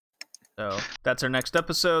 So that's our next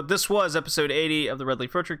episode. This was episode 80 of the Red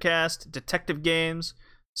Leaf Orchard Cast, Detective Games.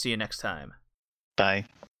 See you next time. Bye.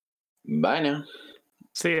 Bye now.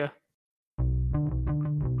 See ya.